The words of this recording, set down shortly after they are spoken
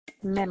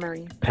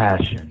memory,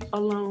 passion,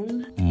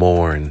 alone,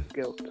 mourn,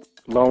 guilt,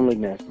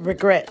 loneliness,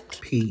 regret,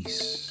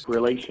 peace,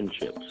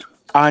 relationships,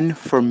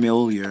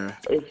 unfamiliar.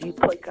 If you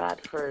put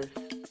God first,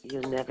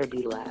 you'll never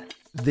be last.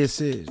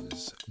 This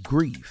is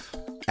Grief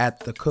at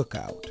the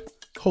Cookout,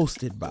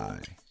 hosted by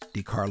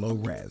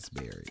DeCarlo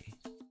Raspberry.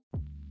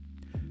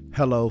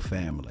 Hello,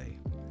 family.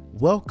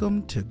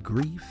 Welcome to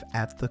Grief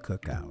at the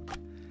Cookout.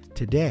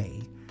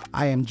 Today,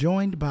 I am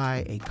joined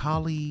by a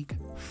colleague,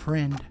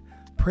 friend,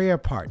 prayer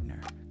partner,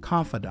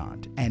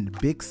 confidant, and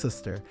big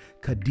sister,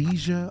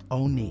 Kadejah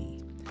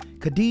O'Neill.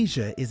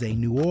 Kadejah is a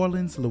New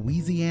Orleans,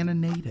 Louisiana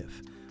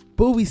native,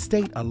 Bowie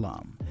State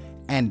alum,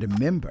 and a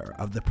member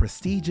of the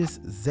prestigious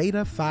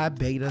Zeta Phi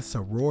Beta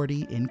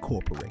Sorority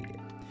Incorporated.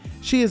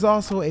 She is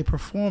also a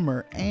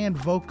performer and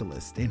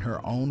vocalist in her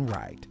own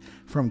right,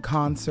 from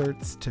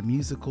concerts to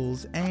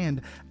musicals,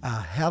 and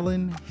a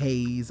Helen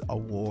Hayes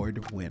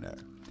Award winner.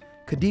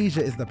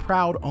 Kadejah is the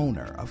proud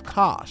owner of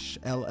Kosh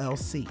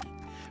LLC,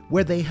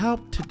 where they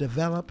help to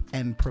develop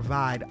and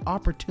provide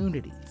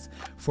opportunities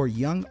for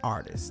young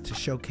artists to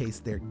showcase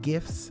their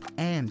gifts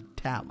and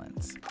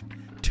talents.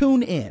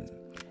 Tune in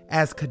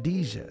as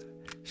Kadejah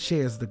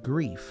shares the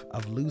grief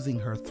of losing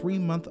her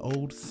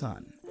 3-month-old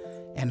son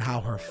and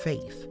how her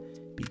faith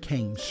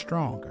became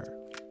stronger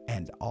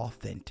and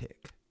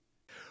authentic.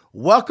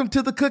 Welcome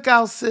to the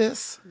Cookout,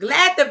 sis.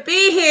 Glad to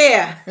be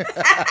here.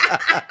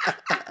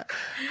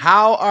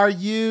 How are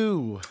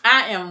you?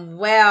 I am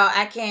well.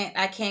 I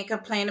can't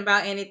complain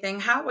about anything.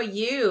 How are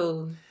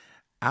you?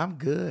 I'm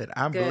good.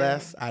 I'm Good.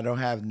 blessed. I don't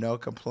have no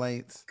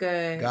complaints.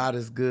 Good. God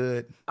is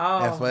good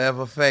Oh. and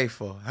forever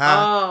faithful.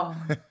 Huh?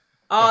 Oh,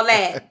 all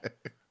that.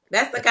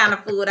 That's the kind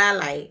of food I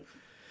like.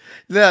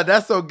 Yeah,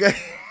 that's okay.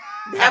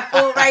 That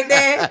food right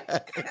there.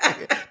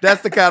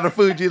 That's the kind of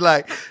food you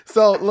like.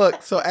 So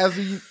look,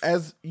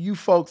 as you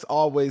folks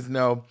always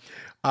know,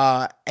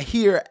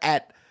 here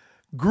at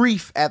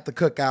Grief at the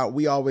Cookout,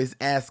 we always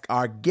ask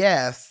our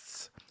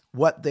guests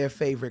what their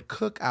favorite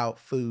cookout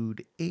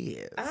food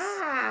is.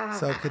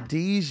 So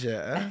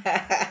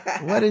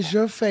Kadejah, what is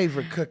your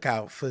favorite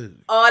cookout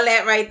food? All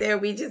that right there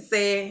we just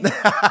said.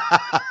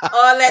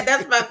 All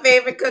that's my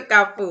favorite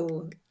cookout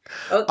food.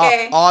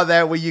 Okay. All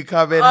that when you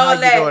come in, All how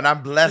that. you doing?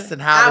 I'm blessed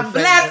and highly I'm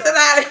blessed and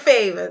highly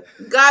favored.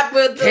 God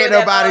will do it. Can't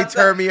nobody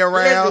turn me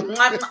around.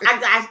 Listen,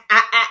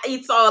 I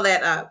eats all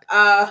that up.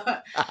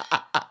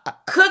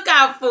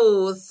 Cookout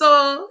food.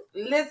 So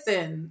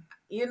listen,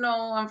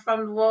 I'm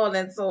from New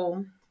Orleans,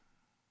 so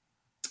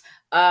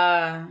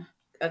a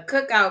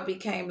cookout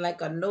became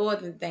like a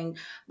northern thing.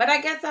 But I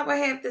guess I would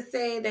have to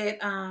say that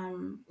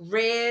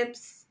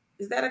ribs.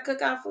 Is that a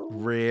cookout food?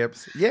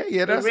 Ribs.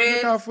 Yeah, that's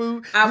ribs, cookout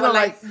food. I You would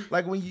know,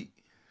 like when you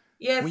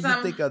you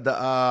think of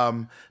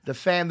the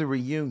family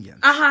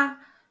reunions.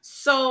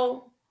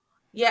 So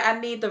yeah, I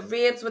need the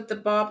ribs with the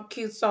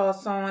barbecue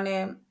sauce on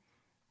it,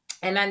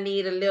 and I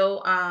need a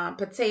little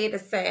potato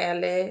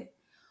salad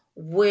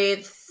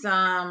with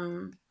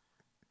some.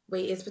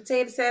 Wait, is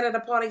potato salad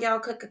a part of y'all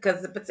cooking?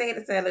 Because the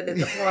potato salad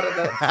is a part of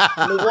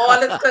the New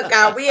Orleans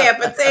cookout. We have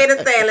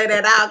potato salad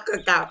at our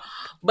cookout.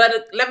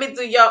 But let me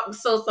do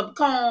some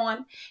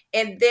corn.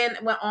 And then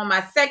on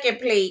my second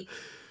plate,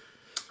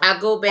 I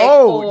go back for...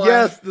 Oh,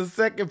 yes, the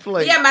second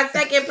plate. Yeah, my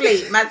second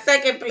plate. My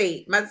second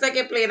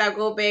plate, I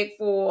go back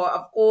for,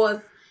 of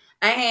course,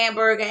 a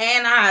hamburger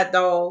and a hot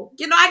dog.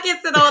 I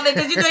get it all in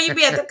because you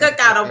be at the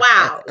cookout a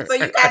while. So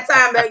you got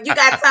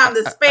time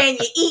to spend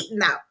your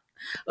eating out.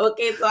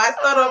 Okay, so I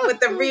start off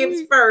with the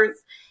ribs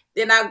first.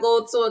 Then I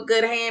go to a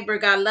good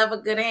hamburger. I love a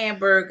good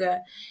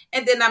hamburger.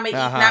 And then I may eat.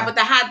 Now with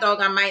the hot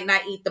dog, I might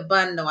not eat the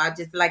bun, though. I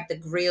just like the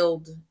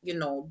grilled,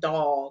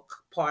 dog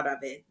part of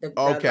it.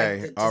 All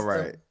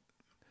right.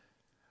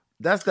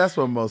 That's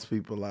what most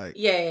people like.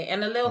 Yeah,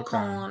 and a little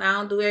corn. I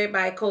don't do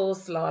everybody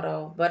coleslaw,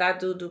 though. But I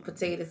do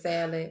potato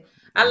salad.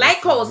 I like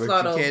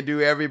coleslaw, though. You can't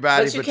do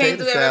everybody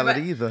potato salad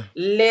either.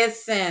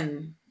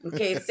 Listen.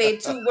 Okay, say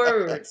 2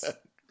 words.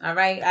 All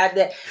right,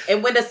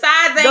 and when the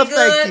sides ain't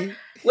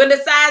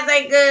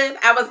good,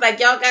 I was like,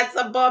 y'all got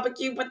some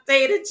barbecue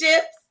potato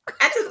chips?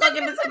 I just gonna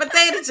give me some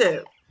potato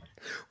chips.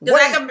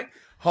 Wait,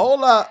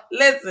 hold up.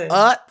 Listen,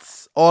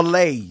 Utz or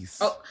Lay's?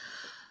 Oh,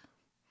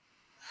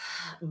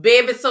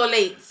 baby, so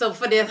late. So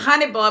for this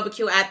honey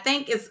barbecue, I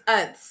think it's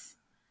Utz.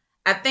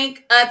 I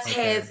think Utz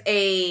has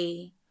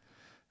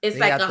it's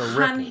like a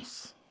honey.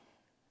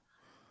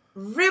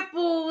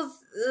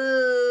 Ripples,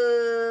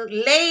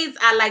 Lay's.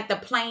 I like the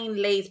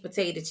plain Lay's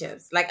potato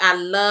chips. Like I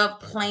love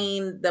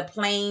the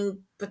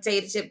plain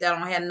potato chip that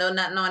don't have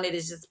nothing on it.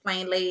 It's just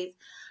plain Lay's.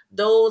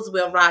 Those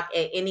will rock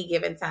at any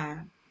given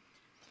time.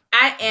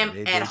 I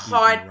am at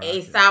heart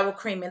a sour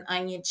cream and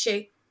onion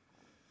chick.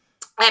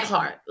 At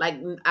heart, like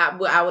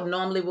I would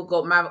normally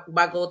go.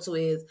 My go-to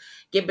is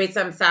get me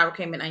some sour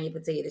cream and onion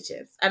potato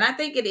chips, and I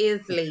think it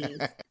is Lay's,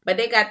 but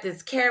they got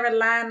this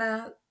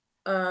Carolina.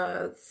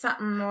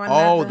 Something or another.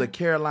 Oh, the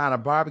Carolina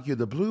barbecue,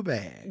 the blue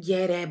bag.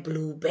 Yeah, that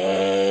blue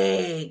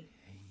bag.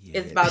 Yeah.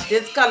 It's about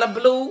this color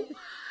blue,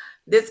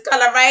 this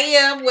color right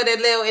here with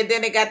a little, and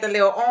then it got the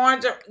little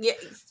orange. Yeah,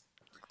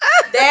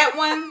 that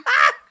one.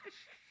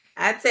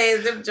 I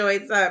taste them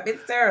joints up.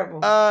 It's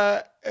terrible.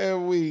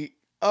 And we,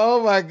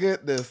 oh my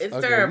goodness. It's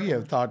okay, terrible. we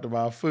have talked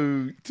about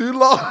food too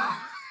long.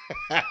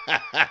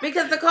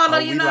 Because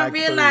DeCarlo, we like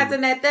realizing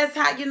food. that that's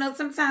how,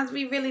 sometimes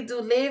we really do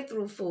live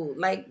through food.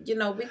 Like,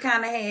 we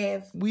kind of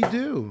have. We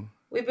do.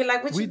 We be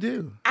like, We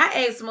do.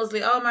 I ask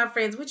mostly all my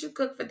friends, what you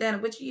cook for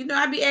dinner?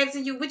 I be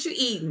asking you, what you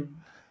eating?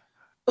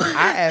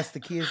 I ask the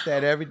kids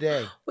that every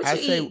day. What I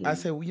you say,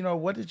 eating? well,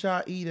 what did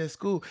y'all eat at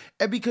school?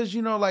 And because,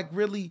 like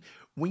really,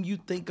 when you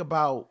think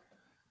about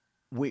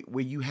where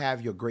you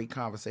have your great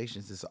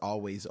conversations, it's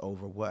always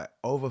over what?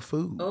 Over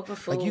food. Over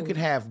food. Like you can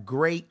have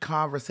great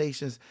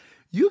conversations.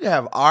 You can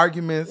have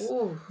arguments.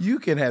 Ooh. You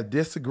can have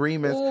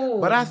disagreements. Ooh.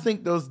 But I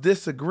think those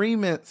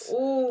disagreements,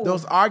 Ooh.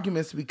 those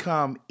arguments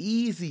become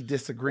easy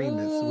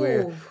disagreements Ooh.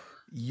 where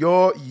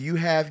you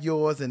have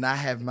yours and I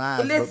have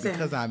mine. Listen, but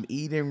because I'm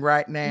eating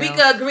right now, we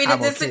can agree to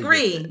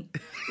disagree.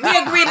 We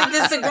agree to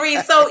disagree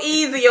so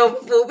easy over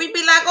food. We be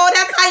like, oh,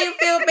 that's how you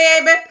feel,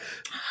 baby.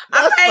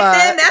 All right,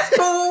 then, that's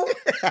cool.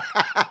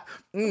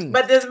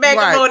 But this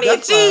macaroni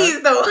and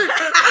cheese, though.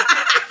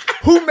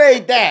 Who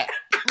made that?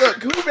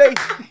 Look, who made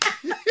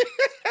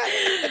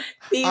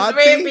these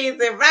red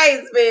beans and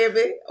rice,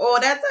 baby? Oh,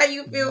 that's how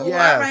you feel.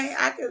 Yes. All right,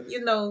 I could,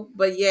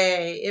 but yeah,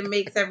 it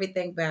makes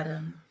everything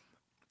better.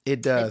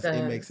 It does.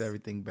 It makes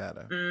everything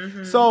better.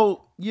 Mm-hmm.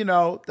 So,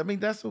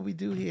 that's what we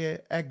do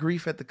here at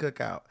Grief at the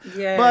Cookout.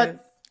 Yes.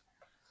 But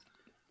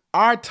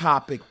our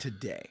topic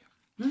today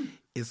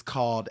is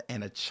called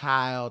 "And a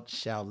Child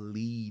Shall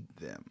Lead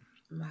Them."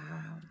 Wow.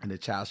 And a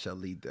child shall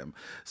lead them.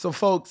 So,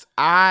 folks,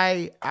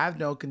 I've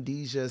known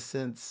Kadejah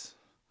since,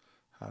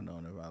 how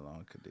long have I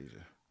known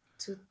Kadejah?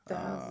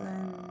 2000.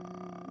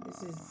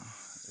 It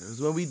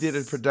was when we did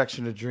a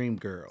production of Dream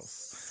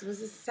Girls.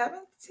 Was it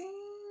 17?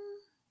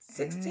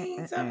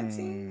 16,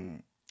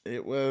 17?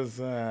 It was,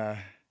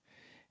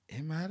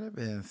 it might have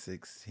been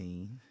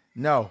 16.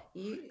 No,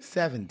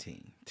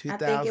 17. I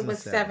think it was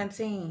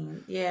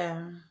 17.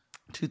 Yeah.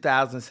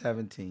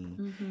 2017.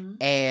 Mm-hmm.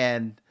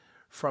 And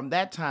from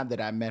that time that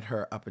I met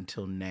her up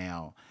until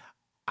now,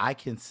 I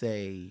can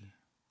say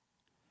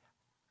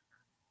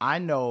I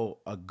know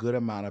a good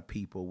amount of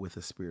people with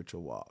a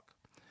spiritual walk.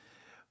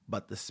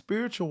 But the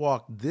spiritual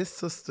walk this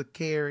sister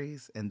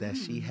carries and that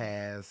she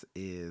has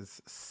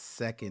is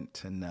second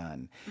to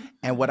none.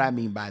 And what I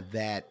mean by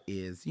that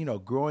is,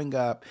 growing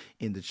up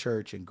in the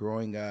church and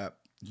growing up,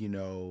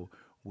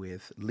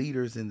 with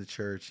leaders in the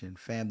church and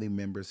family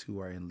members who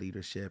are in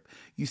leadership,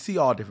 you see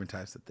all different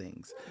types of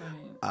things.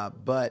 Right.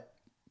 But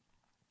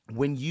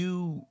when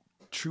you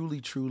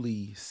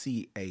truly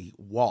see a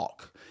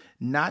walk,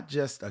 not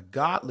just a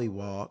godly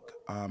walk,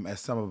 as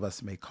some of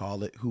us may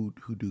call it, who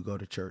do go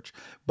to church,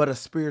 but a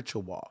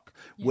spiritual walk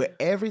where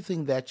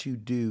everything that you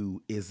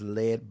do is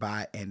led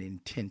by an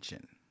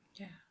intention.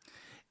 Yeah.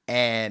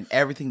 And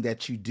everything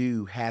that you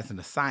do has an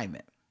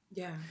assignment.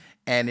 Yeah.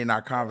 And in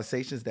our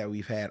conversations that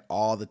we've had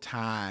all the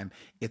time,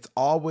 it's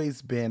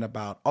always been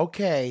about,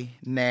 okay,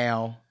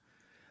 now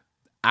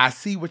I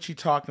see what you're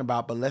talking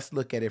about, but let's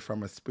look at it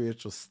from a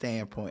spiritual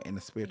standpoint and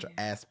a spiritual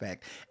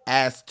aspect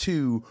as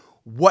to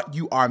what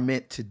you are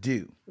meant to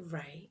do.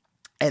 Right.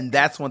 And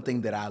that's one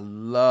thing that I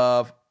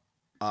love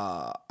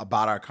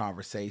about our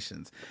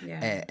conversations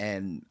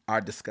and our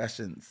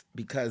discussions,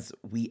 because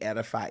we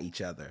edify each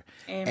other.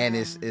 Amen. And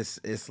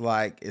it's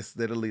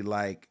literally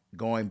like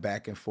going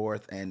back and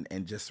forth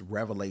and just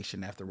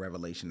revelation after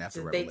revelation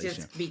after revelation. They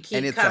just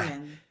keep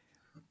coming.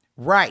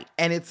 Right.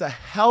 And it's a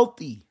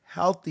healthy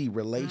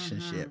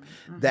relationship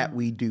that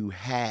we do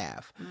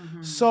have.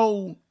 Mm-hmm.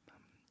 So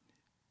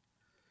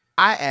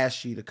I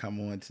asked you to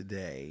come on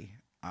today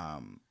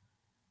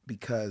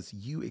because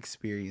you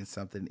experienced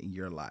something in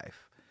your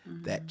life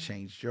that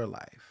changed your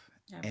life.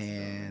 Absolutely.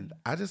 And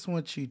I just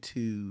want you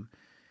to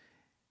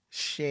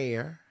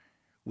share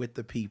with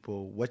the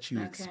people what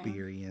you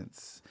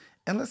experience,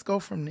 and let's go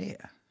from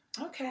there.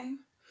 Okay.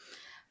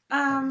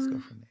 Let's go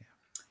from there.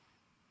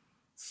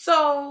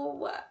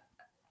 So,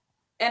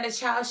 and a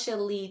child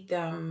shall lead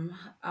them,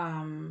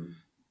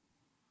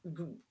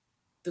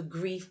 the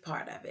grief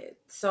part of it.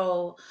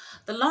 So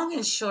the long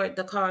and short,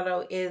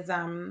 DeCarlo, is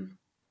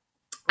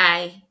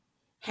I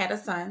had a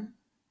son.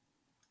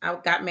 I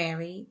got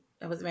married.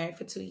 I was married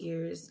for 2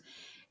 years.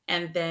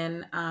 And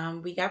then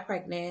we got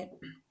pregnant.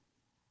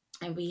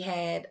 And we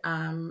had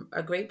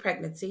a great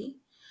pregnancy.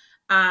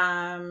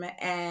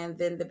 And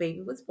then the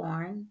baby was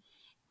born.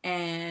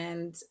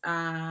 And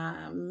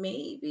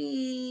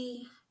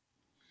maybe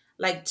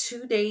like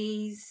 2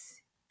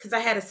 days, because I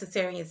had a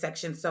cesarean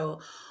section. So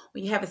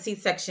when you have a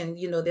C-section,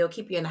 they'll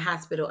keep you in the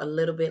hospital a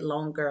little bit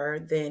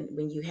longer than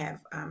when you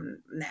have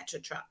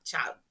natural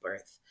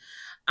childbirth.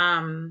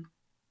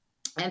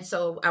 And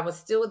so I was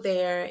still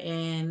there,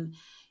 and,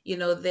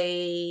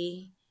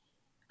 they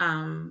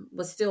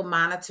was still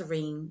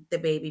monitoring the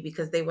baby,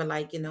 because they were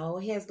like,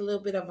 he has a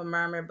little bit of a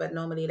murmur, but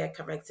normally that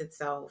corrects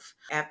itself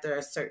after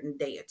a certain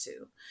day or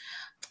two.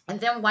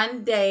 And then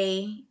one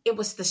day, it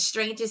was the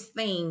strangest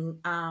thing.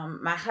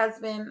 My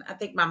husband, I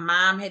think my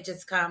mom had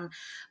just come,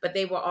 but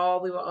we were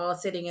all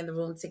sitting in the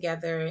room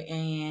together,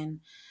 and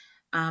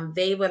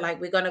they were like,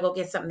 we're going to go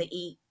get something to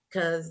eat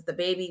because the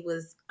baby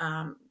was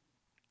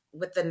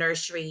with the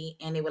nursery,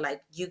 and they were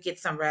like, you get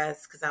some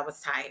rest because I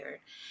was tired.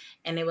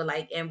 And they were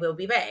like, and we'll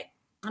be back.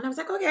 And I was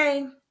like,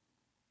 okay.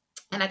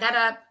 And I got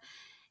up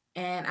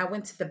and I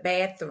went to the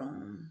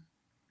bathroom.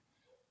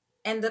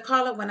 And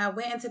DeCarlo, when I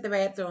went into the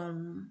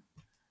bathroom,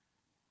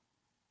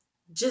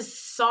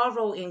 just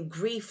sorrow and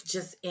grief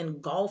just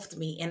engulfed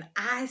me, and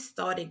I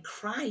started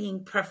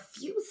crying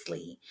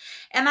profusely.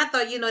 And I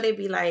thought, they'd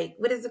be like,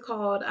 what is it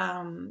called?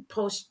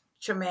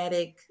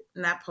 Post-traumatic,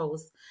 not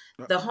post,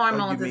 the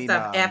hormones and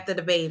stuff after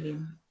the baby.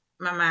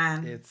 My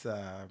mind. It's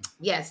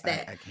yes,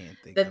 that I can't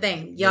think the of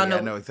thing. It. Y'all yeah, know,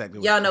 I know exactly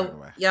what y'all you're know, talking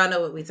about. y'all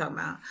know what we talking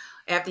about.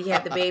 After you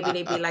have the baby,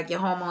 they be like, your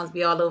hormones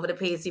be all over the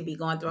place. You be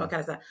going through all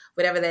kinds of stuff,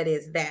 whatever that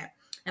is. That,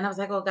 and I was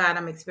like, oh God,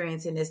 I'm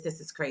experiencing this. This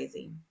is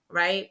crazy,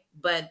 right?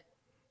 But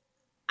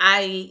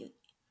I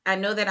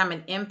know that I'm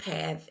an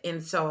empath,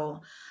 and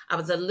so I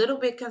was a little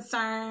bit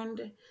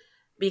concerned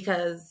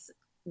because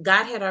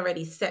God had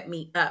already set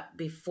me up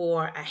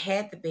before I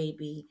had the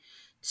baby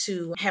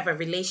to have a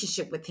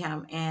relationship with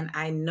him, and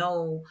I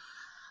know,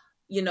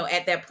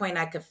 at that point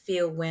I could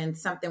feel when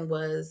something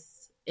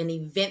was an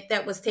event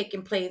that was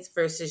taking place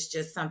versus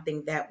just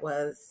something that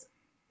was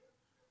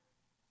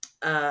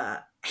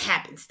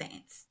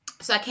happenstance.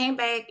 So I came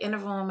back in the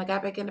room, I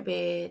got back in the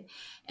bed,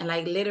 and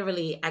like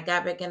literally I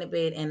got back in the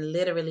bed, and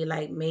literally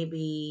like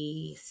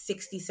maybe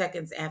 60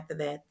 seconds after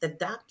that, the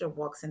doctor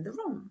walks in the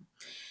room.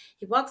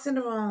 He walks in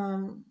the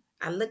room,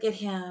 I look at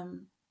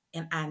him,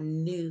 and I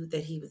knew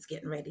that he was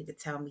getting ready to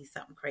tell me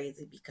something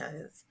crazy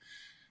because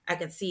I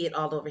could see it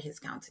all over his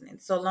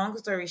countenance. So long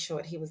story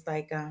short, he was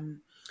like,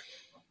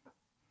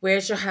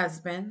 where's your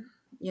husband?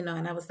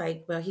 And I was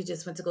like, well, he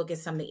just went to go get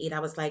something to eat.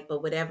 I was like,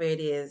 but whatever it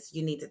is,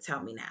 you need to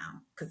tell me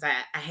now. Because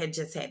I had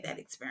just had that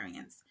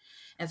experience.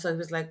 And so he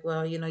was like,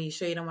 well, you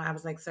sure you don't want? I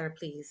was like, sir,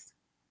 please,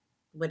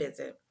 what is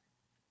it?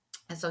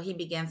 And so he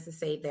begins to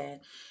say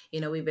that,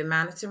 we've been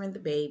monitoring the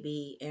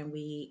baby, and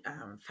we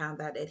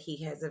found out that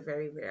he has a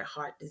very rare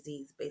heart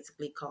disease,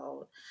 basically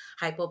called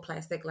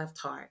hypoplastic left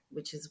heart,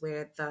 which is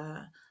where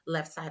the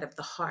left side of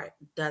the heart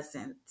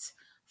doesn't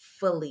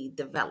fully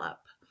develop.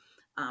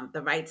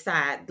 The right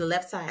side, the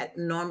left side,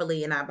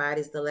 normally in our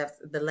bodies, the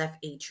left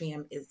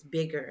atrium is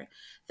bigger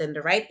than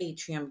the right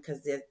atrium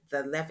because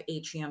the left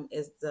atrium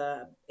is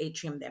the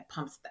atrium that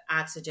pumps the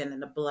oxygen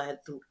and the blood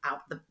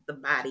throughout the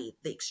body,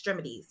 the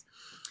extremities.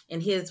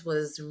 And his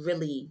was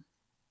really,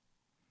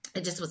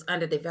 it just was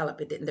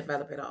underdeveloped. It didn't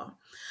develop at all.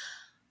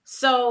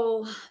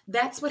 So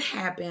that's what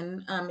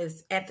happened.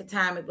 Is at the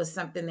time it was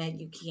something that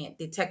you can't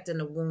detect in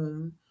the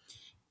womb.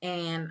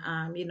 And,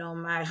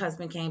 my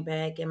husband came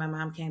back and my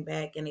mom came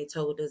back and they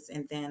told us,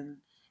 and then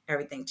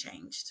everything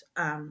changed.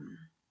 And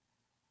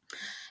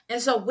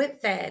so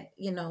with that,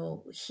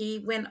 he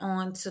went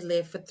on to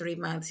live for 3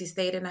 months. He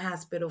stayed in the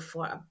hospital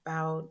for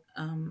about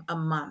a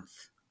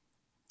month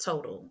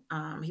total.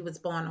 He was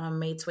born on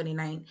May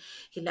 29th.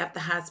 He left the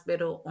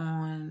hospital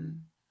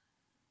on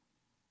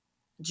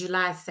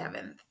July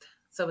 7th.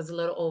 So it was a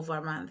little over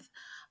a month.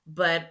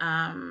 But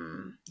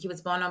he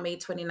was born on May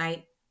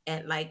 29th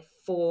at like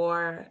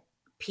 4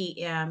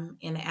 p.m.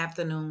 in the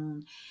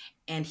afternoon,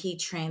 and he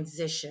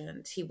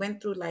transitioned. He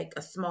went through like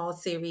a small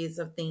series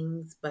of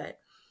things, but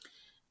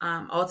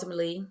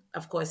ultimately,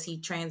 of course, he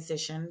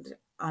transitioned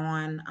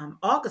on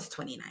August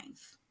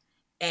 29th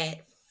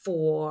at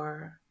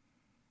 4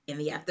 in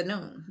the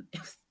afternoon.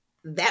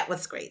 That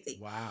was crazy.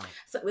 Wow.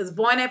 So it was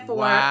born at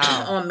 4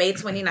 on May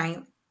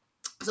 29th.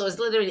 So it's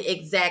literally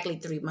exactly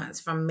 3 months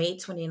from May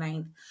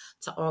 29th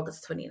to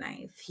August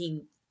 29th.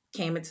 He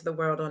came into the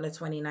world on the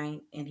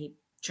 29th and he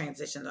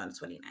transitioned on the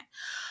 29th.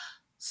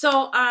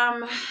 So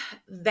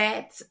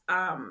that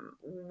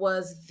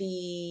was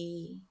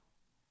the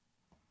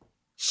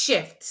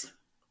shift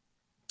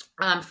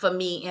for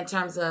me in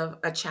terms of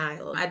a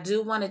child. I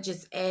do want to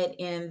just add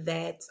in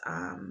that,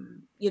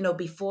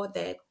 before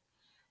that,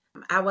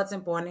 I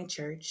wasn't born in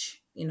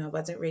church. I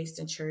wasn't raised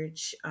in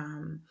church.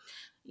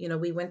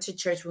 We went to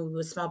church when we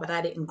were small, but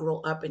I didn't grow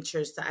up in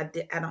church. So I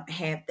don't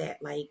have that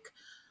like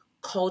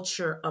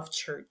culture of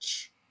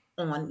church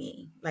on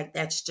me. Like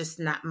that's just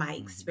not my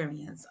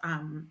experience.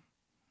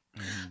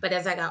 But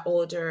as I got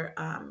older,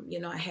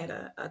 I had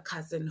a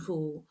cousin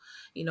who,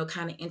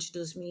 kind of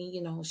introduced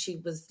me. She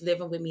was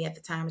living with me at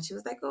the time, and she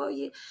was like, "Oh,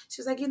 yeah." She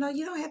was like, "You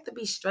don't have to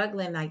be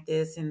struggling like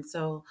this." And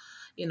so,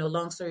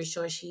 long story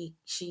short,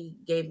 she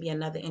gave me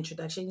another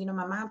introduction.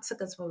 My mom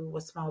took us when we were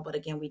small, but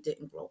again, we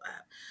didn't grow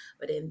up.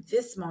 But in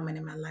this moment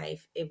in my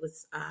life, it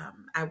was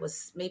I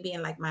was maybe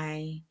in like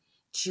my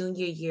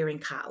junior year in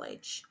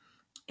college,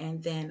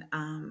 and then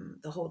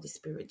the Holy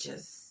Spirit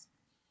just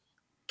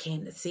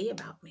came to see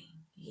about me.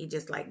 He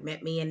just like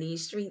met me in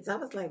these streets. I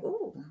was like,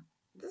 "Ooh,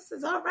 this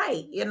is all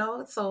right,"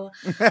 So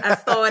I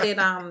started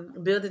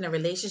building a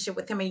relationship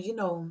with him. And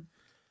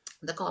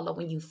DeCarlo,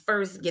 when you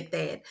first get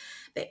that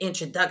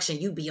introduction,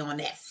 you be on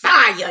that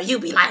fire. You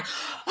be like,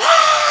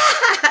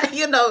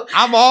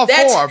 I'm all for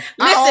him.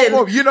 I'm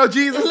all for him.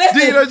 Jesus.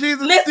 Listen,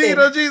 Jesus.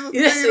 Listen, Jesus.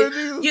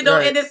 listen, Jesus.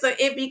 right. And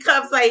it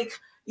becomes like,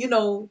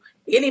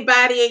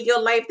 anybody in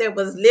your life that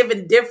was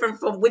living different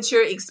from what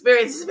your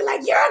experiences, be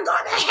like, you're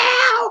going to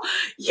hell.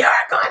 You're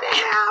going to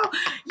hell.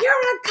 You're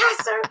a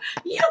cusser.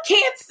 You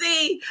can't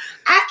see.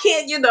 I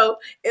can't,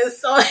 And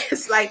so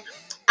it's like,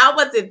 I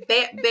wasn't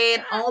that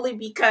bad only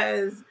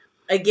because,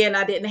 again,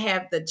 I didn't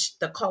have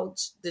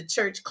the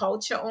church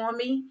culture on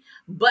me.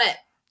 But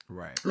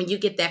Right. when you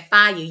get that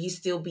fire, you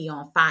still be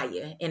on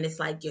fire. And it's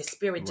like your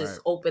spirit just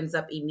opens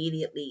up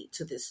immediately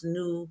to this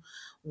new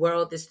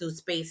world, this new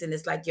space. And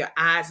it's like your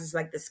eyes, it's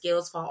like the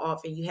scales fall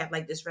off and you have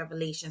like this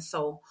revelation.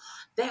 So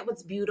that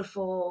was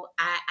beautiful.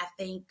 I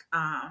think,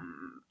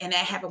 and that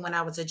happened when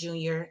I was a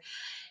junior.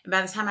 And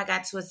by the time I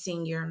got to a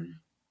senior,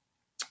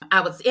 I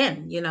was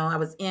in,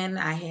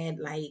 I had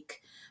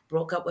like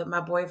broke up with my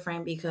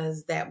boyfriend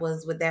because that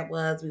was what that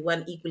was. We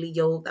wasn't equally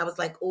yoked. I was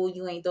like, oh,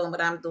 you ain't doing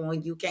what I'm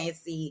doing. You can't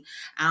see.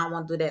 I don't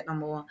want to do that no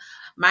more.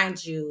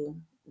 Mind you,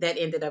 that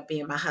ended up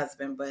being my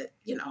husband. But,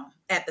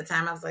 at the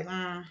time I was like,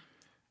 And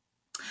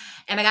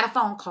I got a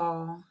phone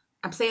call.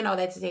 I'm saying all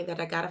that to say that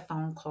I got a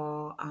phone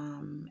call.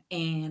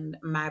 And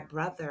my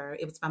brother,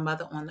 it was my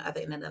mother on the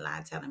other end of the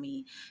line telling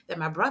me that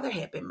my brother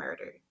had been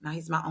murdered. Now,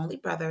 he's my only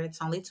brother.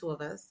 It's only two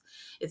of us.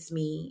 It's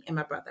me and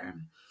my brother.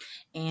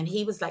 And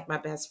he was like my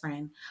best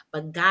friend.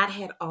 But God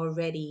had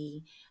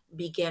already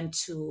begun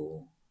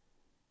to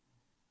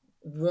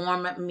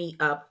warm me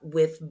up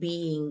with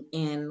being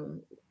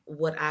in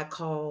what I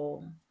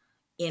call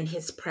in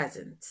his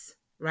presence,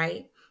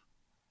 right?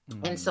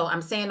 Mm-hmm. And so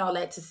I'm saying all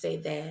that to say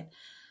that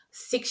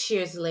 6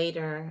 years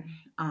later,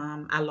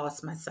 I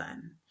lost my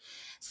son.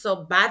 So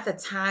by the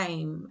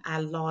time I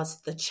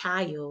lost the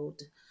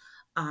child,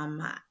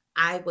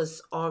 I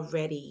was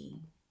already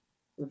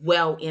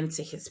well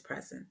into his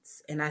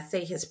presence. And I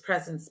say his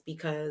presence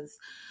because,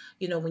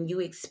 when you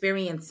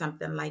experience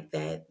something like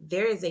that,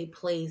 there is a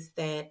place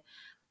that,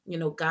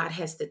 God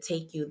has to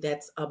take you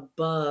that's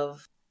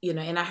above,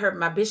 and I heard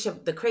my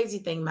bishop, the crazy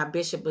thing, my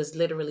bishop was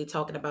literally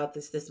talking about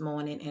this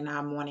morning in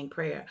our morning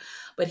prayer.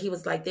 But he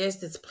was like,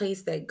 there's this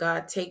place that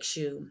God takes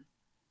you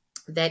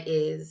that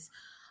is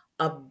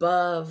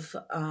above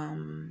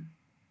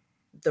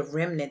the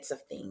remnants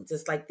of things.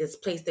 It's like this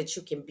place that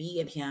you can be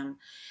in him,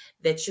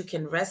 that you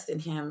can rest in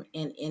him.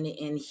 And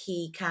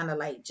he kind of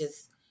like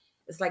it's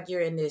like you're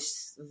in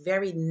this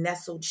very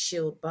nestled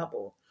shield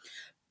bubble.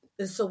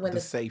 And so when the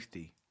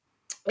safety.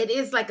 It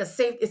is like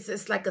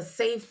it's like a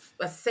safe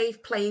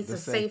place, a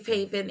safe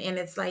haven. And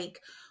it's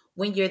like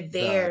when you're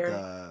there,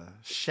 the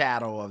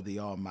shadow of the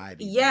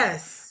Almighty.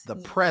 Yes. The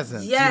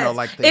presence. Yes.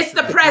 It's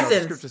the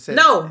presence. The says,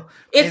 no,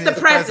 it's the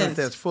presence.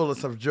 There's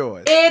fullness of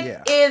joy.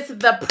 It is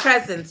the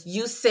presence.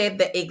 You said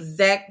the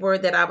exact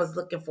word that I was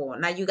looking for.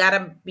 Now you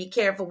gotta be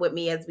careful with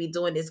me as we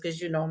doing this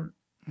because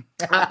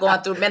I'm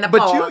going through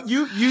menopause. But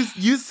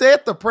you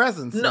said the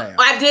presence. No, now.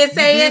 I did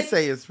say you it. did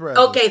say his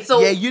presence. Okay, so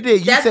yeah, you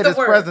did. You said his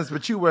word. presence,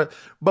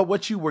 but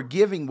what you were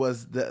giving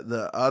was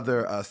the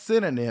other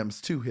synonyms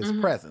to his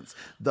presence: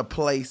 the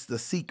place, the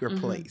secret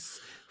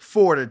place,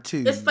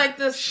 fortitude. It's like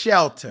this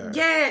shelter.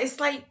 Yeah, it's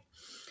like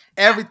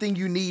everything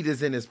you need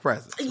is in his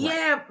presence.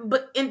 Yeah, right?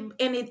 But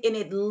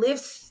it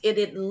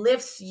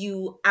lifts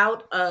you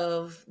out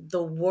of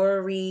the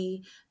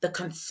worry, the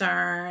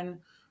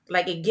concern.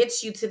 Like it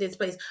gets you to this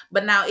place,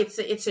 but now it's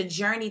a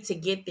journey to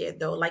get there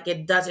though. Like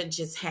it doesn't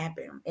just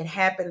happen. It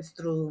happens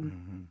through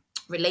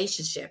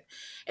relationship.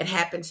 It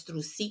happens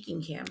through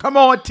seeking him. Come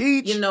on,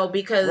 teach.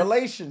 Because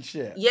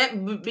relationship. Yeah,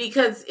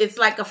 because it's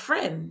like a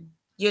friend.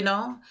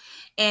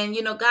 And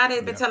God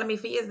has been telling me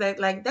for years that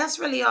like that's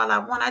really all I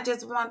want. I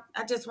just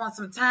want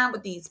some time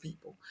with these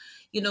people.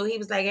 He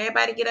was like,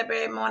 everybody get up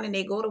every morning,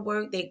 they go to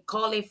work, they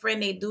call their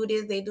friend, they do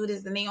this,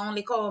 and they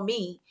only call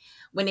me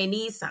when they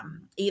need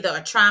something, either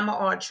a trauma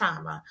or a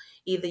trauma.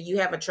 Either you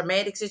have a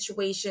traumatic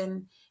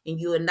situation and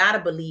you are not a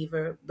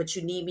believer, but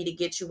you need me to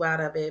get you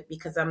out of it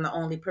because I'm the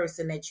only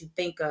person that you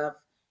think of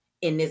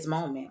in this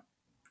moment.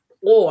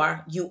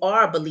 Or you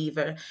are a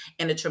believer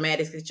and the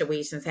traumatic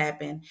situations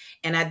happen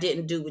and I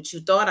didn't do what you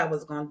thought I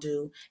was going to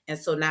do. And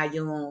so now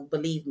you don't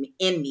believe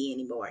in me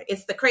anymore.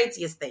 It's the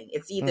craziest thing.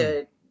 It's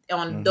either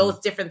on those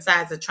different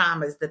sides of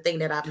trauma is the thing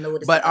that I've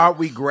noticed. But aren't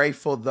we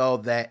grateful though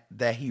that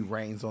he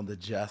reigns on the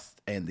just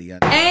and the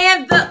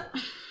unjust?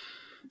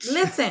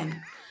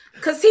 Listen,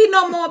 because he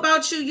know more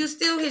about you. You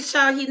still his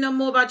child. He know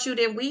more about you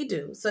than we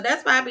do. So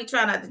that's why I be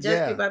trying not to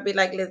judge people. I be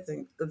like,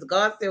 listen, because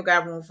God still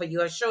got room for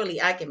you. Or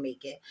surely I can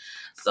make it.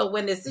 So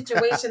when the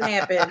situation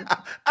happened,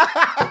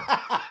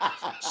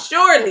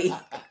 surely,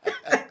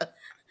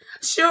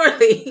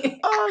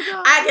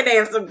 I can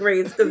have some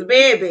grace. Because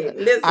baby,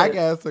 listen. I can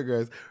have some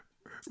grace.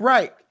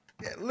 Right.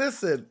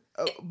 Listen,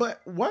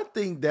 but one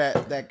thing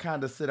that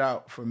kind of stood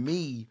out for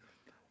me,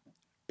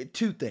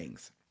 two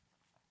things.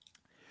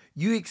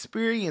 You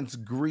experience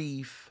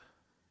grief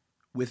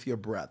with your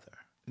brother.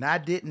 Now, I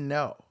didn't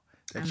know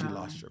that you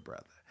lost your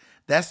brother.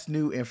 That's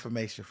new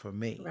information for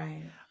me.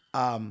 Right.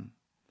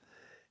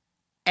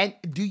 And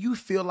do you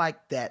feel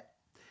like that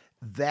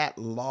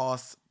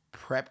loss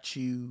prepped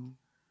you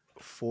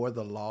for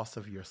the loss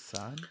of your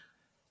son?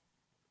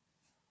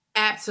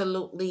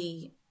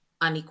 Absolutely,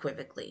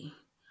 unequivocally.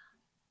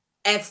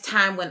 as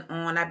time went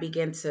on, I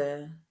began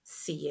to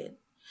see it.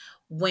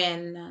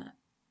 When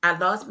I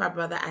lost my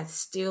brother, I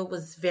still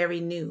was very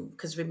new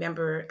because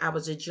remember, I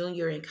was a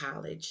junior in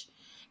college,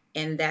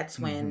 and that's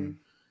Mm-hmm. when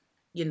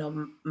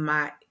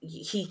my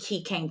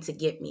he came to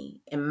get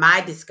me, and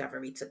my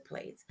discovery took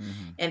place.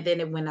 Mm-hmm. And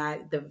then when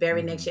the very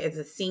Mm-hmm. next year as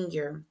a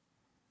senior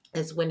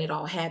is when it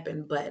all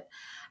happened. But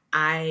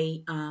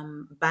I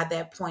by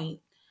that point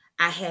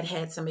I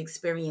had some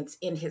experience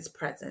in his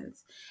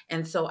presence.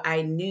 And so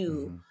I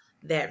knew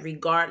Mm-hmm. that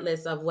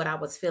regardless of what I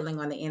was feeling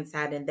on the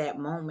inside in that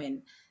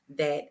moment,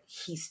 that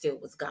he still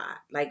was God.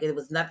 Like it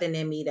was nothing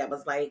in me that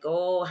was like,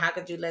 oh, how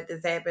could you let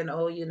this happen?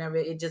 Oh, you never.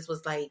 It just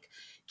was like,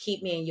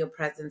 keep me in your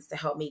presence to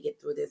help me get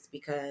through this,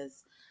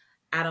 because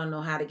I don't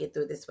know how to get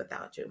through this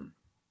without you.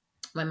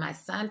 When my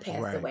son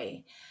passed Right.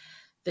 away,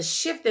 the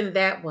shift in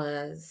that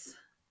was,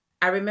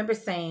 I remember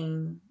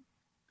saying,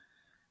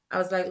 I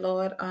was like,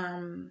 Lord,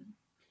 I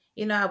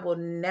will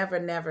never,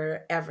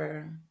 never,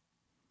 ever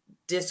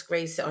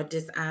disgrace or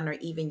dishonor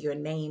even your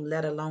name,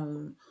 let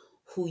alone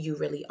who you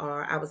really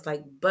are. I was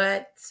like,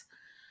 but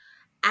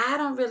I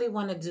don't really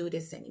want to do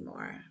this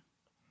anymore.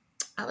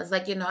 I was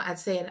like, I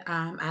said,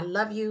 I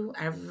love you.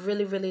 I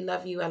really, really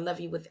love you. I love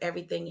you with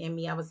everything in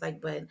me. I was like,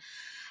 but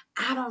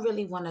I don't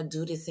really want to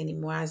do this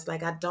anymore. I was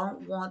like, I just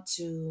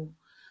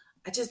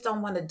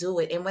don't want to do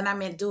it. And when I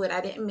meant do it,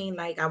 I didn't mean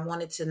like I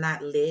wanted to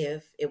not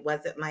live. It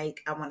wasn't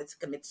like I wanted to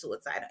commit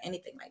suicide or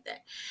anything like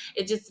that.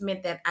 It just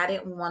meant that I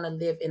didn't want to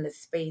live in the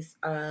space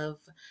of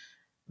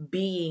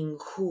being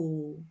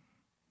who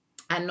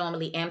I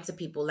normally am to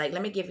people. Like,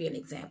 let me give you an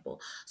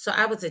example. So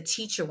I was a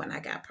teacher when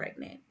I got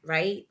pregnant,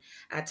 right?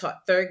 I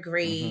taught third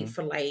grade Mm-hmm.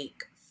 for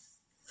like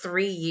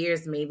 3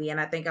 years maybe, and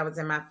I think I was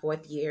in my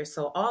fourth year.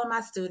 So all of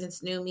my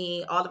students knew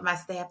me, all of my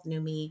staff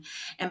knew me.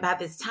 And by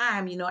this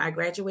time, I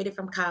graduated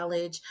from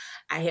college.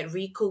 I had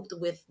recouped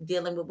with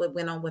dealing with what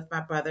went on with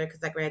my brother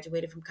because I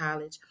graduated from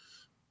college.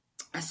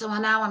 And so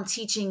now I'm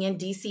teaching in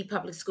DC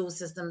public school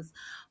systems,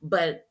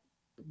 but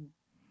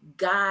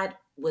God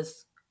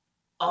was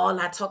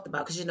all I talked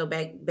about, because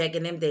back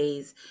in them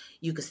days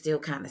you could still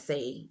kind of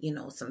say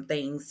some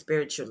things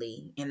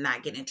spiritually and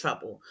not get in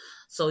trouble.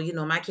 So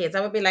my kids,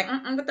 I would be like,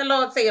 what the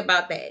Lord say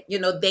about that?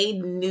 They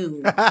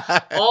knew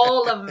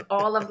all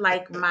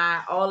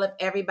of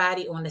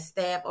everybody on the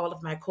staff, all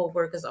of my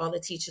co-workers, all the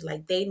teachers,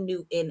 like they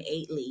knew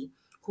innately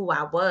who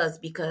I was,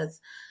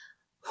 because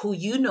who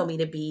you know me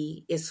to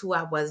be is who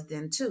I was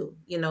then too.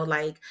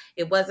 Like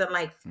it wasn't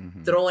like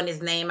Mm-hmm. throwing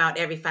his name out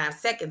every 5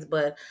 seconds,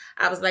 but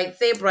I was like,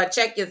 say, bro,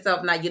 check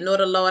yourself now.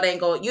 The Lord ain't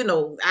going,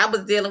 I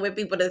was dealing with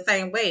people the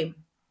same way.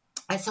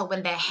 And so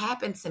when that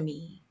happened to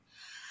me,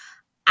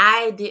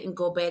 I didn't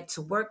go back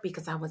to work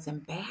because I was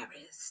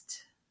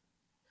embarrassed.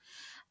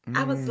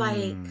 I was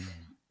like, Mm.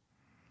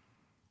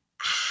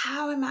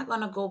 how am I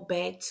going to go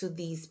back to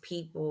these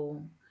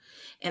people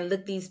and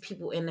look these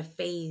people in the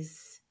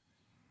face?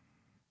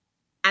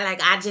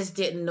 I just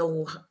didn't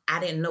know. I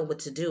didn't know what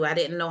to do. I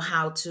didn't know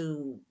how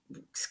to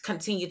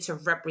continue to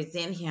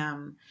represent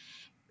him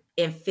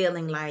and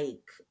feeling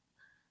like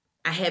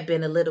I had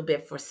been a little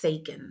bit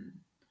forsaken.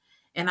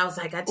 And I was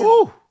like,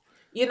 Ooh.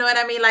 you know what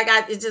I mean? Like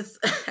it just.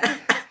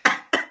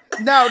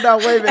 No,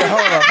 wait a minute.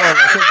 Hold on.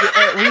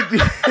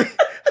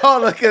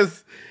 Hold on,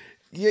 because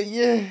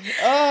yeah.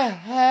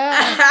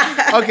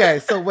 Okay,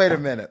 so wait a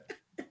minute.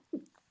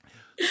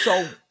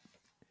 So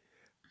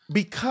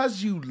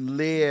because you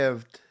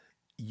lived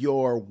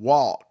your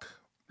walk,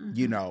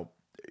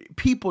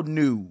 people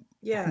knew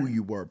who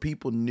you were.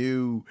 People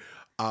knew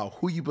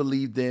who you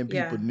believed in.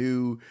 People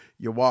knew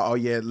your walk. Oh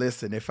yeah,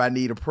 listen, if I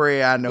need a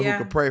prayer, I know who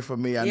can pray for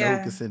me. I know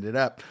who can send it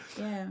up.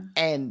 Yeah.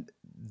 And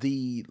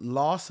the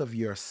loss of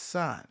your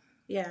son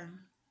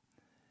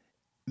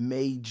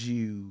made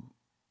you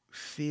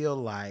feel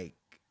like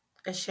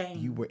ashamed.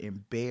 You were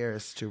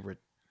embarrassed to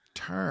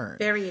return.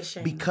 Very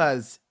ashamed.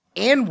 Because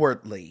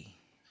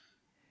inwardly,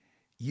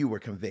 you were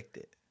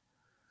convicted.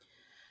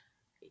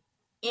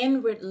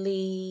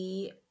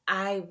 Inwardly,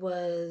 I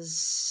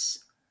was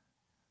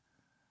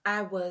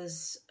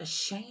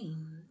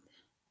ashamed.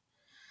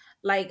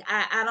 Like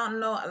I don't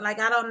know. Like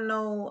I don't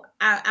know.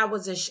 I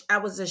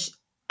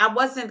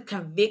wasn't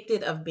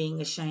convicted of being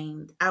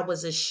ashamed. I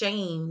was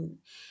ashamed,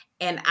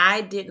 and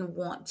I didn't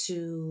want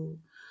to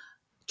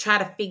try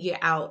to figure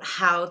out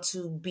how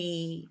to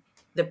be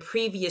the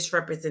previous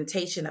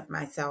representation of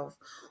myself,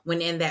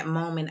 when in that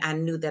moment I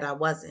knew that I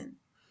wasn't.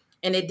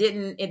 And it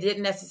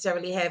didn't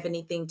necessarily have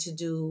anything to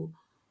do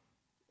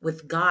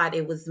with God.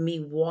 It was me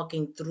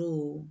walking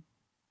through.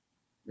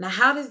 Now,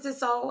 how does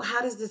this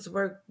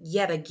work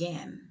yet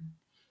again?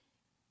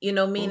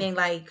 Meaning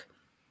like,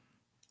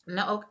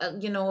 no,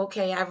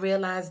 okay, I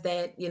realized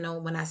that,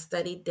 when I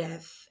studied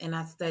death and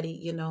I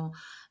studied,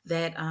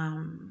 that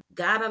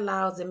God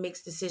allows and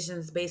makes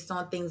decisions based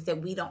on things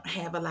that we don't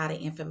have a lot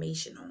of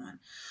information on.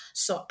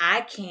 So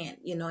I can't,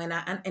 and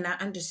I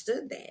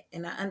understood that,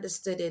 and I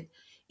understood it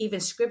even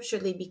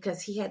scripturally,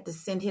 because he had to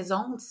send his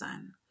own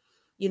son.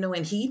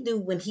 And he knew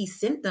when he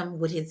sent them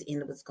what his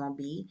end was going to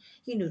be.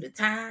 He knew the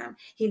time.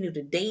 He knew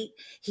the date.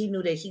 He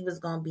knew that he was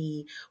going to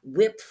be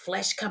whipped,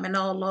 flesh coming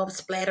all off,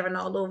 splattering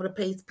all over the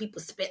place,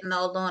 people spitting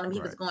all on him. He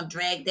was going to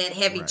drag that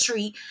heavy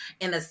tree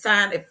and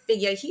assign a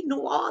figure. He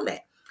knew all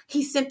that.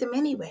 He sent them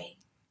anyway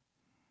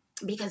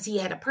because he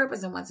had a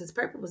purpose, and once his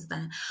purpose was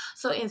done.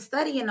 So in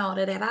studying all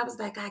of that, I was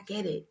like, I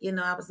get it.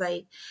 I was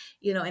like,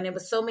 and there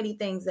was so many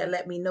things that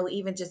let me know,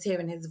 even just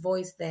hearing his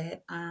voice,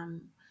 that,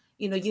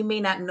 you may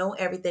not know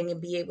everything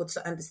and be able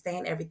to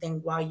understand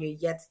everything while you're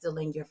yet still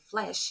in your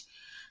flesh,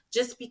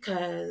 just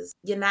because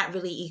you're not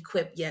really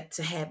equipped yet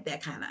to have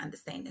that kind of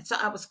understanding. So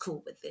I was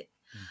cool with it.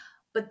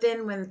 But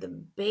then when the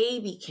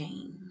baby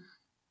came,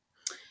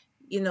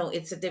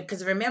 it's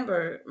because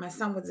remember, my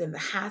son was in the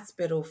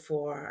hospital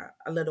for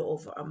a little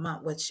over a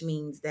month, which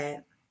means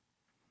that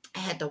I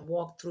had to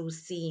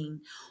walking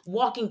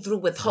through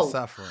with hope.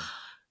 Suffering.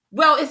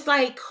 Well, it's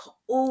like,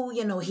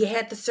 he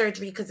had the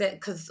surgery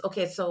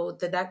okay, so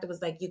the doctor was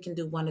like, you can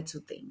do one or two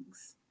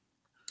things.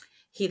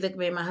 He looked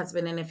me and my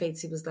husband in the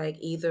face. He was like,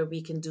 either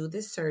we can do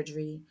this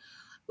surgery,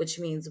 which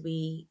means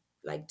we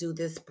like do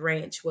this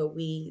branch where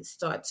we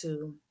start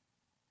to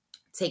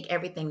take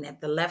everything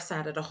that the left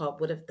side of the heart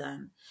would have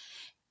done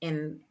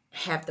and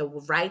have the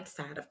right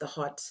side of the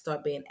heart to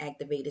start being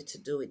activated to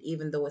do it,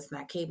 even though it's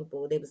not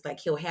capable. They was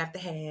like, he'll have to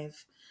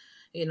have,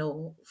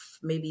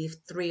 maybe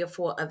 3 or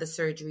 4 other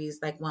surgeries,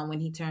 like one when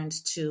he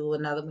turns 2,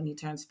 another when he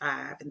turns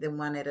 5, and then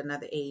one at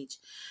another age.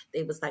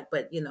 They was like,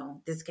 but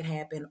this could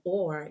happen,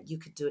 or you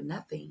could do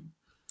nothing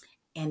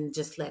and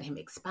just let him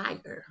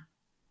expire.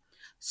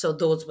 So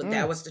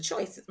that was the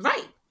choice,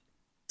 right?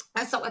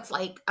 And so it's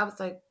like, I was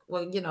like,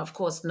 well, of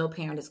course, no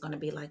parent is going to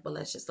be like, well,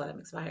 let's just let him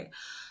expire.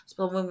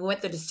 So when we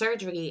went through the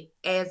surgery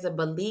as a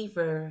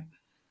believer,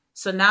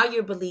 so now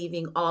you're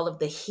believing all of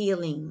the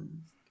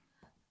healing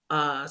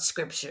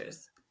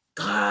scriptures.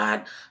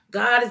 God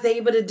is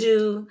able to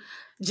do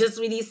just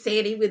what he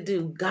said he would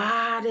do.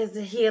 God is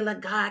a healer.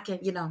 God can,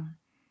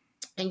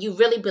 and you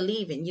really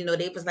believe in,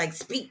 they was like,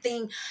 speak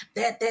thing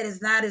that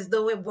is not as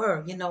though it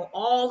were,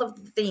 all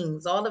of the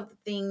things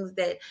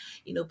that,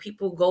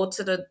 people go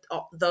to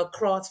the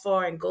cross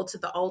for and go to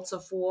the altar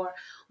for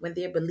when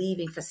they're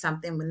believing for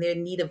something, when they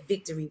need a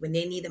victory, when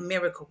they need a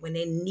miracle, when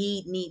they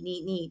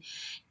need.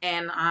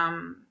 And,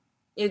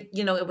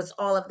 it was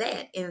all of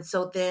that. And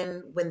so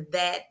then when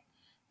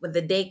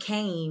the day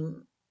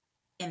came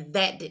and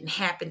that didn't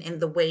happen in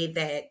the way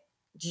that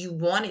you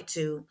wanted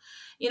to,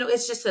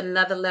 it's just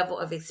another level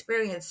of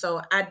experience.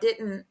 So I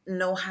didn't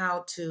know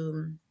how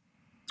to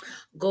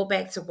go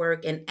back to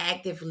work and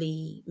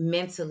actively,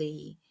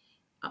 mentally,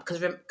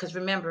 because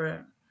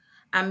remember,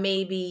 I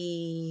may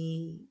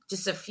be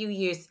just a few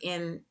years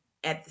in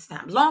at this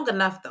time, long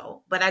enough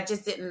though, but I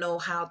just didn't know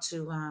how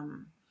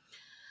to,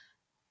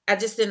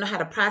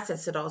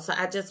 process it all. So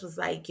I just was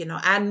like,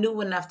 I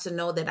knew enough to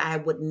know that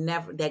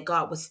that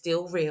God was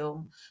still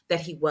real,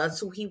 that he was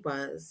who he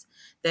was,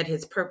 that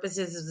his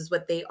purposes is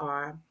what they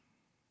are.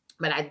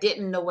 But I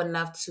didn't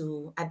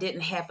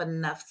have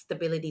enough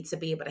stability to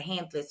be able to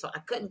handle it. So I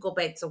couldn't go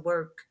back to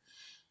work.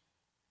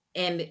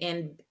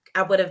 And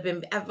I would have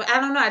been, I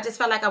don't know, I just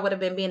felt like I would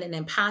have been being an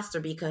imposter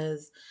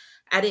because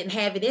I didn't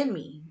have it in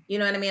me. You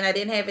know what I mean? I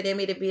didn't have it in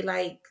me to be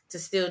like, to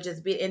still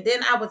just be. And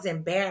then I was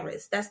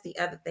embarrassed. That's the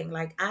other thing.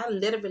 Like, I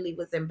literally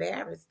was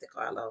embarrassed,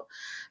 DeCarlo,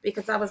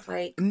 because I was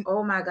like,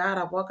 oh my God,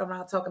 I walk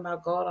around talking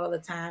about God all the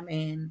time.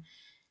 And,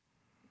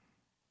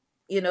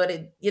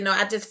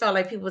 I just felt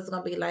like people was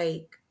going to be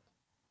like,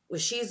 well,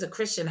 she's a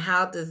Christian.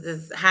 How did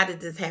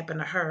this happen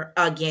to her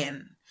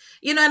again?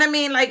 You know what I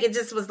mean? Like, it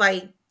just was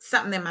like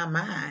something in my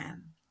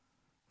mind.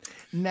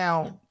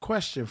 Now,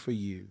 question for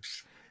you.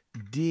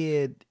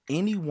 Did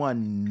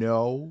anyone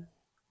know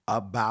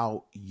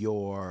about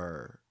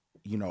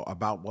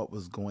about what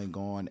was going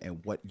on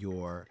and what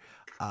your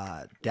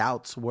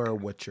doubts were,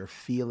 what your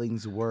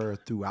feelings were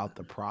throughout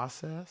the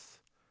process?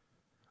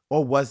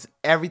 Or was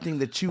everything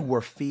that you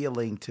were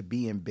feeling to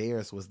be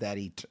embarrassed, was that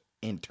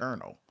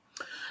internal?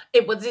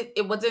 It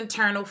was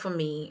internal for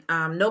me.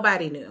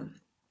 Nobody knew.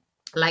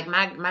 Like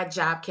my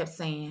job kept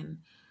saying,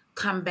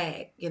 come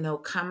back,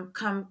 come,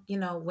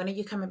 when are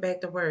you coming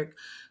back to work?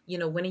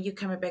 When are you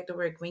coming back to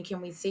work? When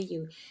can we see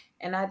you?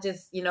 And I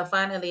just,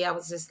 finally I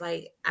was just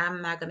like,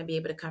 I'm not going to be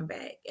able to come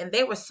back. And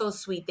they were so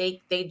sweet.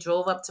 They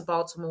drove up to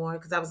Baltimore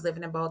because I was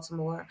living in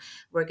Baltimore,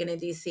 working in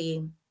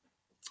DC.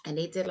 And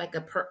they did like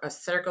a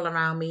circle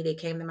around me. They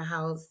came to my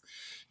house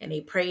and they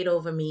prayed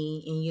over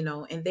me.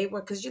 And, and they were,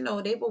 because,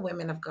 they were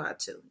women of God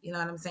too. You know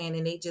what I'm saying?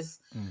 And they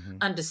just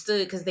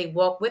understood because they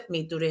walked with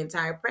me through the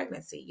entire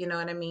pregnancy. You know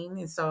what I mean?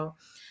 And so,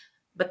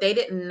 but they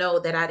didn't know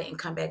that I didn't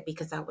come back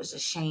because I was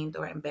ashamed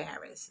or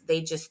embarrassed.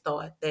 They just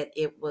thought that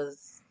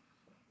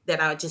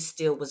that I just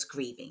still was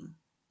grieving,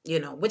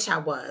 which I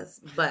was,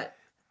 but.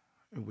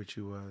 Which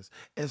you was.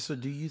 And so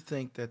do you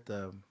think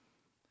that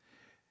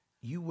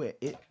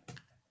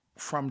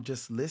from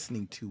just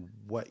listening to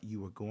what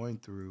you were going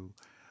through,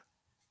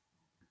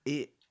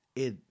 it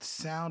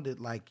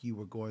sounded like you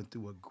were going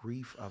through a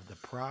grief of the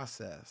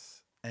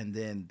process, and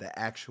then the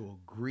actual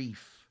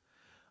grief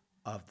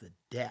of the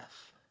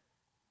death.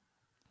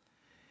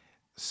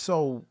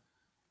 So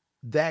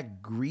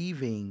that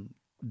grieving,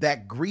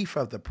 that grief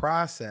of the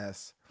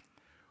process,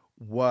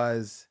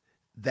 was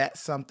that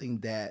something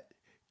that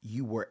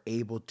you were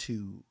able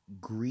to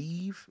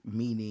grieve,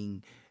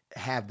 meaning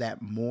have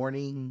that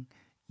mourning,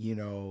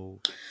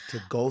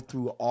 to go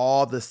through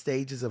all the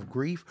stages of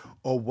grief?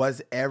 Or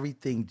was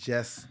everything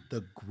just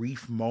the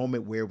grief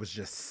moment where it was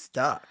just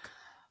stuck?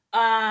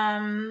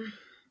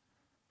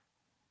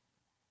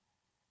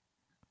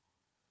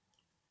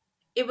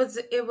 It was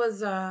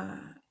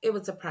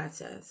a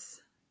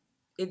process.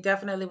 It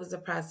definitely was a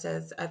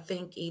process. I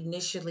think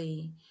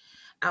initially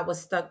I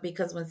was stuck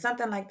because when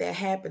something like that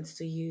happens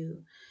to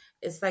you,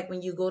 it's like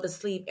when you go to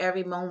sleep,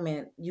 every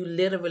moment you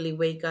literally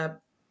wake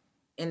up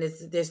and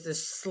there's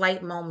this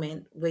slight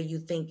moment where you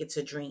think it's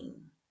a dream.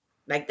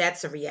 Like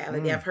that's a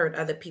reality. I've heard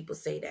other people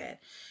say that.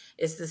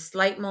 It's the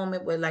slight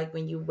moment where like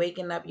when you're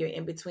waking up, you're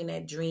in between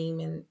that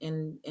dream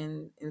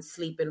and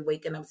sleep and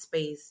waking up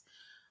space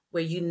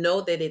where you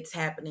know that it's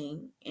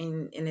happening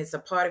and it's a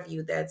part of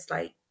you that's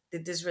like,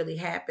 did this really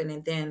happen?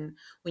 And then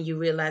when you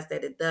realize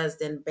that it does,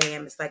 then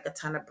bam, it's like a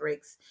ton of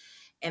bricks.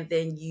 And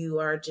then you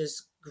are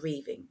just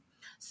grieving.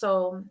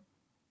 So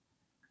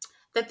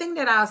the thing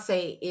that I'll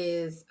say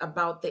is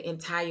about the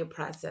entire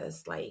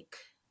process, like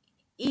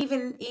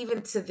even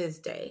to this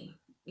day,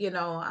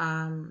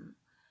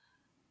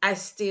 I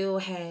still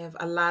have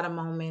a lot of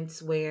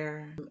moments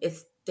where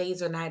it's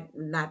days are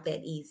not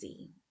that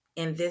easy.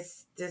 And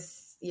this,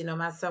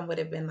 my son would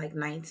have been like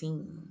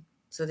 19.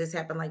 So this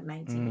happened like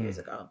 19 years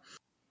ago.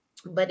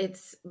 But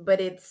it's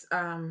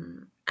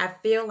I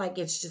feel like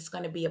it's just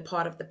going to be a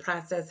part of the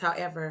process.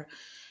 However,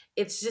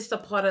 it's just a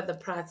part of the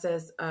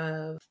process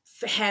of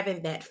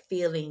having that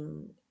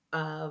feeling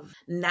of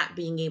not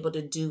being able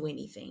to do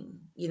anything,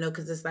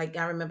 because it's like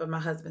I remember my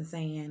husband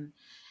saying,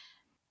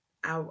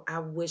 I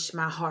wish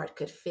my heart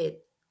could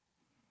fit,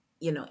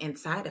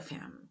 inside of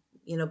him.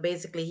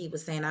 Basically he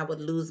was saying I would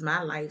lose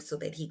my life so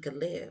that he could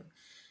live.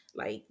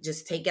 Like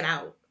just take it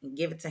out and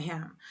give it to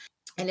him.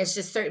 And it's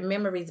just certain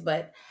memories,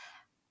 but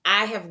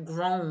I have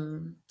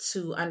grown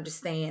to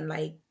understand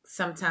like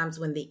sometimes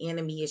when the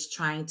enemy is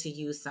trying to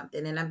use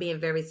something, and I'm being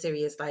very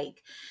serious,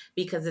 like,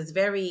 because it's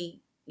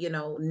very,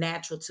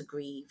 natural to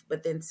grieve.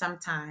 But then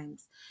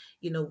sometimes,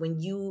 when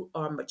you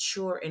are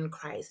mature in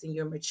Christ and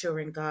you're mature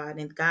in God,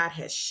 and God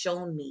has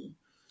shown me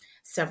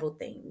several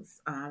things,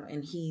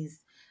 and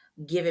He's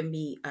given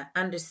me an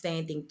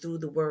understanding through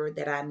the word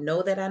that I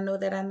know that I know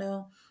that I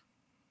know,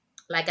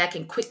 like I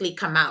can quickly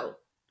come out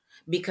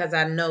because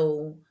I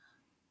know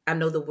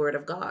the word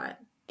of God.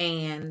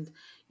 And,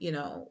 you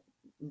know,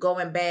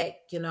 going back,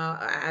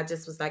 I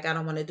just was like, I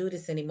don't want to do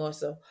this anymore.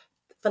 So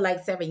for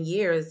like 7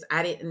 years,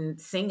 I didn't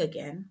sing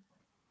again.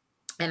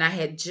 And I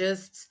had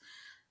just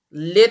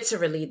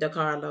literally,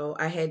 DeCarlo,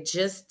 I had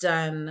just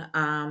done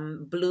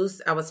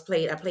blues. I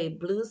played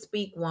Blues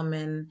Speak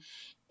Woman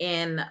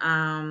in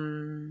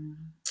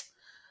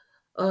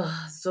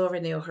Zora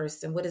Neale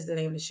Hurston. What is the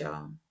name of the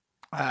show?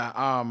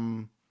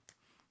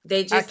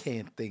 They I just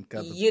can't think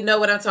of it. You know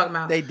what I'm talking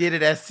about. They did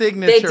it at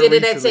Signature. They did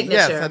it recently. at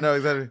Signature. Yes, I know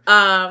exactly.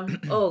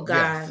 Oh God,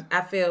 Yes.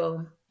 I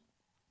feel.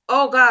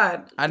 Oh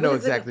God, I know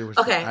exactly what.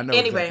 Okay. I know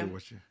Anyway, exactly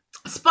what you.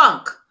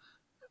 Spunk.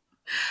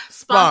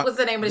 Spunk was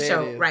the name of the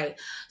There it show, is. right?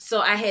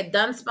 So I had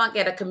done Spunk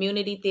at a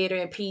community theater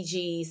in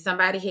PG.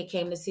 Somebody had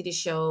came to see the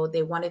show.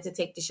 They wanted to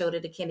take the show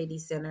to the Kennedy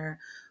Center.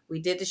 We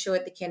did the show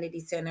at the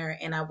Kennedy Center,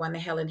 and I won the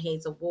Helen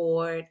Hayes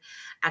Award.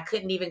 I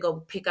couldn't even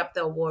go pick up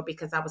the award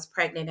because I was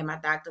pregnant, and my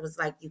doctor was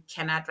like, "You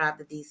cannot drive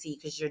to DC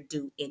because you're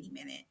due any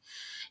minute."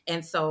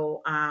 And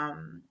so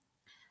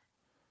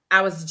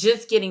I was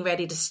just getting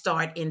ready to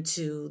start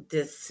into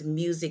this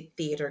music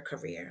theater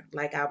career.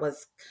 Like I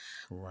was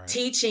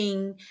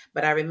teaching,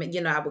 but I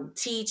remember, I would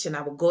teach and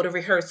I would go to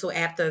rehearsal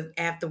after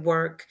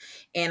work,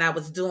 and I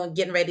was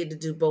getting ready to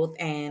do both.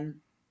 And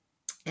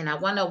I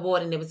won an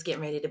award, and it was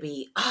getting ready to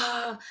be,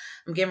 I'm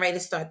getting ready to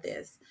start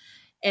this.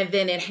 And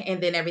then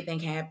everything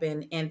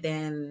happened. And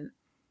then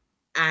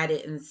I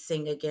didn't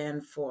sing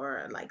again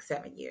for like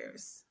 7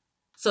 years.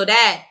 So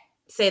that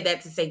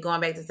to say, going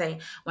back to say,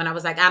 when I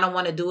was like, I don't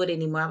want to do it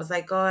anymore, I was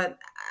like, God,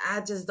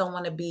 I just don't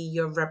want to be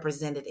your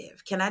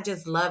representative. Can I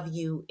just love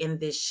you in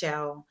this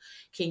shell?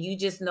 Can you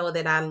just know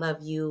that I love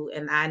you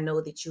and I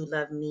know that you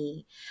love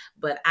me?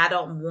 But I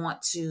don't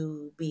want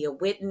to be a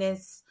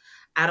witness.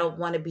 I don't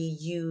want to be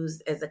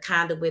used as a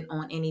conduit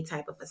on any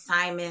type of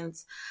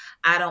assignments.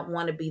 I don't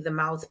want to be the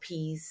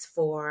mouthpiece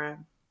for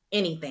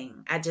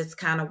anything. I just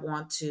kind of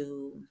want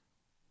to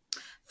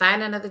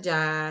find another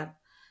job,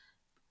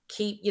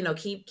 keep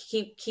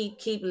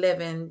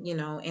living,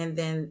 and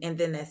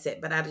then that's it.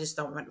 But I just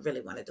don't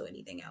really want to do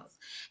anything else.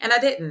 And I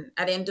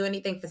didn't do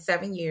anything for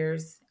 7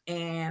 years.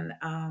 And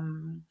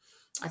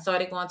I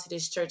started going to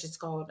this church. It's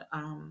called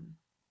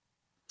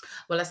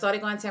I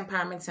started going to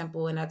Empowerment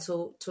Temple, and I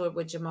toured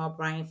with Jamal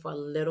Bryant for a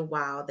little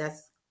while. That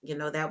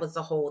was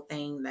the whole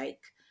thing.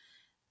 Like,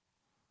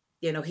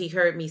 he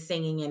heard me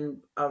singing in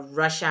a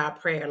rush hour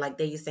prayer. Like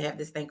they used to have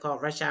this thing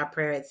called rush hour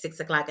prayer at 6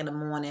 o'clock in the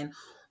morning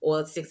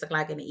or 6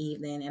 o'clock in the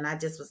evening. And I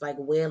just was like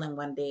wailing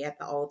one day at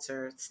the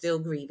altar, still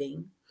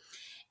grieving.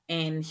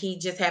 And he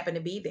just happened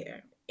to be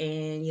there.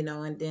 And,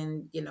 and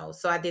then,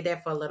 so I did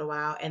that for a little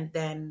while. And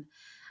then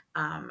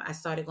I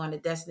started going to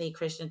Destiny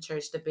Christian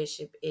Church. The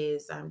bishop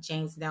is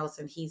James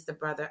Nelson. He's the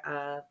brother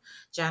of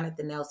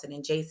Jonathan Nelson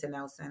and Jason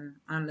Nelson.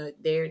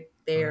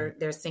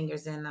 They're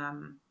singers in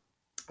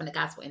the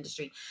gospel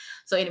industry.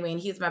 So anyway, and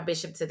he's my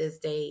bishop to this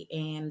day.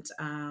 And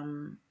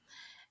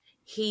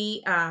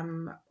he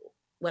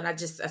when I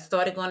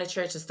started going to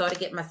church, I started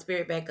getting my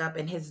spirit back up,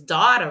 and his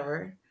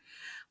daughter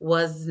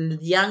was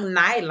young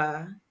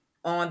Nyla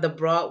on the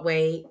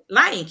Broadway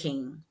Lion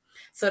King.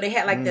 So they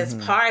had like this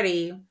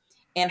party,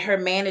 and her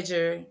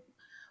manager,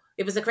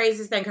 it was the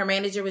craziest thing. Her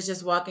manager was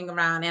just walking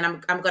around,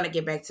 and I'm going to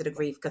get back to the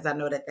grief because I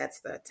know that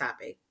that's the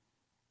topic.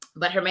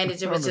 But her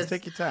manager was just,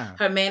 take your time.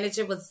 Her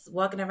manager was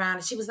walking around,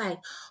 and she was like,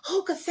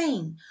 who could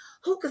sing?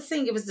 Who could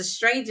sing? It was the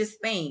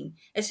strangest thing.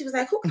 And she was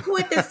like, who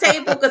at this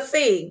table could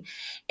sing?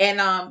 And,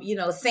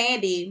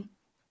 Sandy,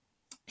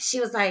 she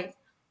was like,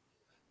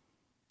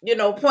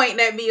 pointing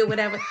at me or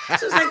whatever.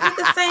 She was like, who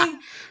could sing?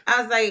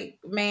 I was like,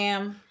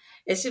 ma'am.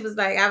 And she was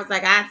like,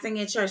 I sing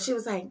in church. She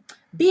was like,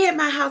 be at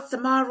my house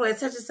tomorrow at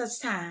such and such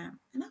time.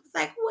 And I was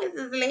like, who is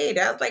this lady?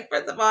 I was like,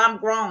 first of all, I'm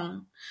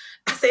grown.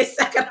 I said,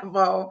 second of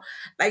all,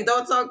 like,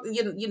 don't talk,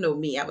 you know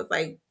me. I was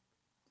like,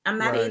 I'm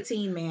not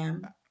 18,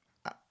 ma'am.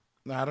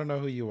 I don't know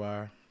who you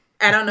are.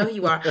 I don't know who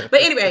you are.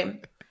 But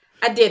anyway,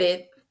 I did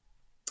it.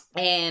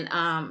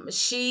 And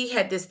she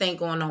had this thing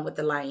going on with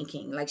the Lion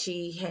King. Like,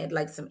 she had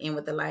like some in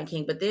with the Lion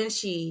King. But then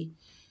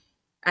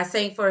I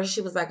sang for her.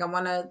 She was like, I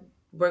want to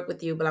work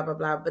with you, blah, blah,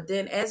 blah. But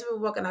then as we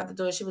were walking out the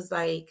door, she was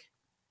like,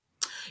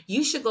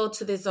 you should go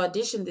to this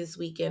audition this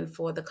weekend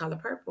for The Color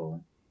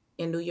Purple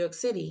in New York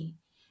City.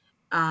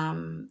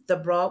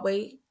 The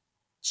Broadway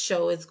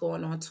show is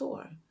going on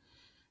tour.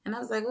 And I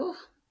was like, oh,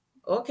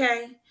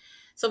 okay.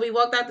 So we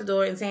walked out the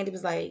door, and Sandy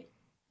was like,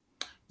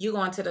 you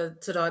going to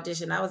the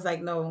audition? I was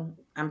like, no,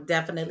 I'm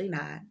definitely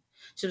not.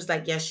 She was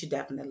like, yes, you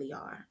definitely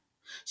are.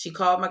 She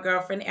called my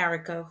girlfriend,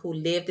 Erica, who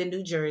lived in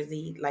New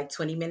Jersey, like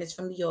 20 minutes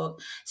from New York.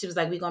 She was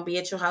like, we're going to be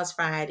at your house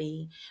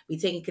Friday. We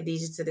taking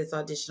Kadejah to this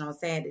audition on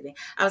Saturday.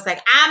 I was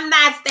like, I'm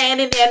not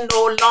standing there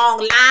no long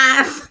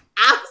lines.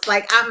 I was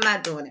like, I'm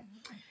not doing it.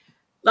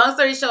 Long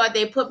story short,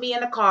 they put me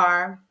in a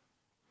car,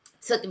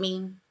 took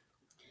me.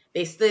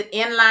 They stood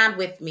in line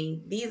with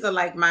me. These are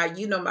like my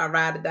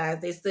ride or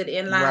dies. They stood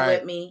in line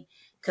with me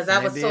because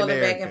I was toiling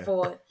back and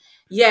forth.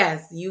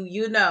 Yes,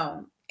 you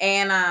know.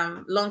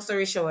 And long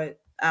story short,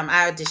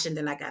 I auditioned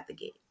and I got the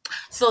gig.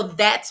 So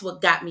that's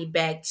what got me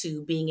back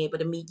to being able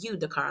to meet you,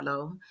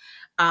 DeCarlo,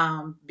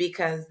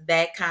 because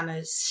that kind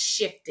of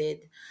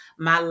shifted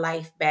my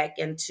life back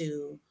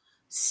into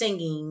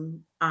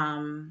singing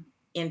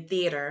in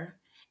theater.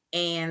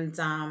 And,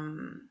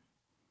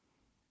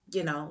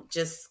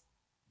 just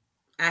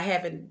I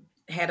haven't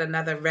had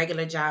another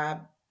regular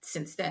job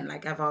since then.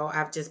 Like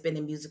I've just been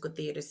in musical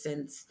theater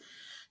since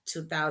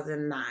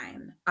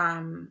 2009.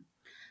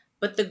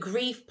 But the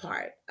grief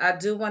part, I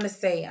do want to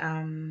say,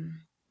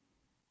 when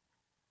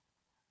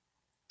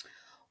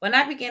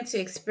I began to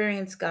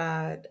experience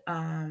God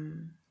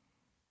on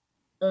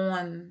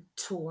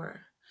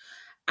tour,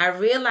 I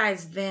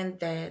realized then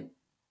that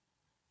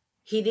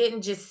He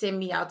didn't just send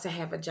me out to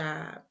have a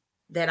job,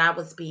 that I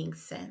was being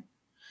sent.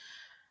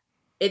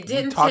 It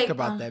didn't We talked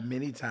about that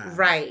many times.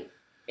 Right.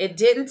 It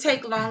didn't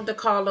take long,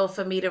 DeCarlo,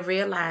 for me to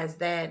realize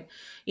that,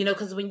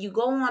 because when you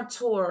go on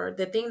tour,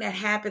 the thing that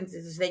happens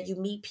is that you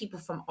meet people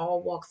from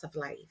all walks of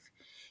life.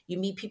 You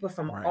meet people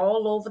from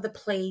all over the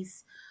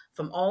place,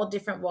 from all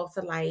different walks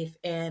of life,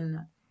 and,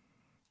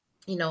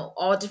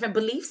 all different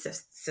belief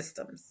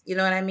systems. You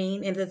know what I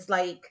mean? And it's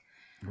like,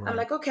 I'm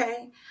like,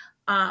 okay.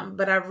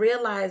 But I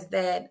realized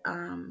that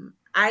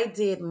I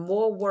did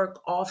more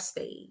work off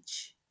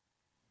stage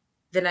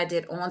than I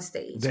did on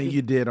stage.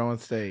 You did on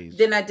stage.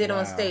 Than I did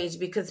on stage,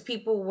 because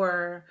people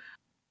were,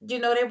 they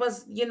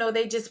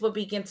just would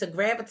begin to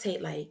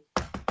gravitate like,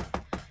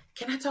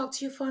 can I talk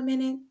to you for a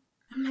minute?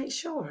 I'm like,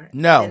 sure.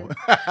 No.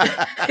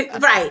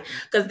 Right.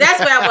 Because that's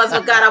where I was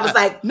with God. I was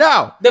like,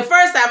 no. The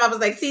first time I was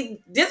like,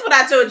 see, this is what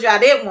I told you I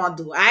didn't want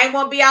to do. I ain't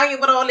want to be out here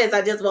with all this.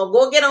 I just want to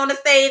go get on the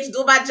stage,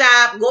 do my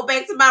job, go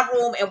back to my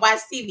room and watch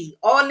TV.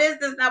 All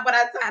this is not what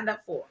I signed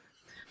up for.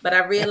 But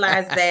I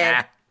realized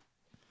that,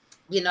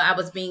 I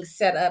was being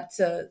set up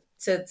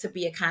to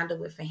be a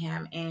conduit for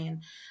Him.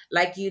 And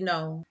like,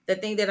 the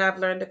thing that I've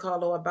learned,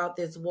 DeCarlo, about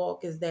this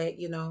walk is that,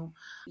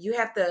 you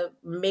have to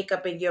make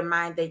up in your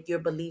mind that your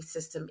belief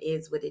system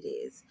is what it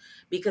is,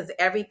 because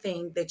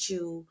everything that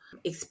you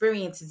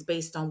experience is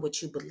based on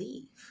what you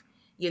believe,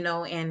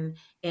 and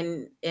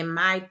in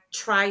my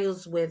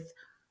trials with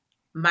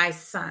my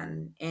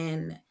son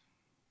and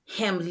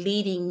him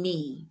leading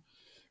me,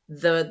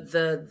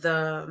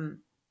 the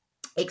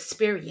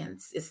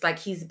experience, it's like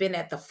he's been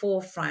at the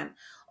forefront,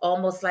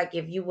 almost like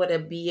if you were to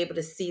be able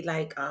to see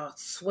like a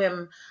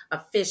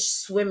fish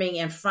swimming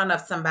in front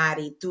of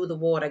somebody through the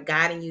water,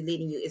 guiding you,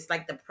 leading you. It's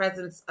like the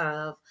presence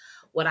of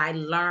what I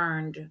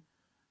learned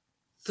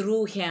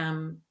through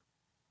him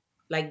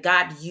like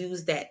God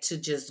used that to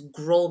just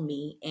grow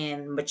me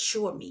and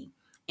mature me,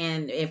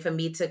 and for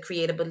me to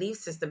create a belief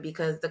system.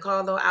 Because the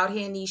Carlo out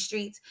here in these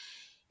streets,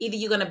 either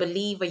you're gonna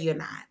believe or you're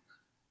not.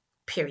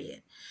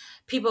 Period.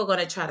 People are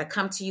gonna try to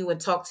come to you and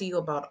talk to you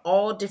about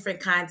all different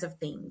kinds of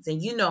things.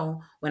 And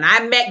when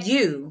I met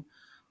you,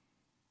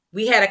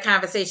 we had a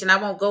conversation. I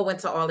won't go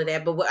into all of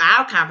that, but what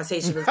our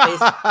conversation was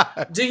based.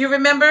 Do you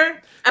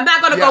remember? I'm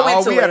not going to go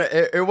into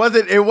it.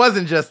 It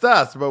wasn't just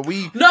us, but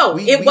we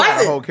wasn't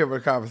had a whole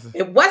conversation.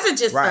 It wasn't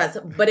just us,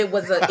 but it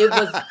was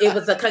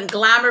a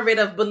conglomerate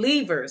of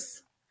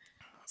believers.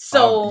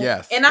 So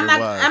yes, and I'm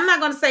not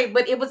going to say,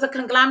 but it was a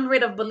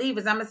conglomerate of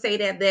believers. I'm going to say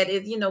that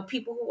is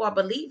people who are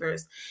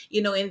believers,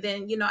 and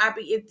then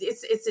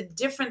it's a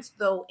difference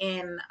though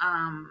in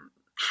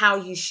how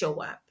you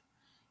show up.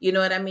 You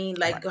know what I mean?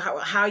 Like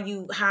right.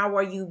 how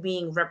are you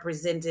being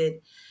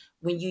represented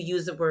when you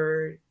use the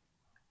word,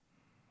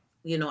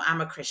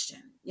 I'm a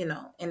Christian,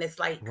 and it's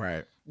like,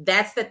 right.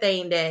 That's the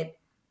thing that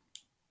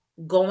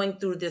going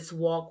through this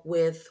walk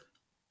with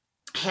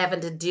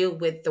having to deal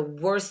with the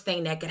worst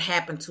thing that could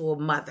happen to a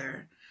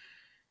mother.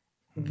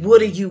 Mm-hmm.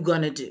 What are you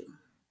going to do?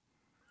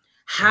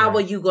 How right.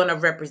 are you going to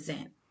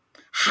represent?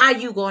 How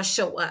you going to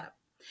show up?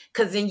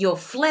 Because in your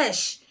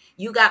flesh,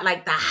 you got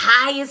like the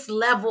highest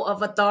level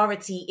of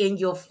authority in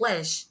your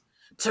flesh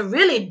to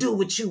really do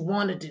what you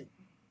want to do.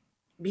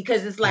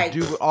 Because it's like...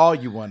 do all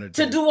you want to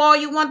do. To do all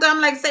you want to do.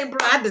 I'm like, say, bro,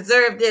 I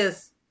deserve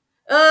this.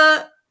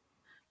 But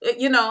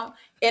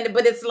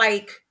it's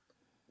like,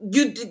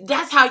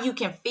 that's how you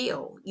can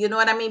feel. You know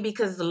what I mean?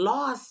 Because the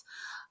loss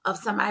of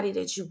somebody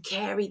that you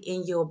carried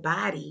in your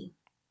body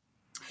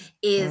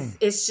is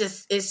it's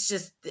just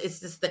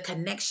the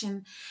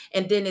connection,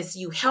 and then it's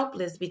you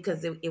helpless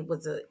because it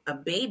was a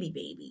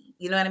baby.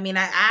 You know what I mean?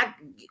 I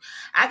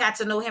got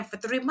to know him for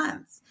 3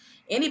 months.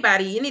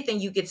 Anything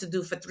you get to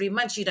do for 3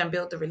 months, you done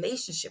built a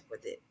relationship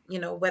with it,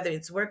 whether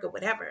it's work or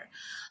whatever.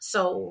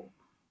 So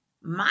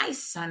my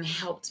son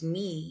helped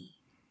me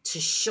to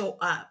show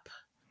up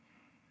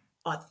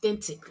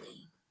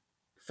authentically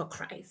for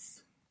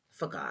Christ,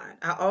 for God.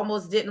 I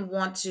almost didn't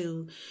want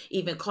to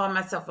even call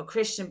myself a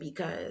Christian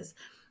because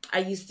I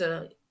used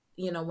to,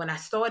 when I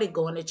started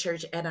going to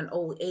church at an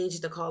old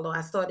age, DeCarlo,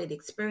 I started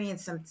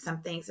experiencing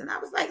some things. And I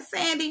was like,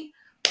 Sandy,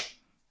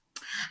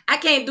 I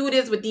can't do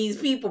this with these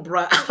people,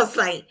 bro. I was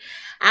like,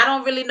 I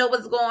don't really know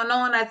what's going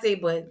on. I say,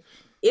 but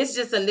it's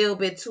just a little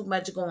bit too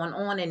much going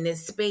on in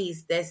this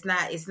space it's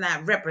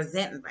not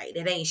representing right.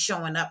 It ain't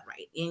showing up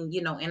right. And,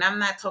 and I'm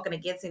not talking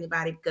against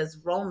anybody because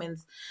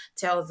Romans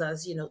tells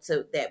us,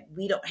 that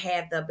we don't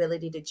have the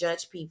ability to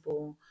judge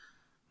people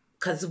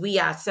because we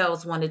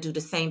ourselves want to do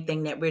the same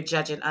thing that we're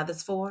judging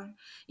others for.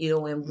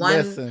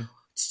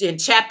 In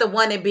chapter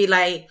 1, it'd be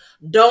like,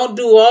 don't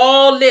do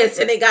all this.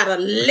 And they got a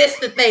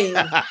list of things.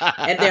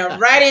 And then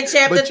right in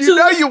chapter 2.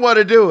 But you want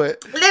to do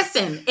it.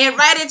 Listen. And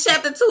right in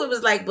chapter 2, it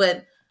was like,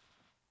 but,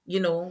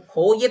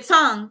 hold your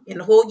tongue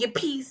and hold your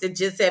peace and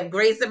just have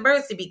grace and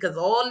mercy because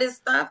all this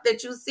stuff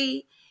that you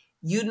see,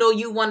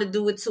 you want to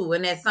do it too.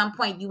 And at some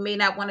point, you may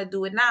not want to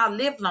do it now,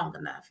 live long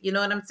enough. You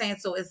know what I'm saying?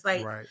 So it's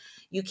like, right.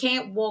 You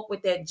can't walk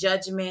with that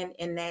judgment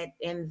and that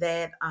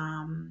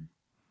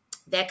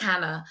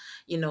kind of,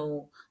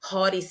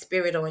 haughty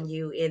spirit on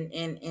you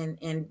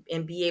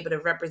and be able to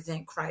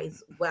represent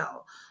Christ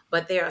well.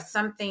 But there are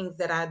some things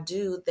that I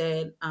do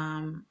that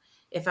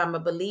if I'm a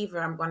believer,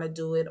 I'm going to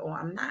do it or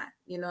I'm not.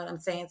 You know what I'm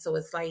saying? So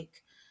it's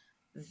like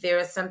there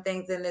are some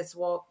things in this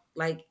walk,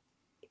 like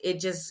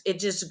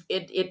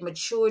it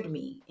matured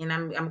me. And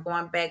I'm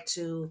going back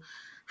to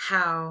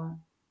how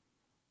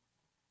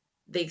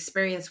the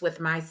experience with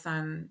my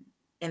son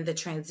and the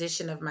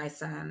transition of my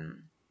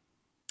son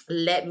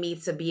led me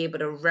to be able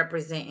to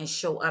represent and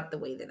show up the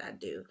way that I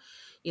do.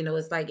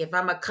 It's like if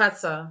I'm a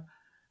cusser,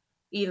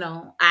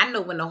 I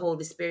know when the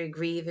Holy Spirit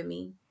grieving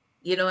me.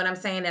 You know what I'm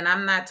saying? And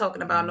I'm not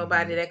talking about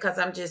nobody that cuss.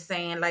 I'm just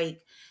saying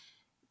like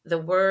the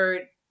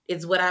word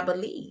is what I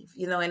believe,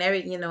 and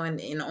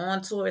and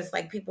on tour, it's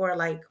like people are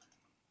like,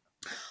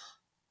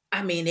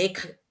 I mean,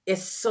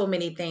 it's so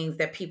many things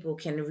that people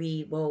can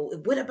read. Well,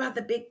 what about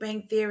the Big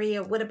Bang Theory?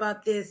 Or what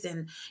about this?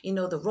 And,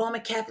 the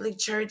Roman Catholic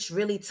Church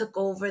really took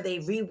over. They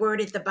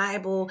reworded the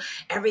Bible,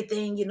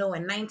 everything, in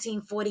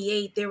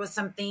 1948, there were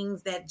some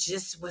things that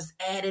just was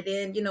added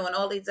in, and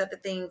all these other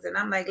things. And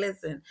I'm like,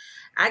 listen,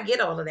 I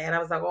get all of that. I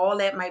was like, all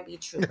that might be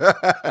true.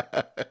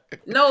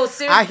 No,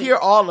 seriously. I hear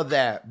all of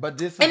that, but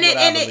this is but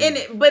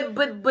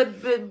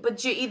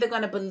you're either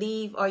going to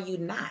believe or you're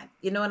not.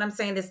 You know what I'm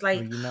saying? It's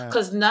like,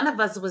 because none of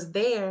us was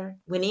there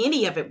when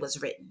any of it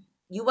was written.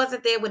 You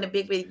wasn't there when the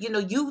big,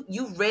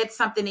 you read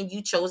something and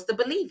you chose to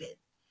believe it.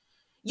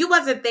 You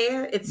wasn't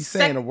there. It's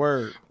saying a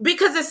word.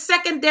 Because it's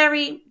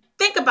secondary.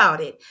 Think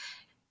about it.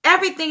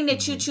 Everything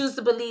that you choose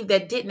to believe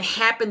that didn't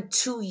happen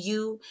to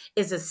you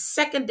is a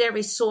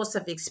secondary source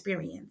of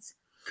experience.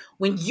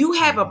 When you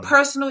have a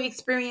personal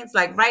experience,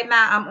 like right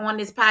now I'm on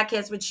this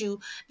podcast with you,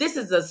 this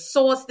is a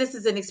source, this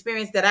is an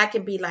experience that I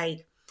can be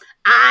like,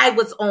 I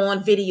was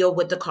on video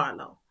with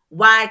DeCarlo.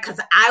 Why? Because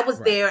I was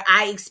there.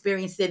 I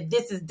experienced it.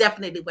 This is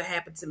definitely what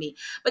happened to me.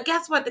 But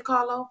guess what,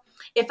 DeCarlo?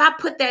 If I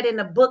put that in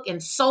a book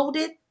and sold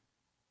it,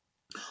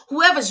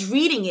 whoever's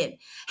reading it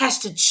has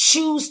to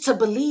choose to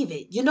believe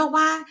it. You know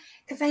why?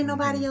 Because ain't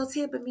nobody else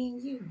here but me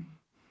and you.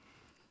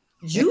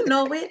 You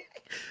know it.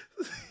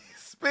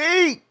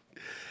 Speak.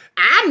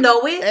 I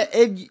know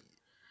it.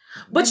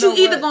 But you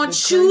either going to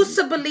choose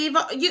to believe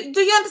or, do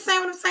you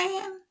understand what I'm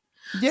saying?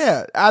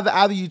 Yeah,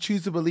 either you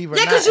choose to believe or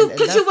not. Yeah,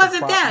 because you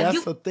wasn't there.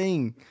 That's the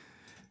thing.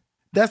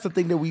 That's the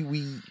thing that we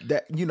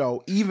that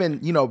even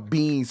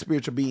being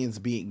spiritual beings,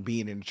 being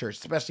in the church,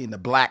 especially in the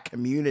Black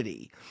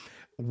community,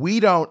 we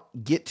don't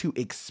get to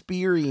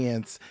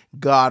experience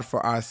God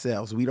for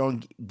ourselves. We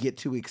don't get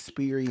to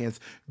experience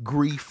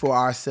grief for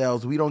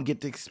ourselves. We don't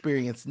get to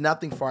experience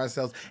nothing for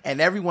ourselves. And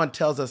everyone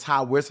tells us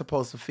how we're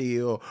supposed to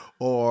feel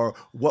or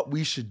what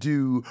we should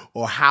do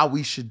or how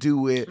we should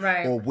do it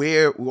or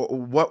where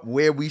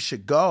we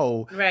should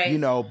go. Right.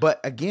 But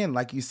again,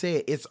 like you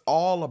said, it's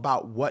all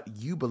about what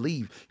you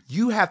believe.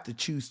 You have to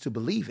choose to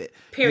believe it.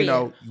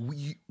 Period.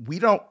 We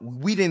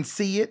didn't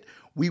see it.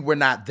 We were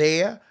not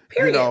there.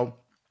 Period.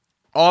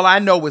 All I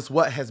know is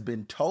what has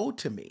been told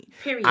to me.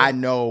 Period. I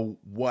know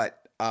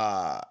what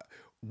I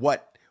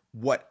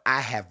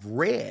have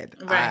read.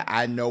 Right.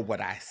 I know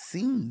what I've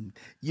seen.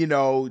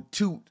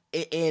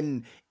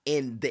 In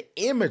the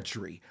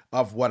imagery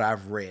of what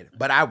I've read,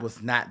 but I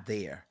was not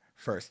there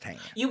firsthand.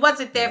 You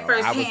wasn't there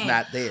firsthand. I was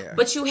not there.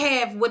 But you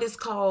have what is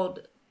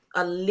called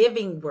a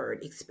living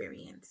word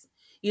experience.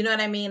 You know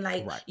what I mean?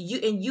 Like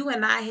you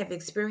and I have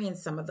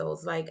experienced some of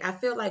those. Like I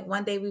feel like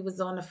one day we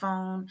was on the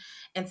phone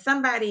and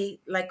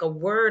somebody, like a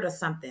word or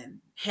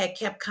something, had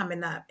kept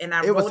coming up, and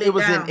I wrote it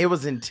down. It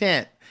was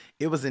intent.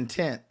 It was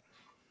intent.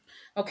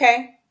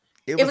 Okay.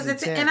 It was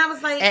intent, and I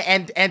was like,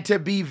 and to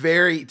be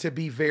very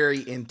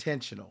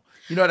intentional.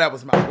 That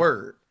was my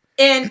word.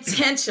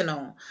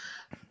 Intentional.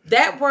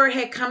 That word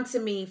had come to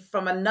me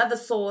from another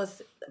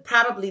source,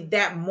 probably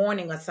that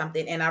morning or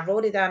something, and I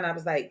wrote it down. And I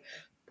was like,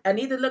 I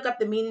need to look up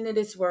the meaning of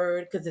this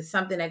word because it's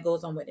something that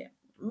goes on with it.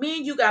 Me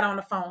and you got on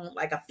the phone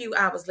like a few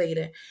hours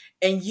later,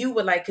 and you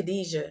were like,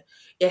 Kadejah,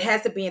 it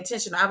has to be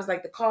intentional. I was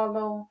like,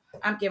 DeCarlo,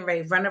 I'm getting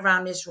ready to run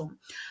around this room.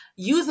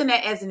 Using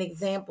that as an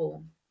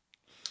example,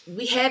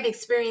 we have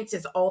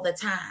experiences all the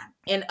time.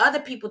 And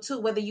other people too,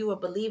 whether you're a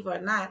believer or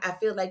not, I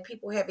feel like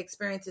people have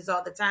experiences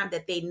all the time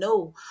that they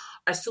know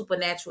are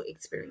supernatural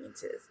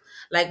experiences.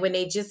 Like when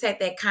they just had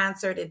that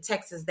concert in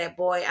Texas, that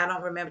boy, I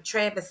don't remember,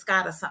 Travis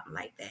Scott or something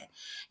like that.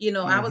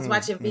 I was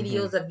watching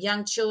videos of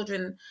young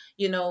children,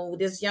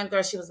 this young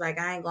girl, she was like,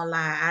 I ain't gonna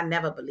lie, I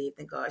never believed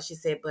in God. She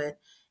said, but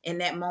in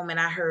that moment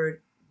I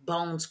heard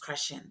bones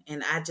crushing.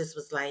 And I just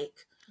was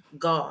like,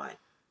 God,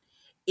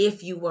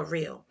 if you were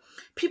real.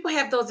 People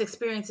have those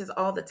experiences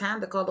all the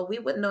time, DeCarlo. We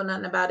wouldn't know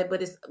nothing about it,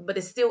 but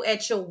it's still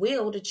at your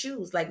will to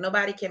choose. Like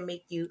nobody can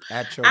make you.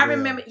 At your will.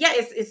 Remember,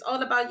 it's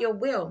all about your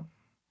will.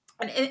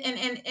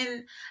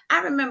 And I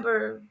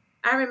remember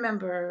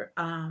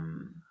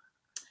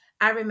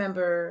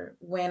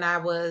when I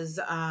was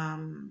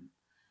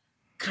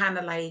kind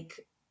of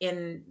like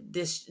in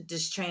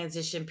this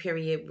transition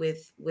period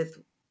with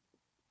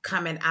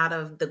coming out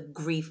of the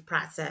grief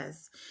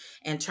process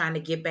and trying to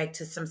get back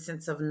to some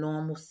sense of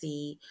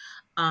normalcy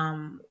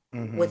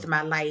with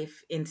my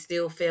life, and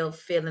still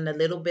feeling a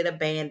little bit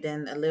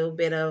abandoned, a little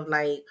bit of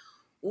like,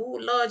 ooh,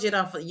 Lord,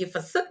 you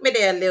forsook me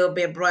there a little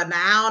bit, bro.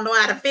 Now I don't know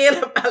how to feel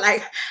about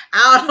I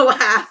don't know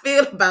how I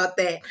feel about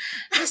that.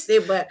 I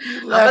said, but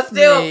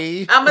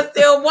I'ma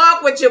still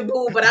walk with you,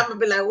 boo. But I'm gonna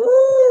be like,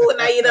 ooh,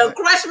 now you done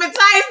crushed me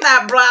tight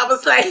now, bro. I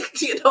was like,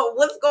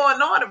 what's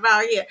going on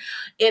around here?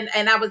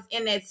 And I was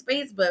in that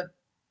space, but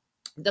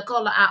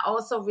DeCarlo, I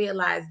also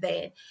realized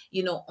that,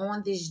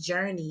 on this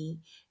journey,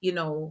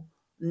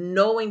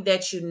 knowing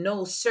that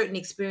certain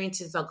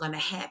experiences are going to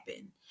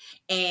happen.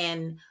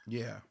 And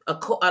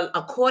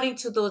according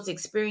to those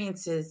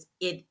experiences,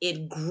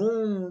 it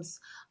grooms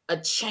a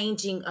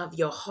changing of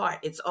your heart.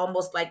 It's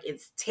almost like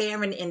it's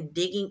tearing and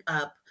digging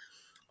up,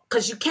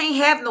 because you can't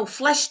have no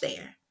flesh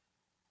there.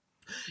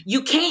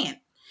 You can't.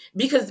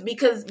 Because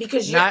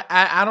you not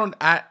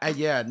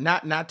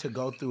to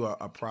go through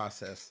a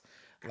process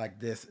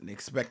like this and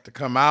expect to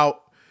come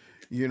out,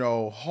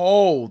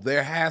 whole.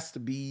 There has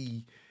to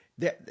be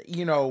that,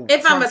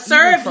 if I'm gonna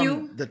serve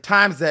you, the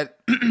times that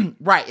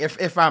right.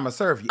 If I'm gonna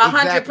serve you,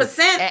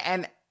 100%.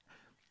 And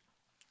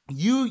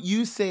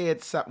you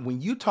said something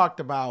when you talked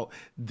about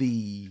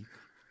the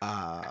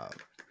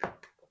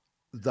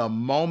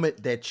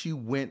moment that you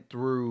went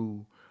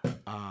through,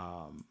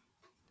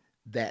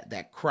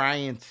 that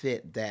crying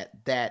fit,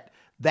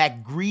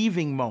 that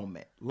grieving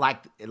moment,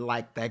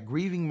 like that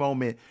grieving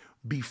moment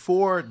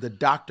before the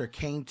doctor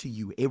came to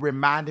you. It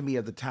reminded me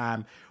of the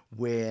time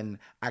when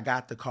I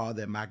got the call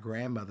that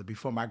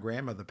before my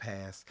grandmother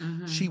passed,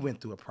 she went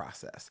through a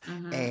process.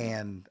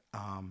 And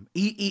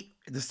the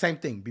same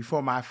thing,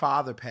 before my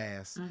father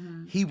passed,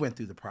 he went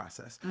through the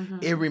process.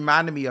 It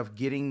reminded me of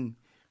when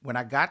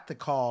I got the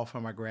call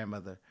from my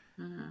grandmother,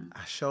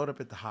 I showed up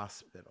at the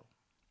hospital.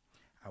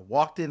 I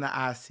walked in the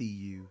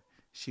ICU.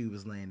 she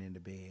was laying in the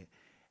bed.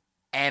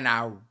 And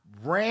I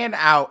ran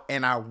out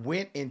and I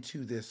went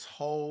into this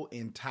whole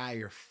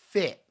entire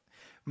fit.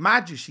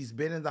 Mind you, she's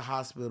been in the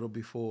hospital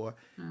before.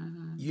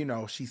 Mm-hmm. You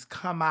know, she's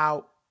come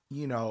out,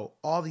 you know,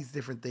 all these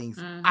different things.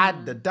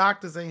 Mm-hmm. The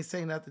doctors ain't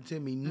saying nothing to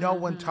me. No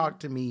one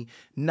talked to me,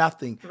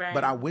 nothing. Right.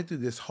 But I went through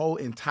this whole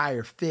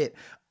entire fit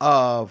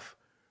of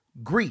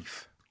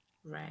grief.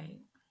 Right.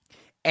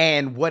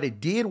 And what it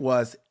did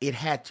was it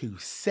had to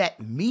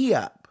set me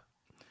up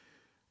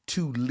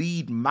to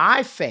lead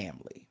my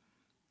family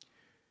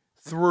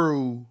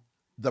through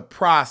the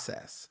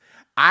process.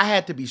 I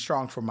had to be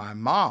strong for my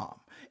mom.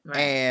 Right.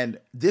 And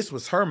this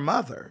was her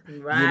mother.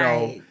 Right. You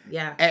know?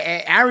 Yeah.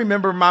 And I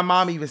remember my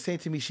mom even saying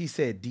to me, she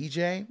said,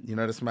 DJ, you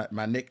know, that's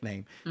my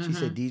nickname. She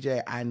said,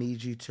 DJ, I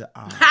need you to...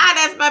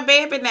 That's my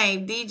baby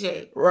name,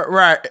 DJ.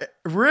 Right.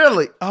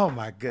 Really? Oh,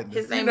 my goodness.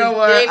 His name you know is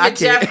what? David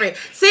Jeffrey.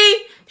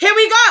 See, here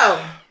we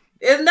go.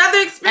 It's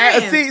another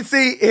experience.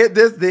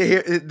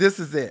 This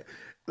is it.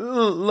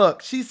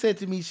 Look, she said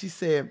to me, she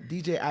said,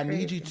 DJ, I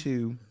need you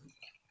to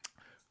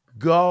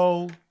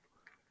go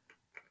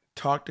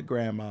talk to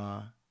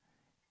grandma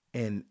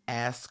and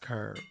ask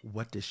her,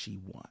 what does she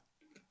want?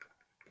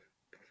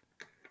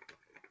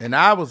 And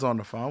I was on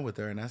the phone with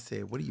her and I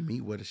said, what do you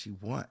mean, what does she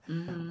want?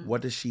 Mm-hmm.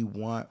 What does she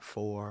want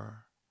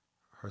for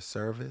her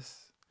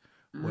service?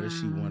 What does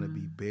she want to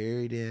be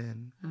buried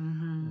in?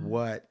 Mm-hmm.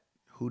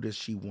 Who does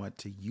she want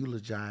to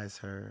eulogize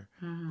her?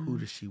 Mm-hmm. Who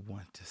does she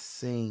want to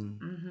sing?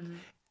 Mm-hmm.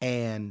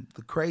 And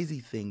the crazy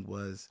thing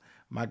was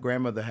my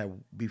grandmother had,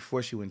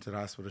 before she went to the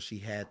hospital, she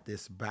had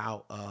this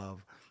bout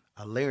of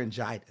a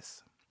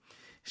laryngitis.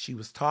 She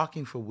was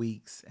talking for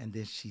weeks and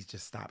then she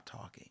just stopped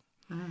talking.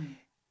 Mm.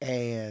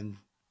 And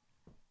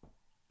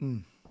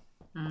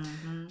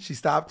Mm-hmm. she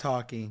stopped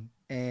talking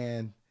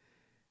and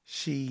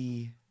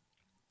she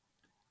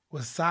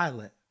was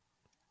silent.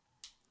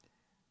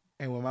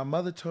 And when my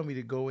mother told me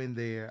to go in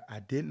there,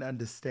 I didn't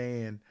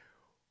understand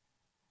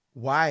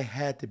why it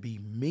had to be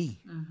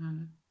me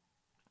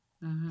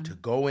to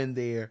go in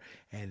there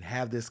and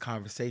have this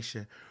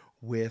conversation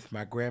with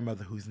my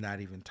grandmother who's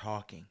not even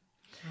talking.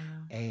 Wow.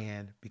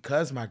 And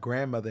because my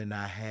grandmother and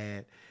I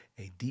had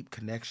a deep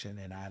connection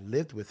and I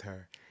lived with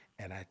her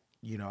and I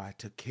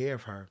took care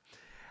of her,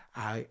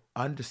 I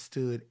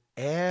understood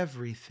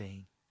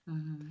everything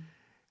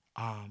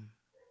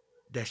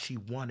that she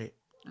wanted.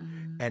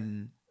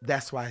 And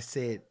that's why I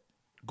said,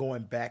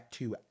 going back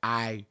to,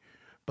 I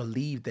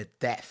believe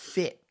that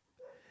fit.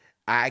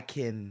 I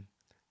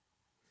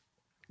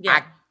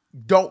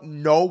don't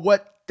know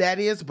what that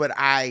is, but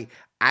I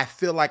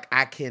feel like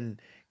I can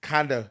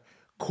kind of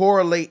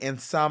correlate in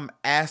some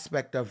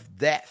aspect of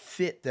that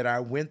fit that I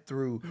went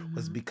through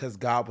was because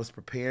God was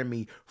preparing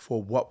me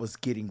for what was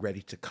getting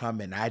ready to come.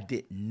 And I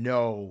didn't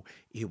know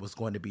it was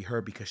going to be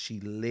her because she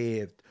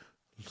lived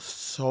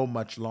so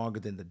much longer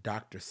than the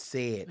doctor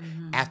said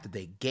after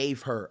they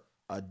gave her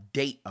a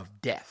date of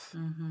death.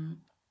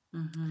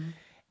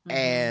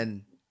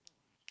 And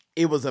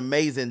it was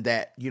amazing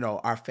that, you know,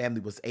 our family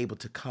was able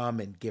to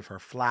come and give her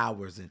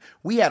flowers. And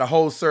we had a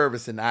whole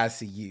service in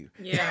ICU.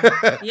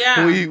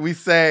 Yeah. we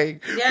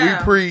sang, we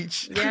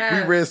preached, we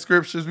read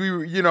scriptures,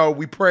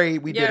 we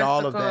prayed, we did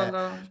all of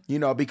that, you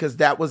know, because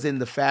that was in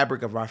the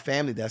fabric of our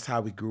family. That's how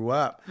we grew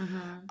up.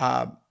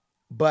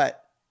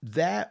 But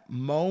that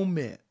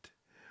moment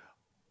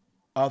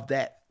of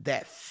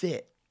that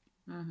fit,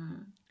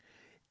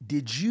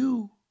 did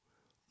you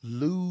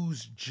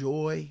lose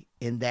joy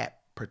in that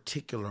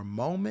particular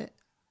moment,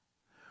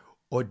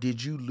 or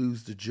did you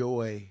lose the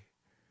joy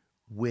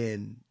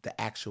when the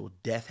actual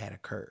death had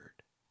occurred?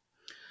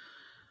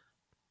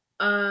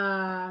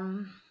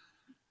 I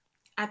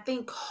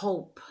think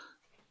hope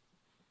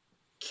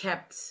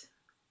kept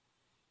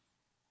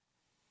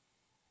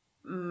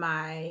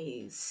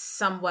my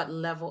somewhat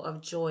level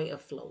of joy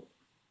afloat,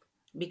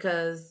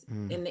 because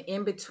in the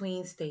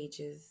in-between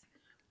stages,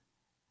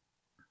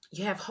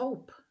 you have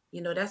hope.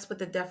 You know, that's what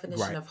the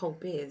definition of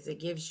hope is. It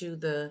gives you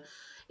the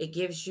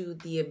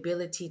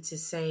ability to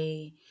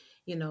say,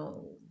 you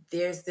know,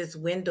 there's this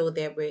window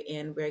that we're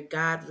in where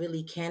God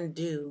really can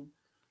do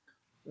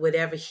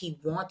whatever he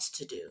wants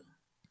to do.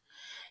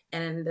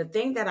 And the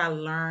thing that I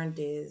learned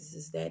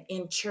is that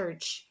in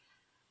church,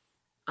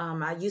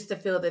 I used to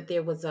feel that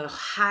there was a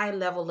high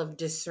level of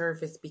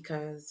disservice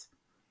because,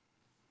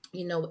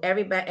 you know,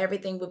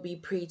 everything would be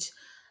preached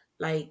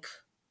like,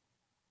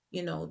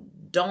 you know,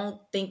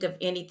 don't think of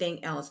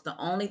anything else. The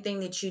only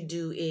thing that you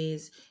do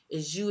is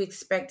you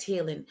expect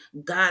healing.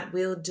 God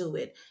will do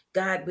it.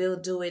 God will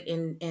do it.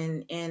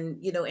 And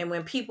you know, and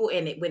when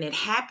it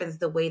happens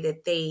the way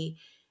that they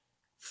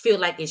feel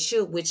like it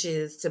should, which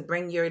is to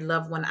bring your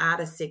loved one out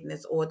of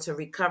sickness or to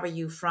recover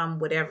you from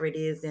whatever it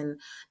is, and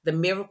the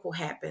miracle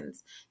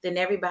happens, then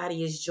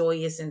everybody is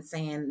joyous and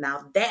saying,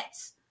 now that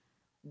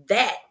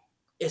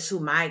is who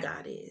my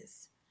God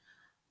is.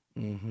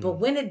 But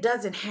when it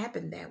doesn't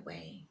happen that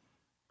way,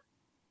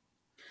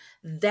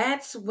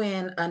 that's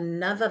when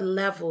another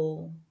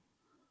level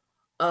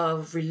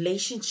of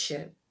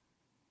relationship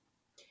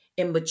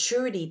and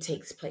maturity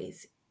takes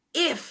place.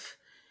 If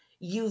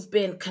you've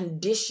been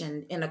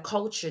conditioned in a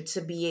culture to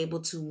be able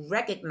to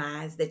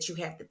recognize that you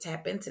have to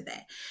tap into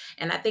that.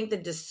 And I think the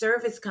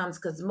disservice comes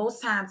because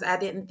most times I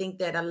didn't think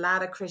that a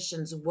lot of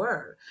Christians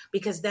were,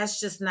 because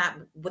that's just not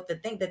what the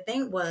thing. The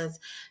thing was,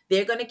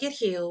 they're going to get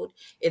healed.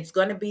 It's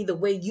going to be the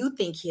way you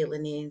think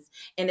healing is,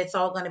 and it's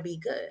all going to be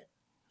good.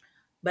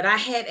 But I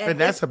had at And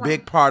this that's a point,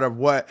 big part of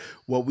what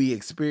we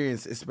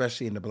experience,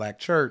 especially in the Black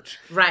church.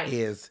 Right.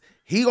 Is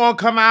he gonna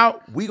come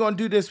out? We gonna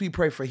do this. We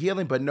pray for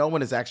healing, but no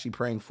one is actually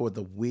praying for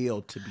the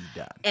will to be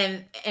done.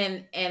 And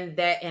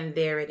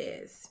there it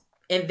is.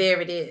 And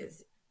there it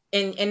is.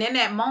 And in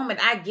that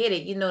moment, I get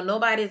it.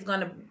 Nobody's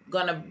gonna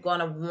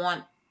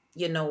want,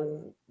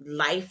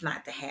 life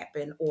not to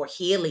happen or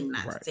healing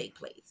not Right. to take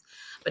place.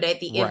 But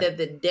at the end Right. of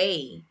the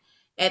day,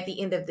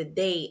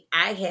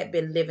 I had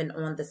been living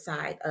on the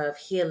side of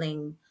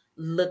healing,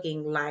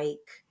 looking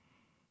like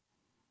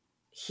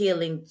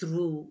healing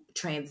through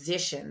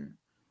transition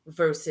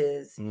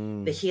versus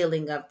the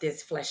healing of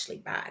this fleshly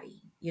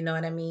body. You know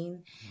what I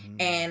mean?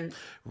 And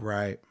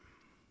Right.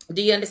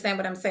 do you understand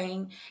what I'm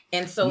saying?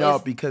 And so No,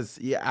 because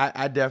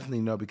I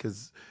definitely know,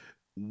 because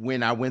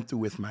when I went through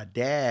with my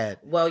dad,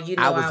 well,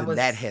 I was in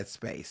that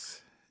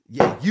headspace.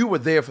 Yeah, you were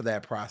there for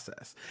that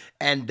process.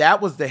 And that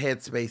was the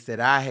headspace that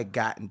I had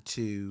gotten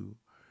to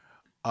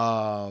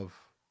of,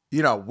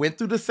 went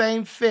through the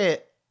same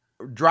fit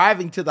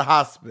driving to the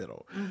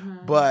hospital.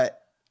 Mm-hmm.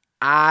 But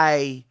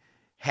I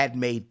had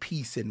made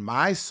peace in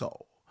my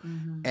soul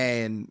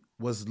and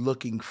was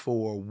looking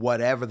for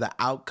whatever the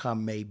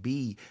outcome may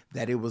be,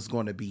 that it was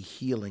going to be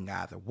healing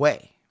either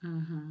way.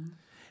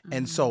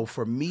 And so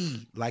for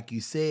me, like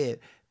you said,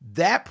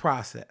 that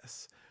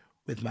process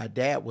with my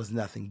dad was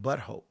nothing but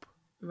hope.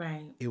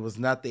 Right. It was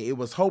nothing. It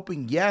was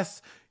hoping,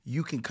 yes,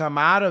 you can come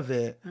out of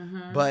it,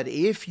 but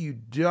if you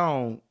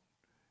don't,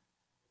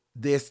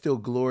 there's still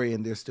glory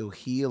and there's still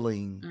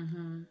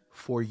healing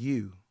for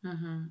you.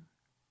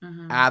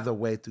 Either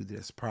way through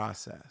this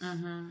process,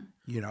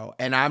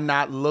 and I'm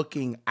not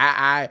looking,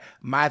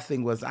 my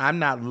thing was, I'm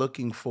not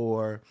looking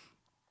for,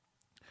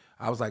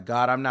 I was like,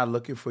 God, I'm not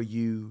looking for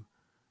you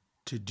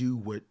to do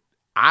what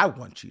I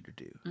want you to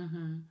do.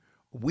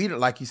 We don't,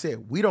 like you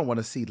said, we don't want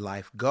to see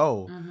life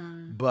go,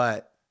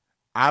 but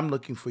I'm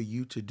looking for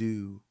you to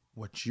do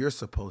what you're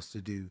supposed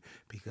to do,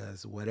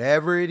 because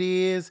whatever it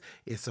is,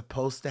 it's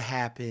supposed to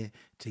happen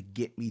to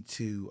get me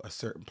to a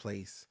certain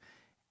place.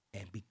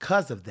 And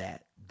because of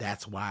that,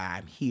 that's why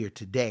I'm here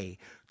today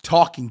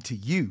talking to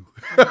you.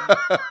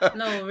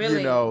 No,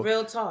 really,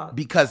 real talk.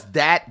 Because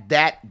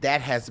that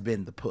has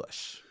been the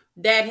push.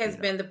 That has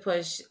been the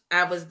push.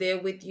 I was there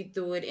with you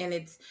through it,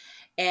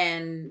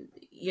 and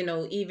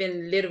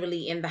even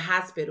literally in the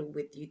hospital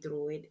with you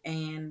through it.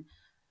 And,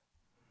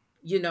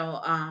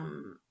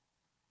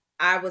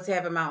 I was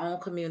having my own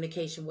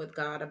communication with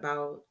God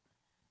about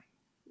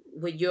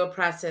what your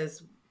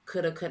process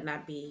could or could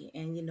not be.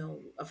 And,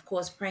 of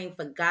course, praying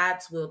for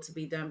God's will to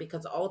be done,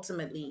 because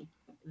ultimately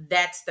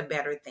that's the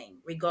better thing,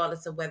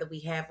 regardless of whether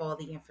we have all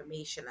the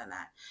information or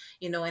not,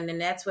 and then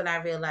that's when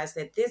I realized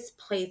that this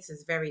place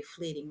is very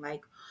fleeting.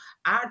 Like,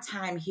 our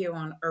time here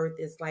on earth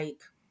is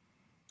like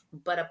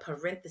but a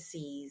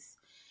parentheses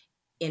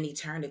in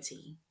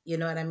eternity. You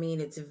know what I mean?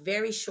 It's a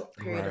very short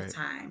period of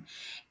time.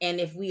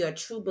 And if we are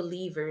true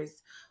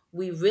believers,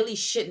 we really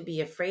shouldn't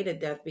be afraid of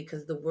death,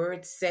 because the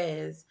word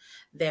says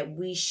that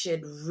we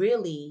should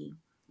really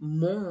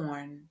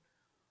mourn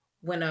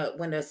when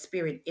a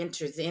spirit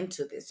enters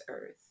into this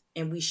earth,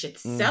 and we should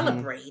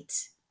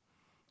celebrate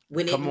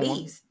when it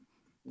leaves.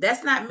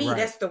 That's not me.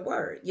 That's the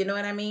word. You know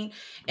what I mean?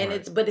 And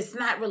it's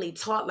not really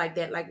taught like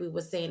that, like we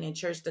were saying in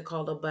church,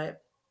 Dakota.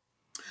 But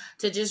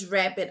to just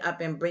wrap it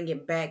up and bring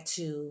it back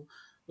to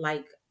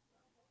like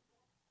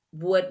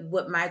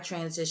what my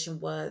transition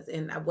was,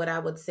 and what I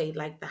would say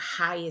like the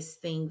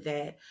highest thing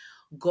that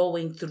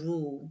going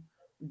through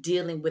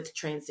dealing with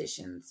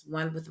transitions,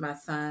 one with my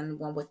son,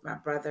 one with my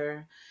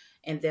brother,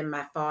 and then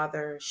my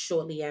father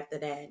shortly after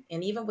that.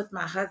 And even with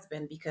my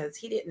husband, because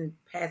he didn't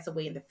pass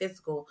away in the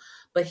physical,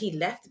 but he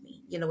left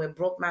me. It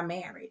broke my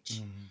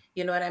marriage.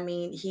 You know what I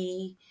mean?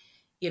 He,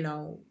 we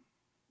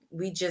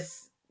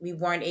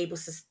weren't able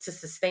to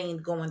sustain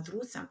going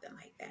through something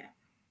like that.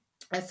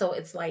 And so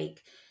it's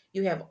like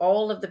you have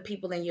all of the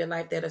people in your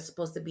life that are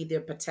supposed to be their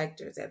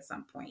protectors at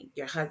some point: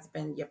 your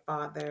husband, your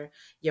father,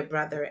 your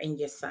brother, and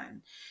your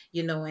son.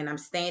 And I'm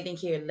standing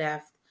here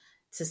left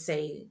to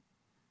say,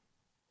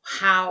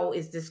 how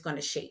is this going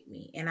to shape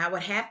me? And I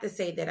would have to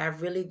say that I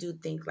really do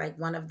think like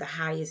one of the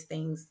highest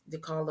things,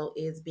 DeCarlo,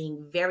 is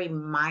being very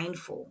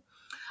mindful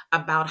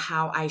about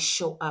how I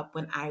show up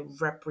when I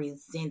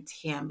represent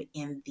him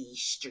in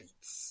these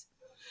streets.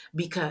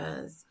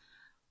 Because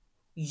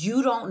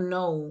you don't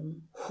know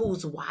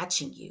who's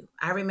watching you.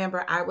 I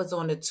remember I was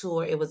on a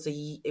tour. It was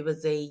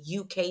a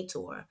UK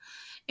tour,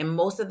 and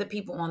most of the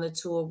people on the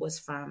tour was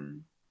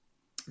from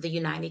the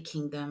United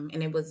Kingdom,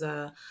 and it was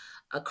a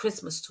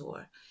Christmas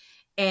tour.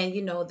 And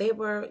they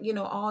were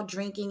all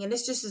drinking, and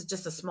this is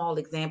just a small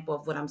example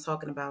of what I'm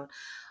talking about.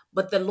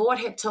 But the Lord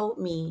had told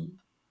me,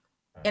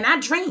 and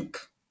I drink.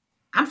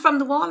 I'm from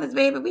New Orleans,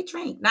 baby. We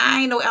drink. Now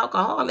I ain't no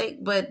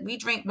alcoholic, but we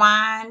drink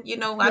wine. You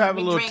know, You have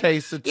we a little drink.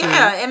 taste or two.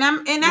 Yeah,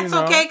 and that's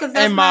okay because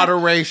that's in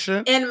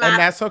moderation, and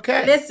that's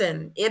okay.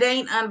 Listen, it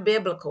ain't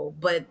unbiblical,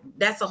 but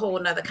that's a whole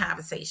nother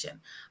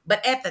conversation.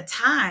 But at the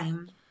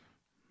time,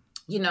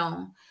 you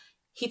know,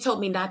 he told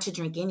me not to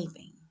drink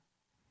anything,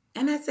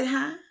 and I said,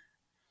 "Huh?"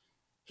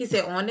 He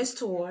said, "On this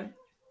tour,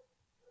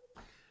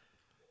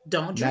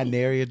 don't drink. Not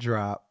nary a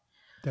drop.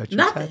 Don't you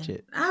Nothing." touch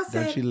it. I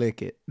said, Don't you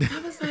lick it. I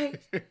was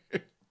like,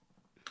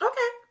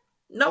 "Okay,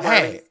 no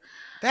worries."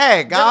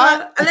 Hey,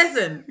 God.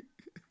 Listen,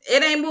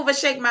 it ain't move or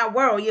shake my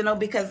world, you know,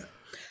 because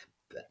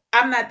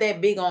I'm not that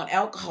big on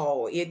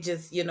alcohol. It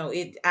just, you know,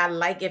 I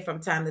like it from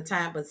time to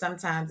time, but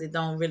sometimes it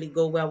don't really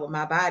go well with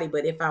my body.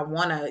 But if I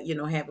want to, you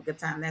know, have a good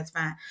time, that's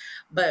fine.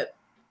 But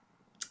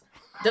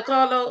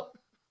DeCarlo,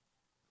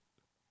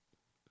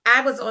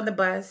 I was on the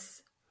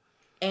bus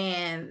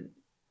and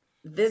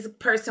this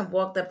person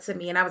walked up to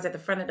me and I was at the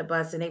front of the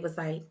bus and they was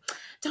like,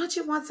 "Don't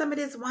you want some of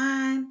this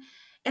wine?"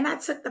 And I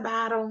took the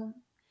bottle.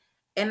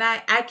 And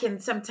I can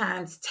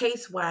sometimes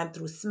taste wine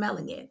through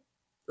smelling it.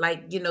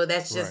 Like, you know,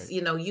 that's just, Right.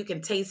 you know, you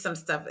can taste some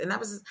stuff. And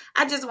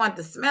I just wanted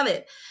to smell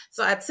it.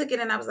 So I took it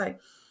and I was like,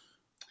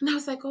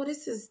 oh,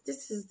 this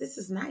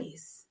is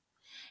nice.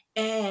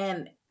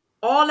 And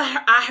all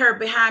I heard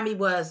behind me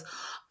was,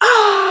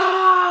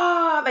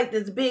 "Ah," like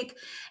this big,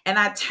 and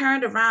I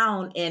turned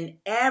around and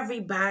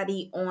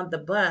everybody on the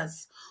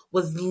bus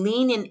was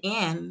leaning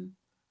in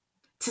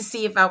to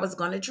see if I was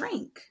going to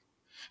drink.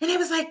 And it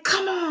was like,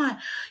 "Come on,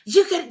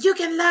 you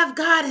can love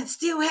God and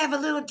still have a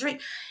little drink."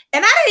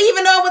 And I didn't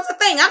even know it was a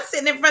thing. I'm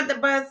sitting in front of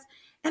the bus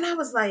and I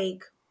was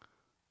like,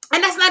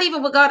 and that's not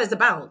even what God is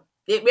about.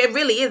 It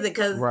really isn't,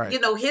 because Right. you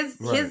know, his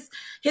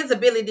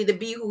ability to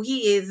be who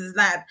he is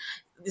not,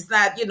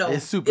 you know,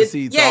 It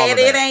supersedes all of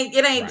it that. ain't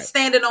Right.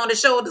 standing on the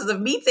shoulders of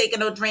me taking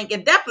no drink,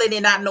 and definitely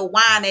not no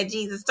wine that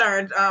Jesus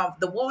turned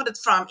the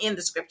waters from in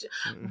the scripture.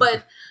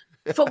 But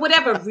for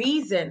whatever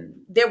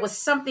reason, there was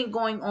something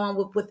going on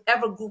with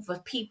whatever group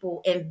of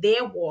people and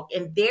their walk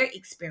and their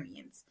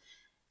experience.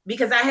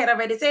 Because I had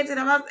already said to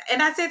them,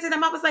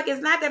 I was like,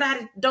 it's not that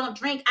I don't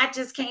drink. I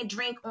just can't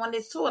drink on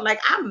this tour. Like,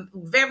 I'm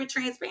very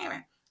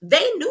transparent.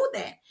 They knew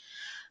that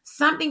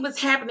something was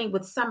happening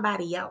with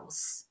somebody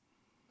else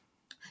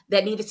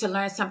that needed to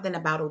learn something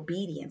about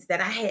obedience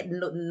that I had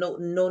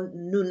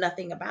knew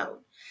nothing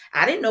about.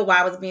 I didn't know why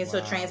I was being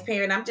so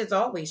transparent. I'm just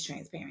always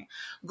transparent.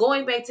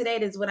 Going back to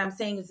that is what I'm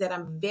saying is that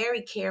I'm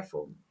very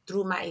careful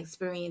through my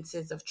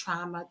experiences of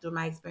trauma, through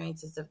my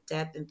experiences of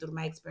death, and through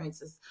my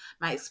experience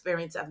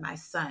of my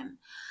son.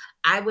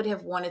 I would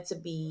have wanted to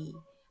be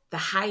the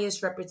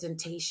highest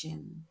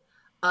representation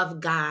of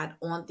God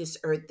on this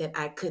earth that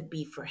I could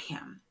be for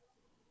him.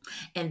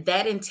 And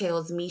that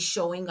entails me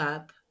showing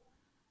up,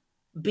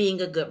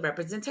 being a good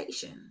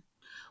representation.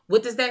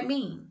 What does that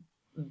mean?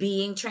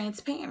 Being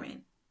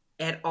transparent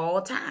at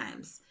all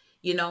times,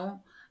 you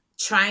know,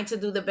 trying to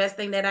do the best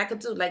thing that I could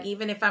do. Like,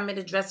 even if I'm in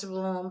the dressing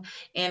room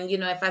and, you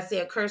know, if I say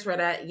a curse word,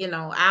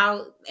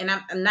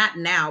 I'm not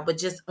now, but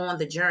just on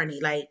the journey.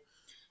 Like,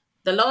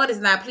 the Lord is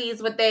not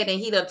pleased with that. And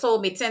he done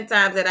told me 10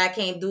 times that I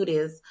can't do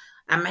this.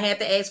 I'm going to have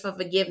to ask for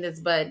forgiveness,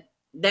 but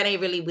that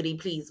ain't really what he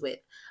pleased with.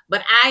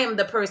 But I am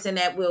the person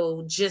that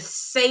will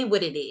just say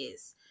what it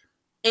is.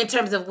 In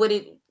terms of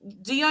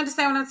do you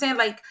understand what I'm saying?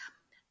 Like,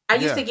 I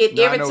used to get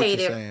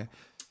irritated.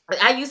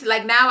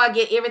 Now I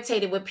get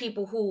irritated with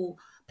people who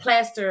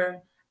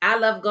plaster, "I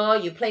love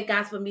God," you play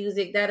gospel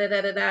music, da da da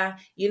da da.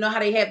 You know how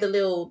they have the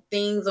little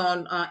things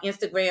on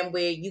Instagram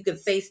where you can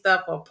say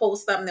stuff or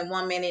post something in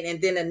 1 minute,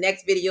 and then the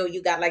next video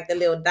you got like the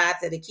little dots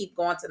that keep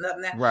going to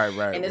nothing.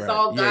 Right. And it's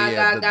all God,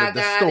 God. And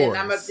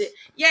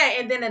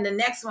and then in the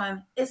next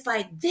one, it's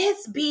like,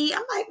 "This be,"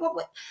 I'm like,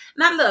 what?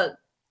 Now look,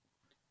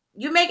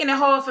 you're making it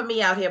hard for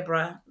me out here,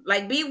 bruh.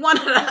 Like, be one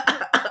or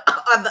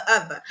the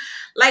other.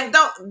 Like,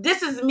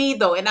 this is me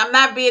though, and I'm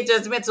not being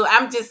judgmental.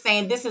 I'm just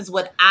saying this is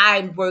what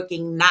I'm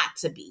working not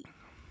to be.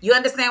 You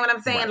understand what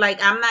I'm saying? Right.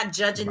 Like, I'm not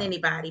judging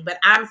anybody, but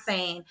I'm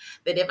saying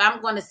that if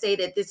I'm going to say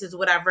that this is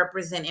what I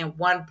represent in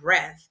one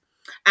breath,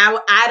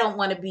 I don't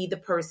want to be the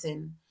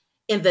person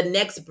in the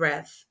next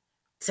breath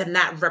to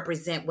not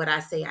represent what I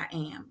say I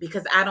am,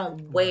 because I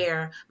don't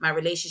wear my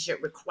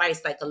relationship with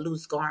Christ like a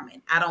loose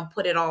garment. I don't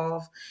put it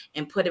off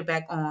and put it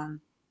back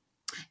on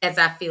as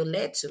I feel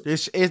led to.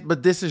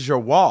 But this is your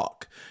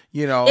walk,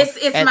 you know.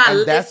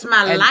 It's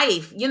my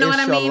life. You know what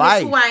I mean?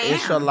 Life. It's who I am.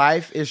 It's your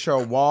life. It's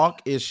your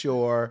walk. It's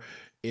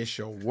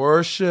your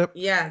worship.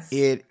 Yes.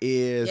 It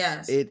is.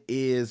 Yes. It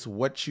is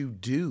what you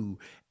do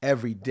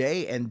every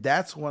day, and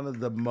that's one of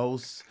the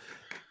most.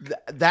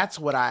 That's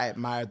what I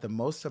admire the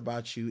most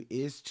about you,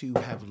 is to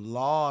have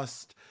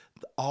lost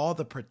all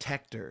the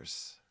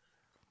protectors.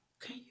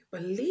 Can you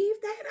believe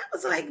that? I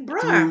was like,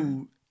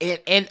 bruh.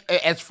 And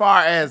as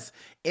far as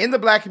in the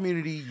Black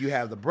community, you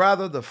have the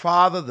brother, the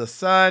father, the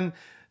son,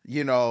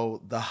 you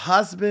know, the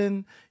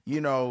husband, you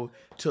know,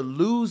 to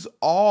lose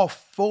all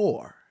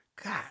four.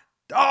 God,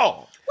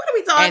 dog. What are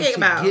we talking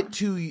about?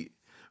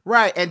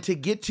 And to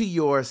get to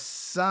your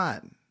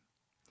son.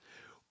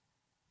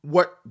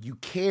 what you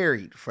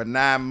carried for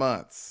 9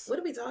 months. What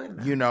are we talking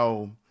about? You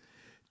know,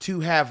 to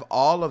have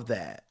all of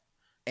that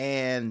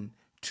and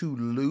to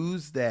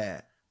lose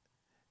that,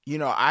 you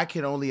know, I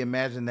can only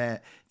imagine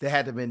that there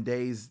had to have been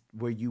days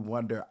where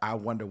I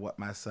wonder what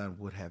my son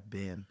would have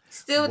been.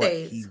 Still what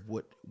days. He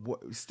would,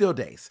 still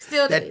days.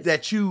 Still that, days.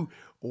 That you,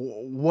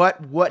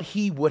 what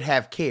he would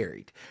have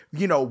carried.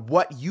 You know,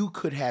 what you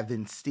could have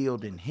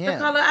instilled in him. The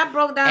color I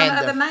broke down And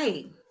the other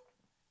night.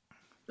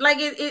 Like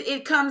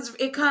it comes.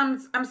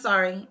 I'm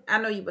sorry. I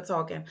know you were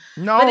talking.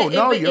 No,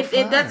 you're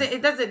fine.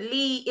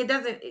 It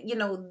doesn't, you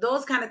know,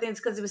 those kind of things,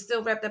 because it was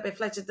still wrapped up in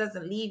flesh. It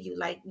doesn't leave you.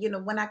 Like, you know,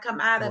 when I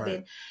come out of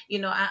it, you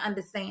know, I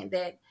understand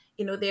that,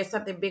 you know, there's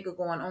something bigger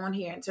going on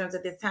here in terms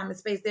of this time and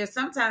space. There's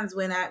sometimes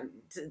when then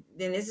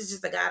this is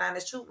just a God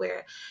honest truth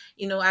where,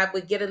 you know, I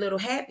would get a little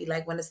happy.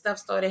 Like when the stuff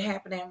started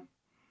happening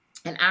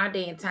in our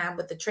day and time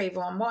with the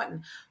Trayvon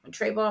Martin. When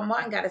Trayvon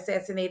Martin got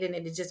assassinated,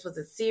 and it just was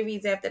a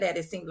series after that,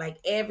 it seemed like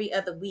every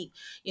other week,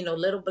 you know,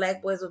 little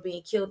black boys were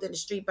being killed in the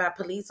street by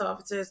police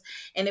officers.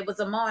 And it was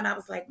a moment I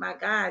was like, my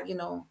God, you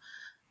know,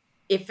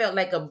 it felt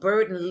like a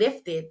burden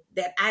lifted,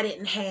 that I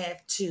didn't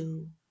have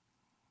to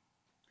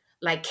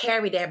like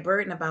carry that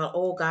burden about,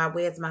 oh God,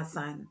 where's my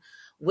son?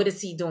 What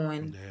is he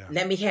doing? Yeah.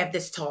 Let me have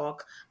this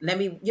talk. Let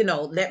me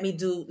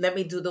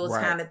do those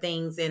kind of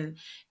things. And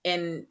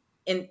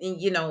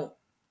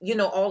you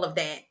know, all of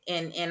that.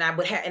 And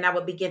I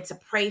would begin to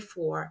pray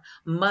for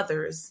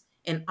mothers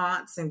and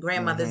aunts and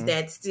grandmothers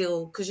that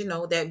still, because you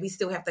know that we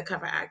still have to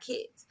cover our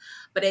kids.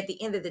 But at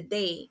the end of the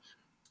day,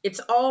 it's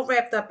all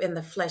wrapped up in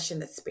the flesh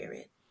and the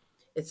spirit.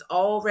 It's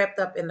all wrapped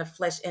up in the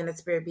flesh and the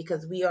spirit,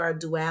 because we are a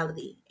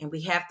duality, and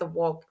we have to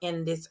walk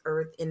in this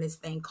earth, in this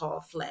thing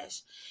called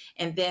flesh.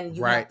 And then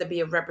you have to be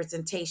a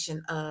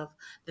representation of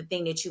the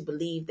thing that you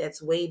believe that's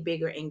way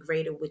bigger and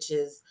greater, which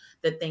is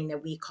the thing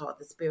that we call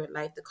the spirit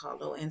life, the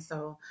Carlo. And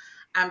so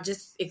I'm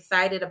just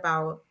excited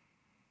about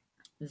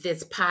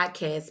this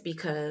podcast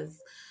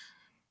because,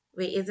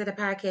 wait, is it a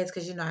podcast?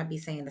 Because you know I'd be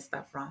saying the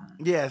stuff wrong.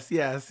 Yes.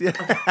 Because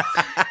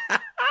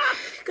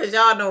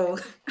y'all know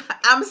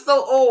I'm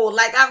so old.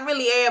 Like I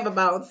really am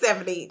about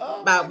 70,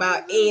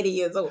 about 80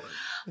 years old.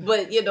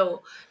 But you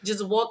know,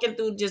 just walking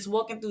through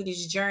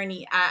this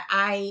journey,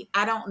 I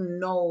don't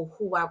know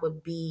who I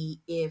would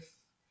be if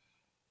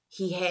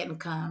he hadn't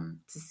come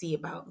to see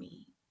about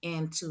me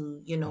and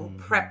to, you know,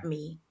 prep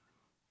me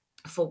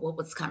for what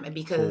was coming,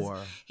 because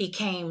he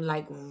came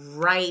like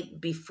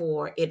right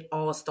before it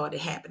all started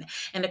happening.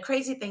 And the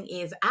crazy thing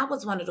is, I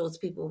was one of those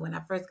people when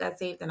I first got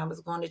saved, and I was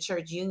going to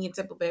church, Union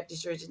Temple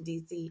Baptist Church in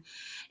DC,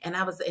 and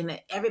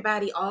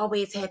everybody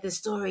always had this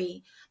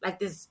story, like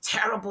this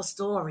terrible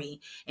story,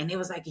 and it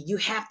was like, you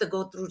have to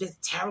go through this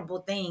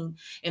terrible thing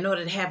in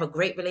order to have a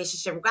great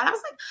relationship with God. I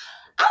was like,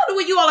 I don't know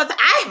what you all are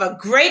I have a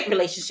great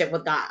relationship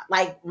with God.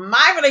 Like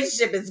my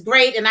relationship is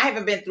great, and I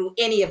haven't been through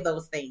any of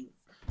those things.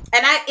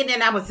 And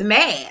then I was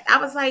mad.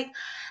 I was like,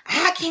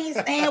 I can't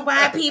stand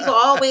why people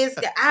always,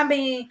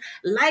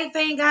 life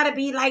ain't got to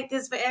be like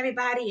this for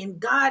everybody. And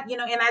God, you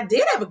know, and I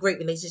did have a great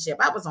relationship.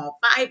 I was on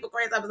fire for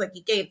Christ. I was like,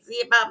 you can't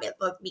see about me. I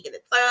started speaking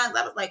in tongues.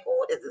 I was like,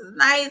 oh, this is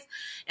nice.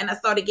 And I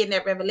started getting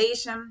that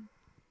revelation.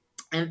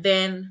 And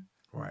then,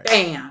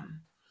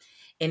 bam.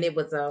 And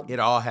it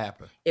all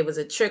happened. It was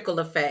a trickle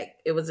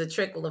effect.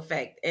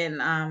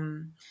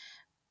 And,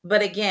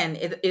 but again,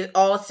 it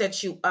all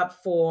sets you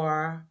up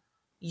for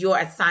your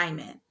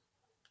assignment,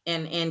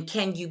 and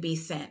can you be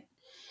sent?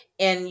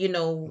 And you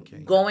know,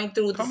 going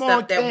through the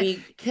stuff that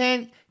we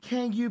can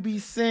you be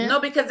sent?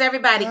 No, because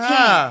everybody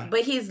can't.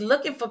 But he's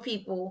looking for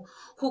people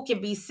who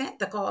can be sent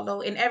to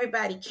Carlo, and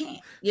everybody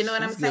can't. You know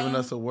what I'm saying? Giving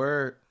us a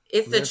word.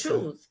 It's the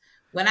truth.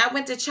 When I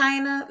went to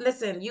China,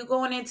 listen, you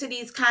going into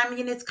these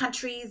communist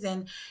countries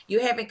and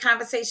you're having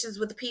conversations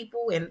with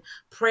people, and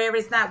prayer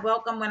is not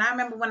welcome. I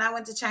remember when I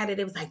went to China,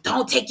 they was like,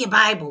 don't take your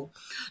Bible.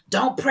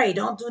 Don't pray.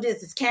 Don't do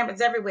this. There's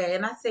cameras everywhere.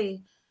 And I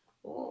say,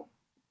 oh,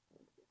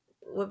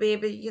 well,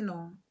 baby, you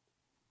know.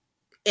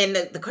 And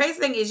the crazy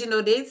thing is, you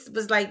know, this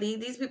was like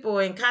these people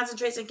in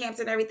concentration camps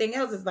and everything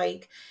else. Is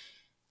like,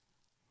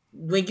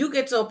 when you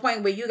get to a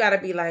point where you got to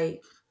be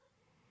like,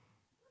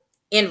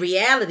 in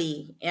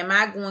reality, am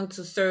I going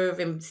to serve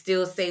and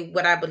still say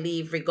what I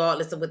believe,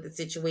 regardless of what the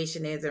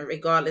situation is and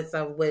regardless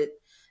of what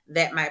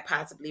that might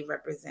possibly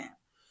represent?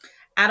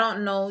 I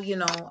don't know. You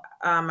know,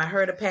 I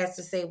heard a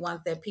pastor say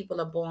once that people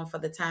are born for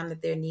the time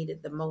that they're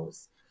needed the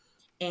most.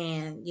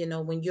 And, you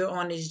know, when you're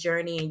on this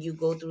journey and you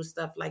go through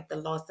stuff like the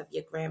loss of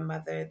your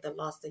grandmother, the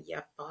loss of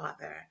your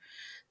father,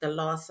 the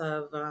loss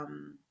of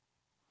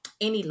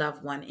any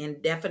loved one,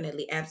 and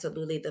definitely,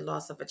 absolutely the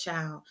loss of a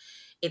child,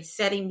 it's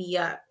setting me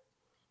up.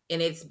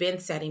 And it's been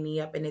setting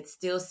me up, and it's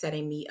still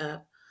setting me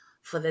up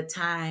for the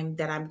time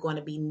that I'm going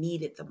to be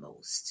needed the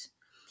most.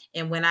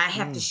 And when I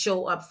have to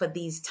show up for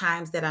these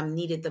times that I'm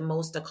needed the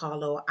most,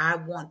 Carlo, I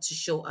want to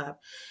show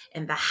up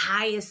in the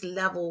highest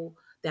level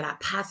that I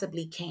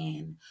possibly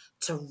can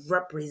to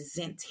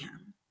represent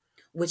him,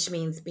 which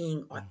means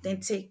being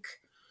authentic,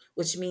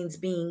 which means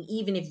being,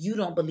 even if you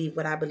don't believe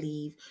what I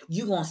believe,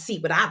 you're going to see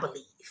what I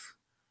believe,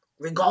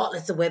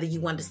 regardless of whether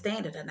you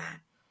understand it or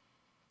not.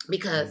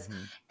 because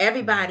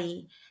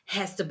everybody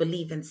has to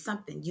believe in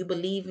something. You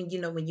believe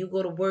in, when you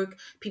go to work,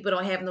 people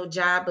don't have no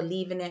job,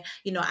 believing in,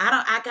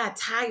 I got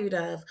tired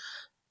of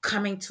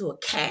coming to a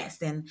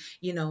cast and,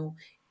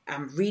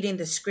 I'm reading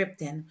the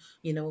script and,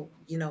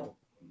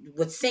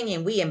 with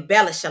singing, we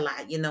embellish a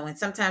lot, and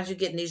sometimes you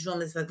get in these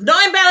rooms, it's like, no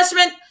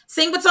embellishment,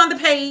 sing what's on the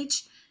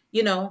page,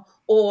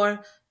 or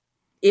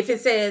if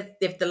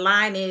the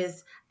line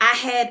is, I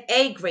had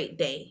a great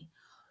day.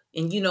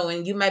 And,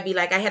 and you might be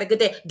like, I had a good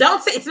day.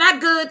 Don't say it's not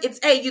good. It's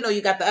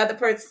you got the other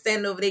person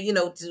standing over there,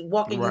 to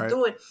walking you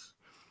through it.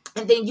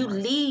 And then you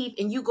leave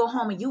and you go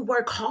home and you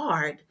work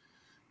hard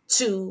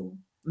to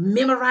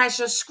memorize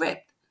your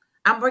script.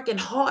 I'm working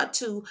hard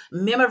to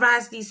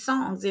memorize these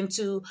songs and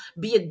to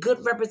be a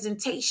good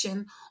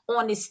representation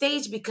on the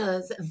stage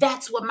because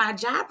that's what my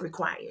job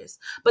requires.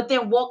 But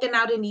then walking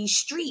out in these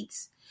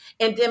streets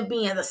and then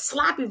being a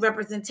sloppy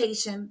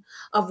representation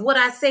of what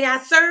I say I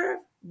serve,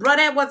 bro,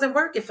 that wasn't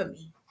working for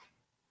me.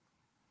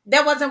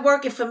 That wasn't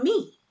working for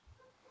me.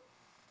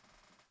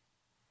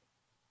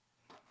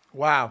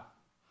 Wow.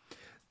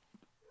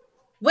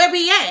 Where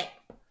we at?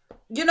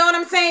 You know what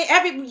I'm saying?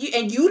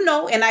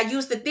 And I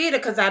use the theater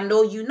because I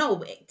know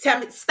Tell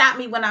me, stop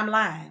me when I'm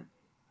lying.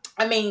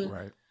 I mean,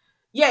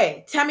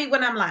 tell me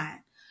when I'm lying.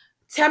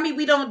 Tell me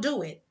we don't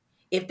do it.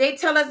 If they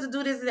tell us to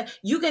do this,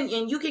 you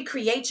can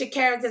create your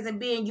characters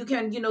and you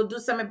can, do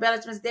some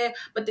embellishments there.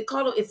 But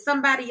it's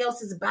somebody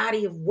else's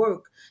body of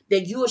work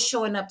that you are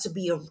showing up to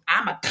be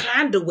I'm a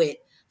conduit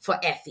for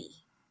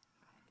Effie.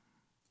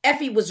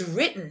 Effie was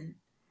written.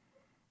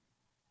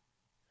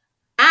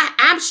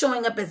 I'm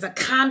showing up as a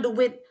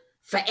conduit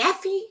for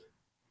Effie.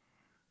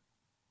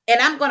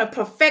 And I'm going to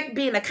perfect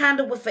being a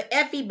conduit for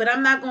Effie, but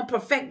I'm not going to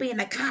perfect being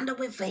a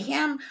conduit for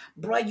him.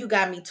 Bro, you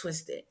got me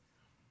twisted.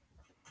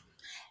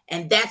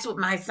 And that's what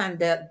my son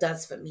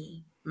does for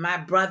me. My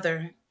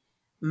brother,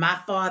 my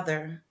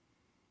father,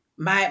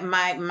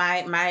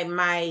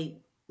 my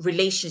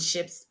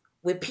relationships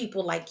with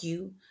people like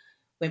you.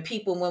 When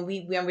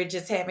we're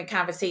just having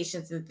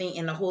conversations and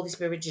the Holy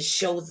Spirit just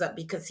shows up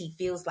because he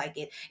feels like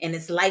it. And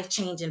it's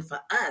life-changing for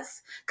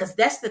us. Because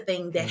that's the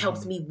thing that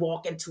helps me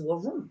walk into a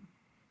room.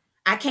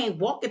 I can't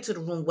walk into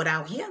the room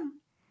without him.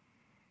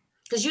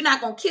 Because you're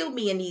not going to kill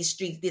me in these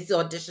streets, these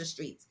audition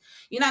streets.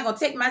 You're not going to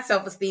take my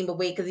self-esteem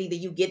away because either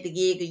you get the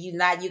gig or you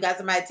not. You got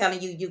somebody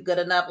telling you you're good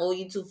enough. Oh,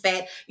 you too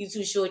fat. You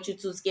too short. You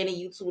too skinny.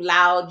 You too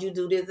loud. You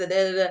do this.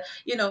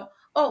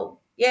 Oh,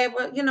 yeah,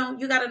 well, you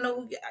got to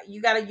know.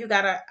 You got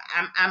to.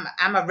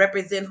 I'm a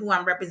represent who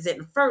I'm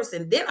representing first,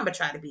 and then I'm gonna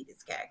try to be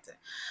this character.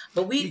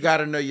 But you got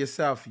to know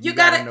yourself. You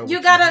got to.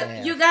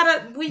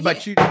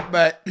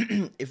 But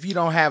if you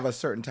don't have a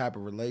certain type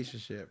of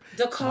relationship,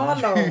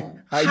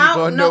 DeCarlo, how you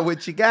gonna know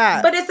what you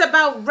got? But it's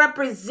about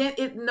represent.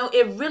 It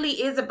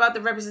really is about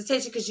the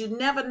representation because you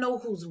never know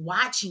who's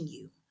watching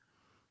you.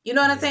 You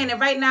know what I'm saying? And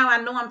right now,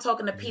 I know I'm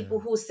talking to people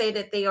who say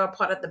that they are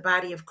part of the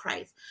body of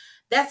Christ.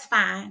 That's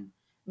fine.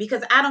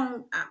 Because I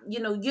don't,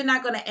 you're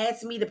not going to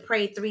ask me to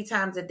pray 3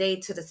 times a day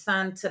to the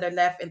sun, to the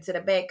left, and to the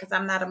back because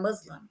I'm not a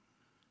Muslim.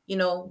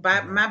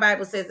 My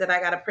Bible says that I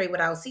got to pray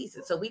without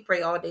ceasing. So we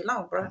pray all day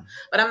long, bro.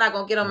 But I'm not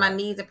going to get on my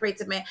knees and pray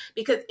to man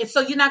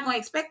so you're not going to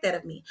expect that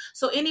of me.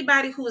 So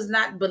anybody who is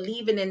not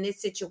believing in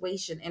this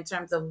situation in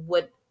terms of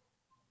what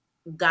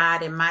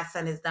God and my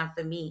son has done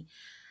for me,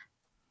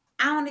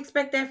 I don't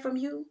expect that from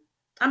you.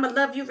 I'm going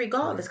to love you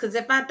regardless because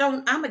if I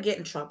don't, I'm going to get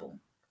in trouble.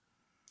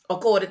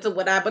 According to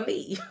what I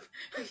believe.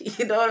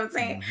 You know what I'm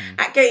saying?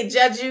 I can't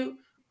judge you.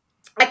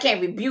 I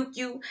can't rebuke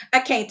you. I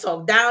can't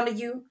talk down to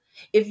you.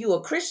 If you're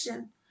a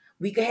Christian,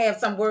 we could have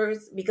some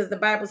words because the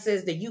Bible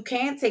says that you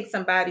can take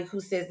somebody who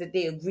says that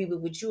they agree with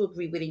what you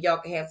agree with and y'all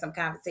can have some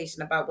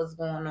conversation about what's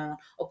going on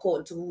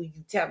according to who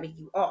you tell me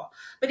you are.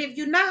 But if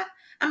you're not,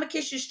 I'm going to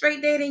kiss you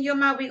straight dead in your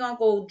mouth. We're going to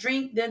go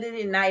drink.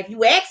 Now, if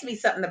you ask me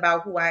something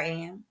about who I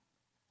am,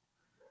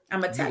 I'm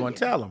going to tell you. You're going to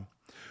tell them.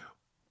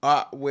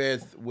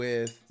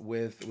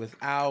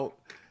 Without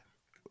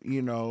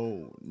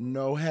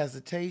no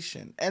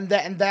hesitation, and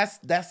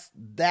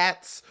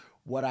that's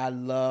what I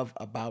love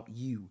about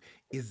you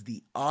is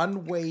the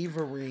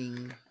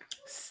unwavering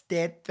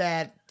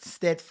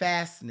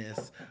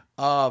steadfastness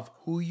of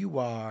who you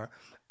are,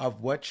 of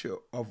what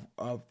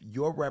of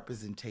your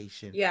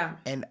representation,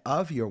 and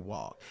of your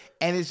walk.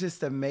 And it's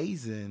just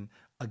amazing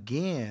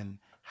again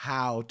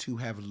how to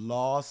have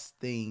lost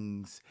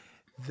things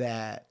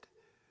that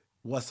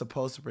was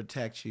supposed to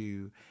protect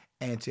you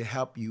and to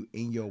help you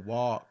in your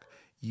walk.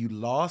 You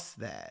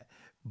lost that,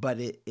 but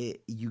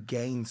you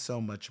gained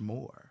so much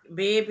more,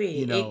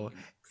 baby.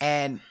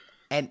 And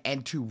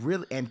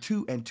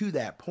to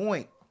that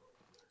point,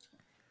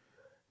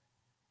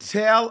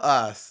 tell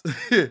us,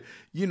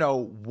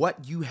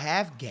 what you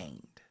have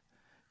gained.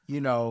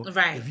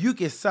 If you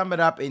can sum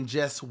it up in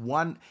just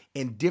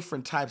in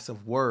different types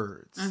of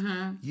words,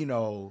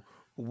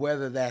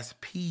 whether that's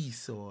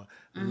peace or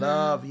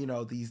love,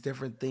 these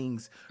different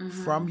things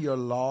from your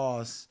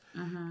loss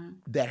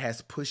that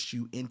has pushed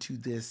you into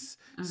this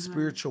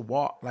spiritual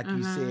walk, like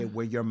you said,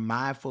 where you're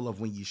mindful of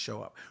when you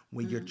show up,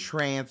 when you're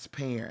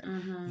transparent,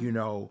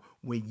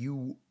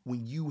 when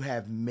you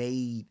have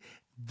made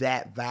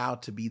that vow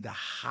to be the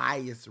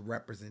highest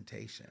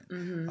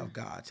representation of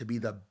God, to be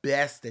the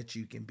best that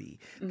you can be,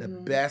 the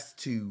best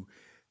to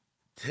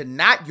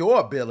not your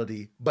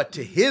ability, but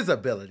to his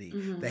ability,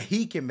 that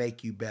he can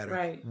make you better.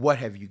 Right. What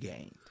have you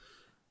gained?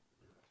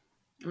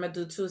 I'm going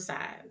to do two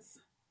sides.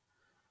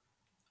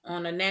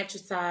 On the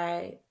natural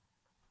side,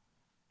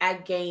 I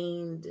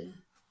gained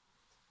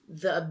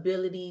the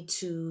ability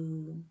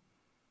to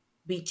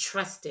be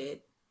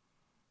trusted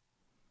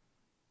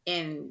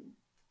and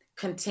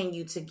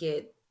continue to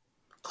get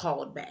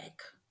called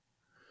back.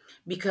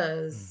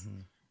 Because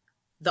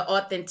the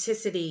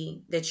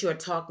authenticity that you're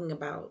talking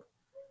about,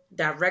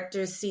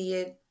 directors see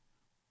it,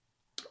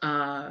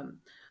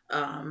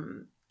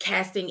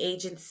 casting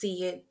agents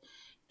see it.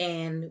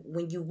 And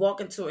when you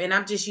walk into, and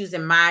I'm just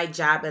using my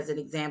job as an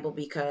example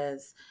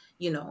because,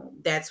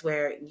 that's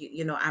where,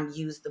 I'm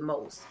used the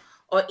most.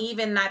 Or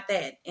even not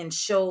that, in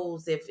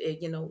shows, if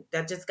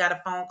I just got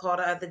a phone call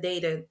the other day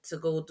to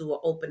go do an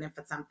opening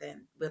for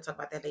something. We'll talk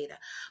about that later.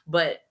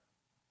 But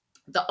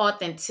the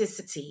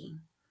authenticity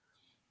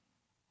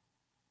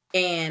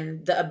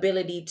and the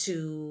ability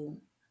to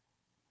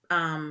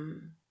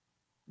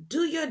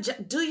do your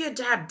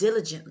job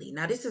diligently.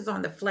 Now, this is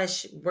on the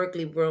flesh,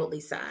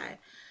 worldly side.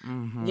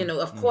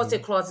 Of course,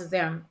 it crosses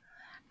them.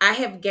 I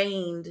have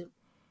gained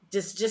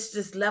just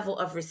this level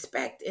of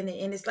respect, and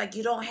it's like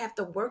you don't have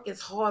to work as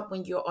hard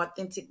when you're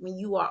authentic, when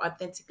you are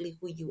authentically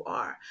who you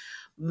are,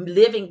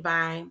 living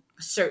by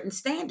certain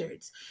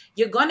standards.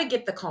 You're gonna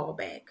get the call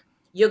back.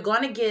 You're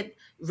gonna get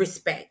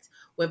respect.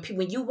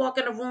 When you walk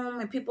in a room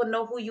and people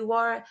know who you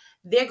are,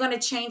 they're gonna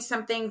change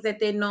some things that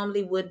they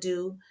normally would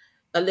do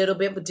a little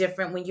bit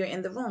different when you're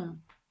in the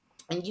room.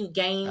 And you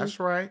gain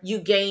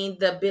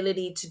the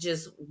ability to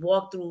just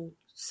walk through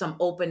some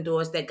open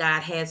doors that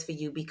God has for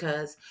you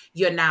because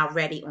you're now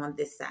ready on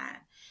this side.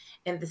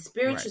 And the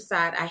spiritual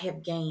side, I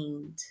have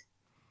gained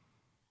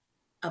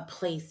a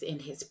place in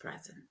his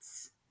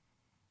presence.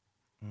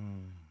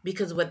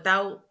 Because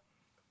without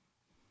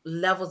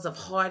levels of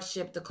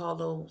hardship,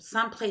 DeCarlo,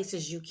 some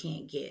places you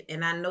can't get.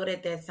 And I know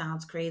that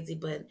sounds crazy,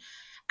 but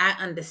I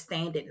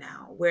understand it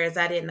now. Whereas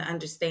I didn't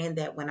understand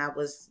that when I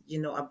was,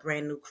 a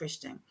brand new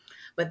Christian.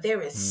 But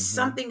there is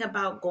something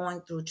about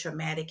going through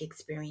traumatic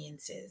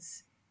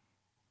experiences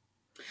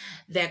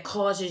that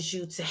causes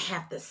you to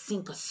have to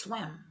sink or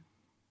swim.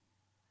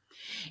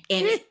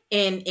 And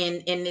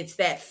it's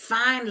that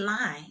fine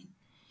line.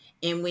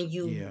 And when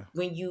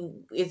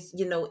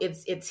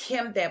it's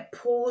him that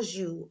pulls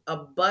you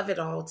above it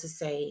all to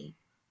say,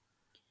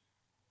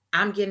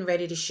 I'm getting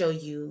ready to show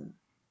you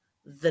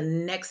the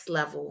next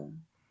level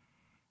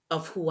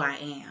of who I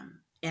am.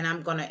 And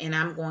I'm going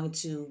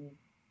to,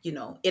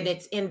 and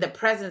it's in the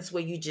presence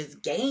where you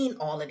just gain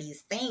all of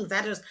these things.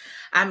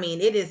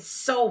 It is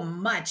so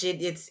much.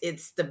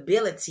 It's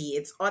stability,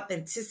 it's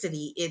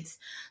authenticity, it's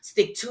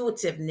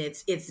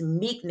stick-to-itiveness, it's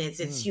meekness,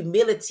 it's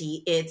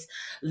humility, it's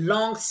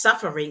long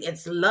suffering,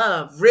 it's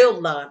love, real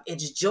love,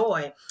 it's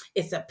joy.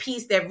 It's a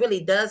peace that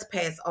really does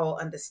pass all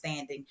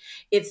understanding.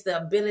 It's the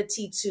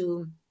ability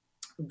to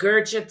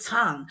gird your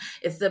tongue.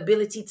 It's the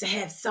ability to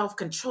have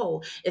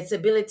self-control. It's the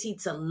ability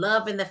to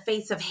love in the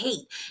face of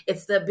hate.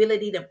 It's the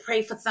ability to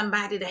pray for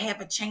somebody to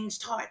have a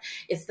changed heart.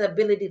 It's the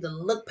ability to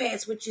look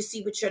past what you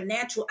see with your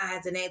natural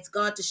eyes and ask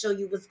God to show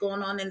you what's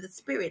going on in the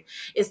spirit.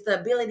 It's the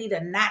ability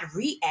to not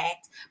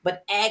react,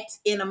 but act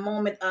in a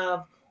moment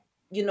of,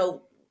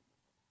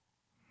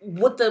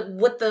 what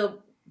the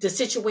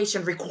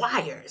situation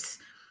requires,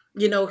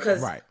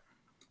 because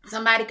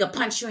somebody could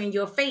punch you in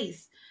your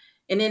face.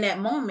 And in that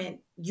moment,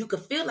 you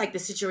could feel like the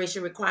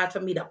situation required for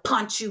me to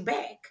punch you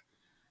back.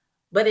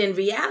 But in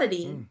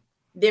reality,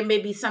 there may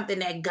be something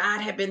that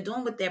God had been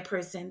doing with that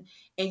person.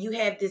 And you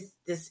have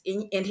this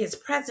in his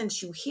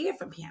presence, you hear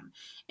from him.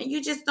 And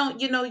you just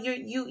don't,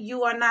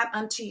 you are not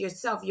unto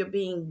yourself. You're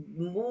being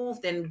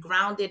moved and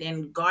grounded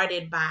and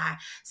guarded by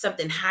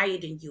something higher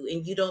than you.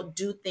 And you don't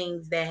do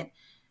things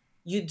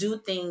you do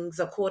things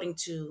according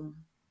to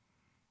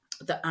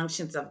the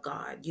unctions of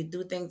God. You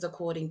do things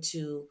according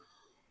to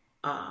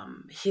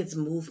his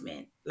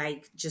movement,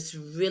 like just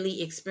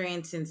really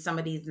experiencing some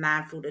of these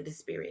 9 fruit of the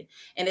spirit,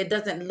 and it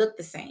doesn't look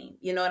the same.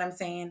 You know what I'm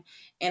saying?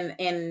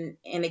 And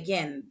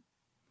again,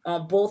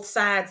 on both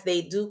sides,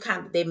 they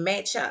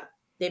match up.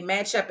 They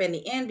match up in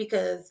the end,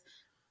 because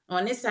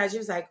on this side, you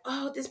was like,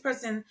 oh, this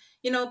person,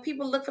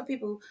 people look for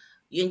people,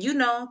 and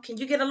can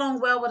you get along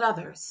well with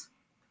others?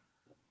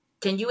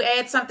 Can you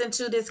add something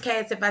to this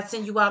cast if I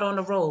send you out on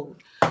the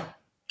road?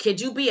 Could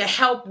you be a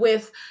help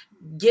with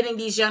getting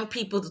these young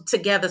people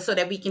together so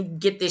that we can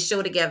get this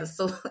show together?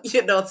 So,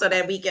 so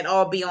that we can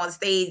all be on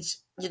stage,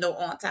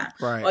 on time.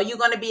 Right. Are you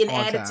going to be an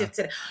additive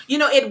to that?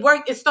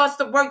 It starts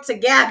to work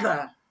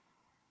together.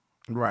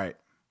 Right.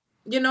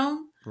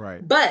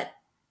 Right. But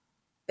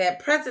That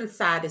present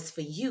side is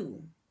for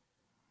you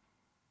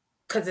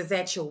because it's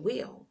at your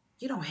will.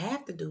 You don't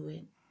have to do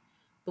it.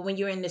 But when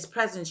you're in this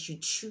presence, you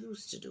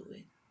choose to do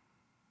it.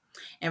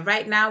 And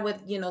right now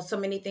with, so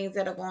many things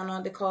that are going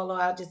on, DeCarlo,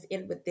 I'll just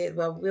end with this.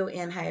 Well, we'll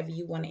end however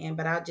you want to end.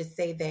 But I'll just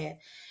say that,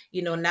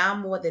 now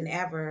more than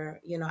ever,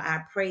 I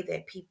pray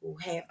that people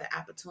have the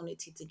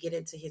opportunity to get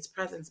into his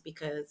presence,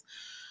 because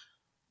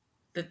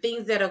the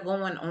things that are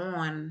going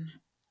on,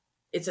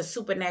 it's a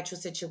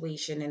supernatural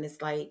situation. And it's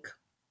like,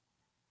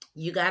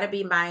 you got to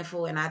be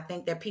mindful. And I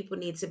think that people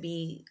need to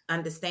be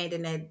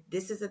understanding that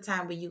this is a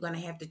time where you're going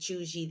to have to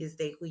choose ye this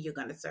day who you're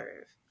going to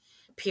serve,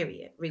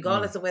 period.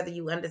 Regardless of whether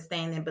you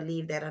understand and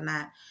believe that or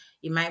not.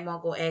 You might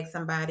want to go ask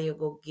somebody or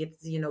go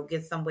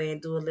get somewhere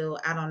and do a little,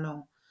 I don't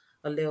know,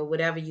 a little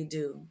whatever you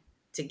do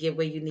to get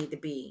where you need to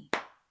be.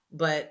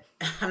 But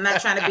I'm not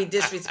trying to be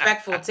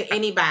disrespectful to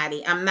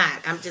anybody. I'm not.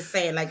 I'm just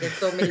saying, like, there's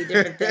so many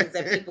different things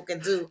that people can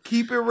do.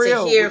 Keep it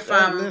real. To hear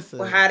from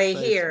how they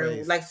safe hear.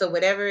 space. Like, so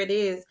whatever it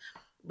is.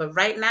 But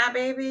right now,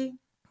 baby,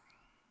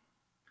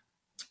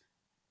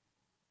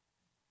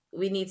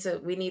 we need to,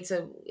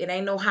 it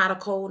ain't no hot or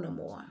cold no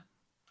more.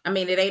 I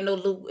mean, it ain't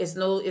it's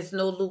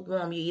no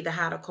lukewarm. You either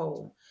hot or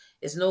cold.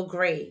 It's no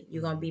gray.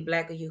 You're going to be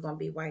black or you're going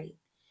to be white.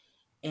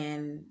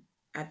 And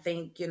I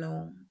think,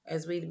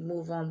 as we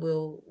move on,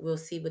 we'll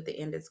see what the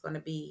end is going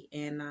to be.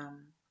 And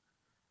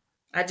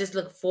I just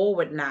look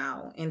forward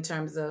now in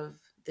terms of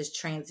this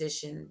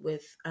transition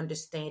with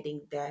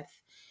understanding death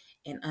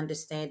and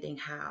understanding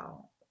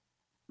how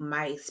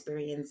my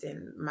experience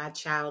and my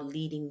child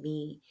leading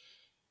me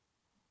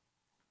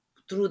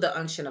through the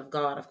unction of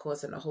God, of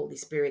course, and the Holy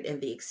Spirit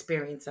and the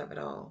experience of it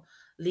all,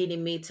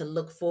 leading me to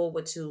look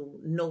forward to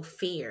no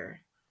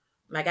fear.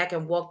 Like, I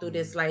can walk through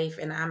this life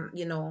and I'm,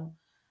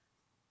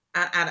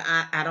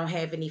 I don't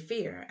have any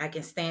fear. I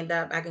can stand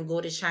up. I can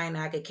go to China.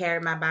 I can carry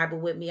my Bible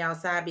with me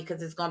outside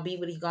because it's going to be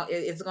what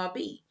it's going to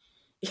be.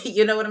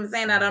 You know what I'm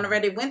saying? I done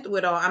already went through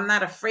it all. I'm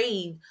not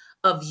afraid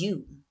of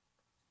you.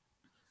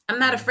 I'm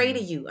not afraid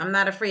of you. I'm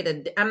not afraid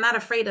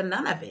of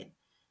none of it.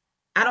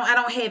 I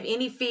don't have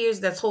any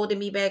fears that's holding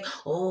me back.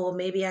 Oh,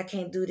 maybe I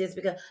can't do this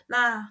because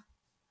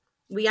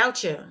we out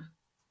here.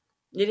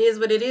 It is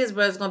what it is,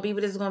 bro. It's going to be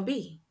what it's going to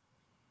be.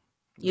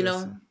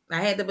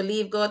 I had to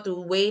believe God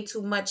through way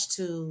too much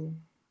to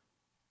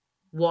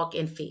walk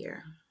in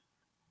fear.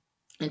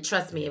 And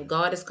trust me, if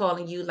God is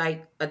calling you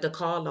like a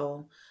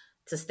DeCarlo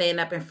to stand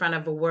up in front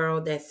of a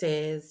world that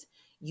says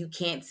you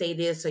can't say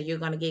this or you're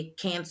going to get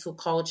cancel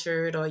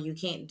cultured or you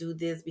can't do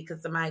this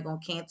because somebody going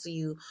to cancel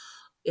you.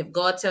 If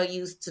God tell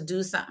you to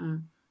do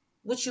something,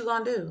 what you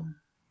going to do?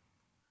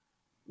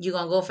 You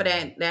going to go for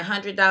that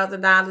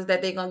 $100,000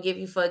 that they're going to give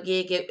you for a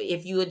gig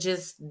if you would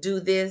just do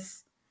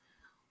this?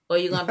 Or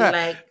you're going to be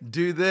like...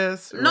 do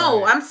this?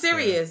 No, right. I'm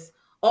serious.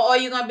 Yeah. Or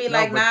you're going to be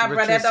like, nah,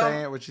 bro, that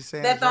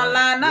don't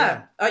line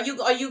up. Are you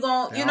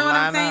going, you know what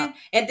I'm saying? Up.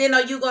 And then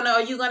are you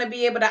going to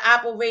be able to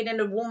operate in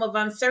the room of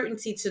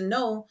uncertainty to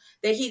know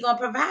that he going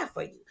to provide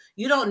for you?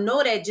 You don't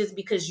know that just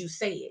because you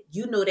say it.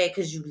 You know that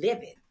because you live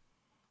it.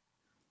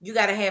 You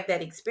got to have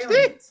that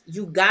experience.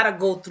 You got to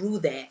go through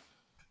that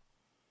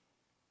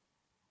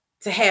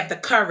to have the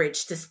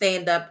courage to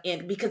stand up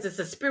because it's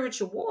a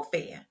spiritual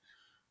warfare.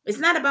 It's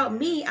not about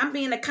me. I'm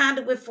being a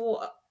conduit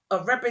for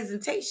a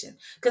representation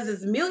because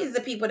there's millions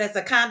of people that's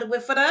a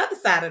conduit for the other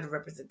side of the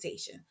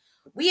representation.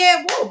 We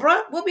at war,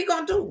 bro. What we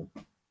gonna do?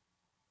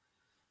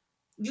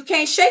 You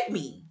can't shake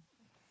me.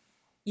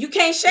 You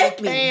can't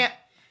shake me.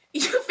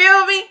 You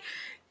feel me?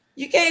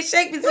 You can't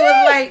shake me. So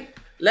it's like,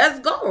 let's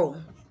go.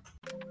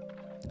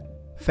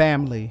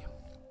 Family,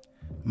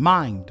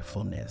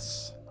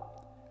 mindfulness,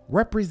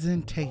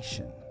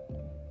 representation,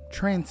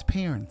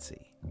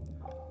 transparency,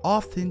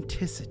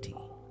 authenticity.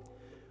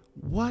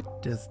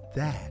 What does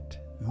that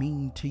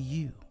mean to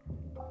you?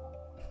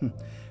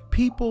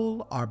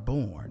 People are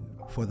born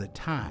for the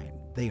time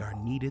they are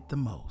needed the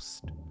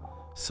most.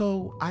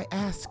 So I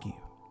ask you,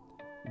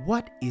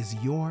 what is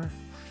your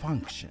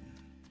function?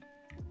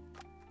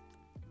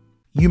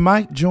 You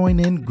might join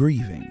in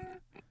grieving,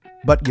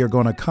 but you're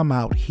going to come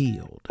out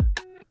healed.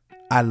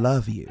 I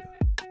love you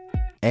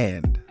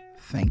and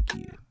thank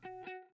you.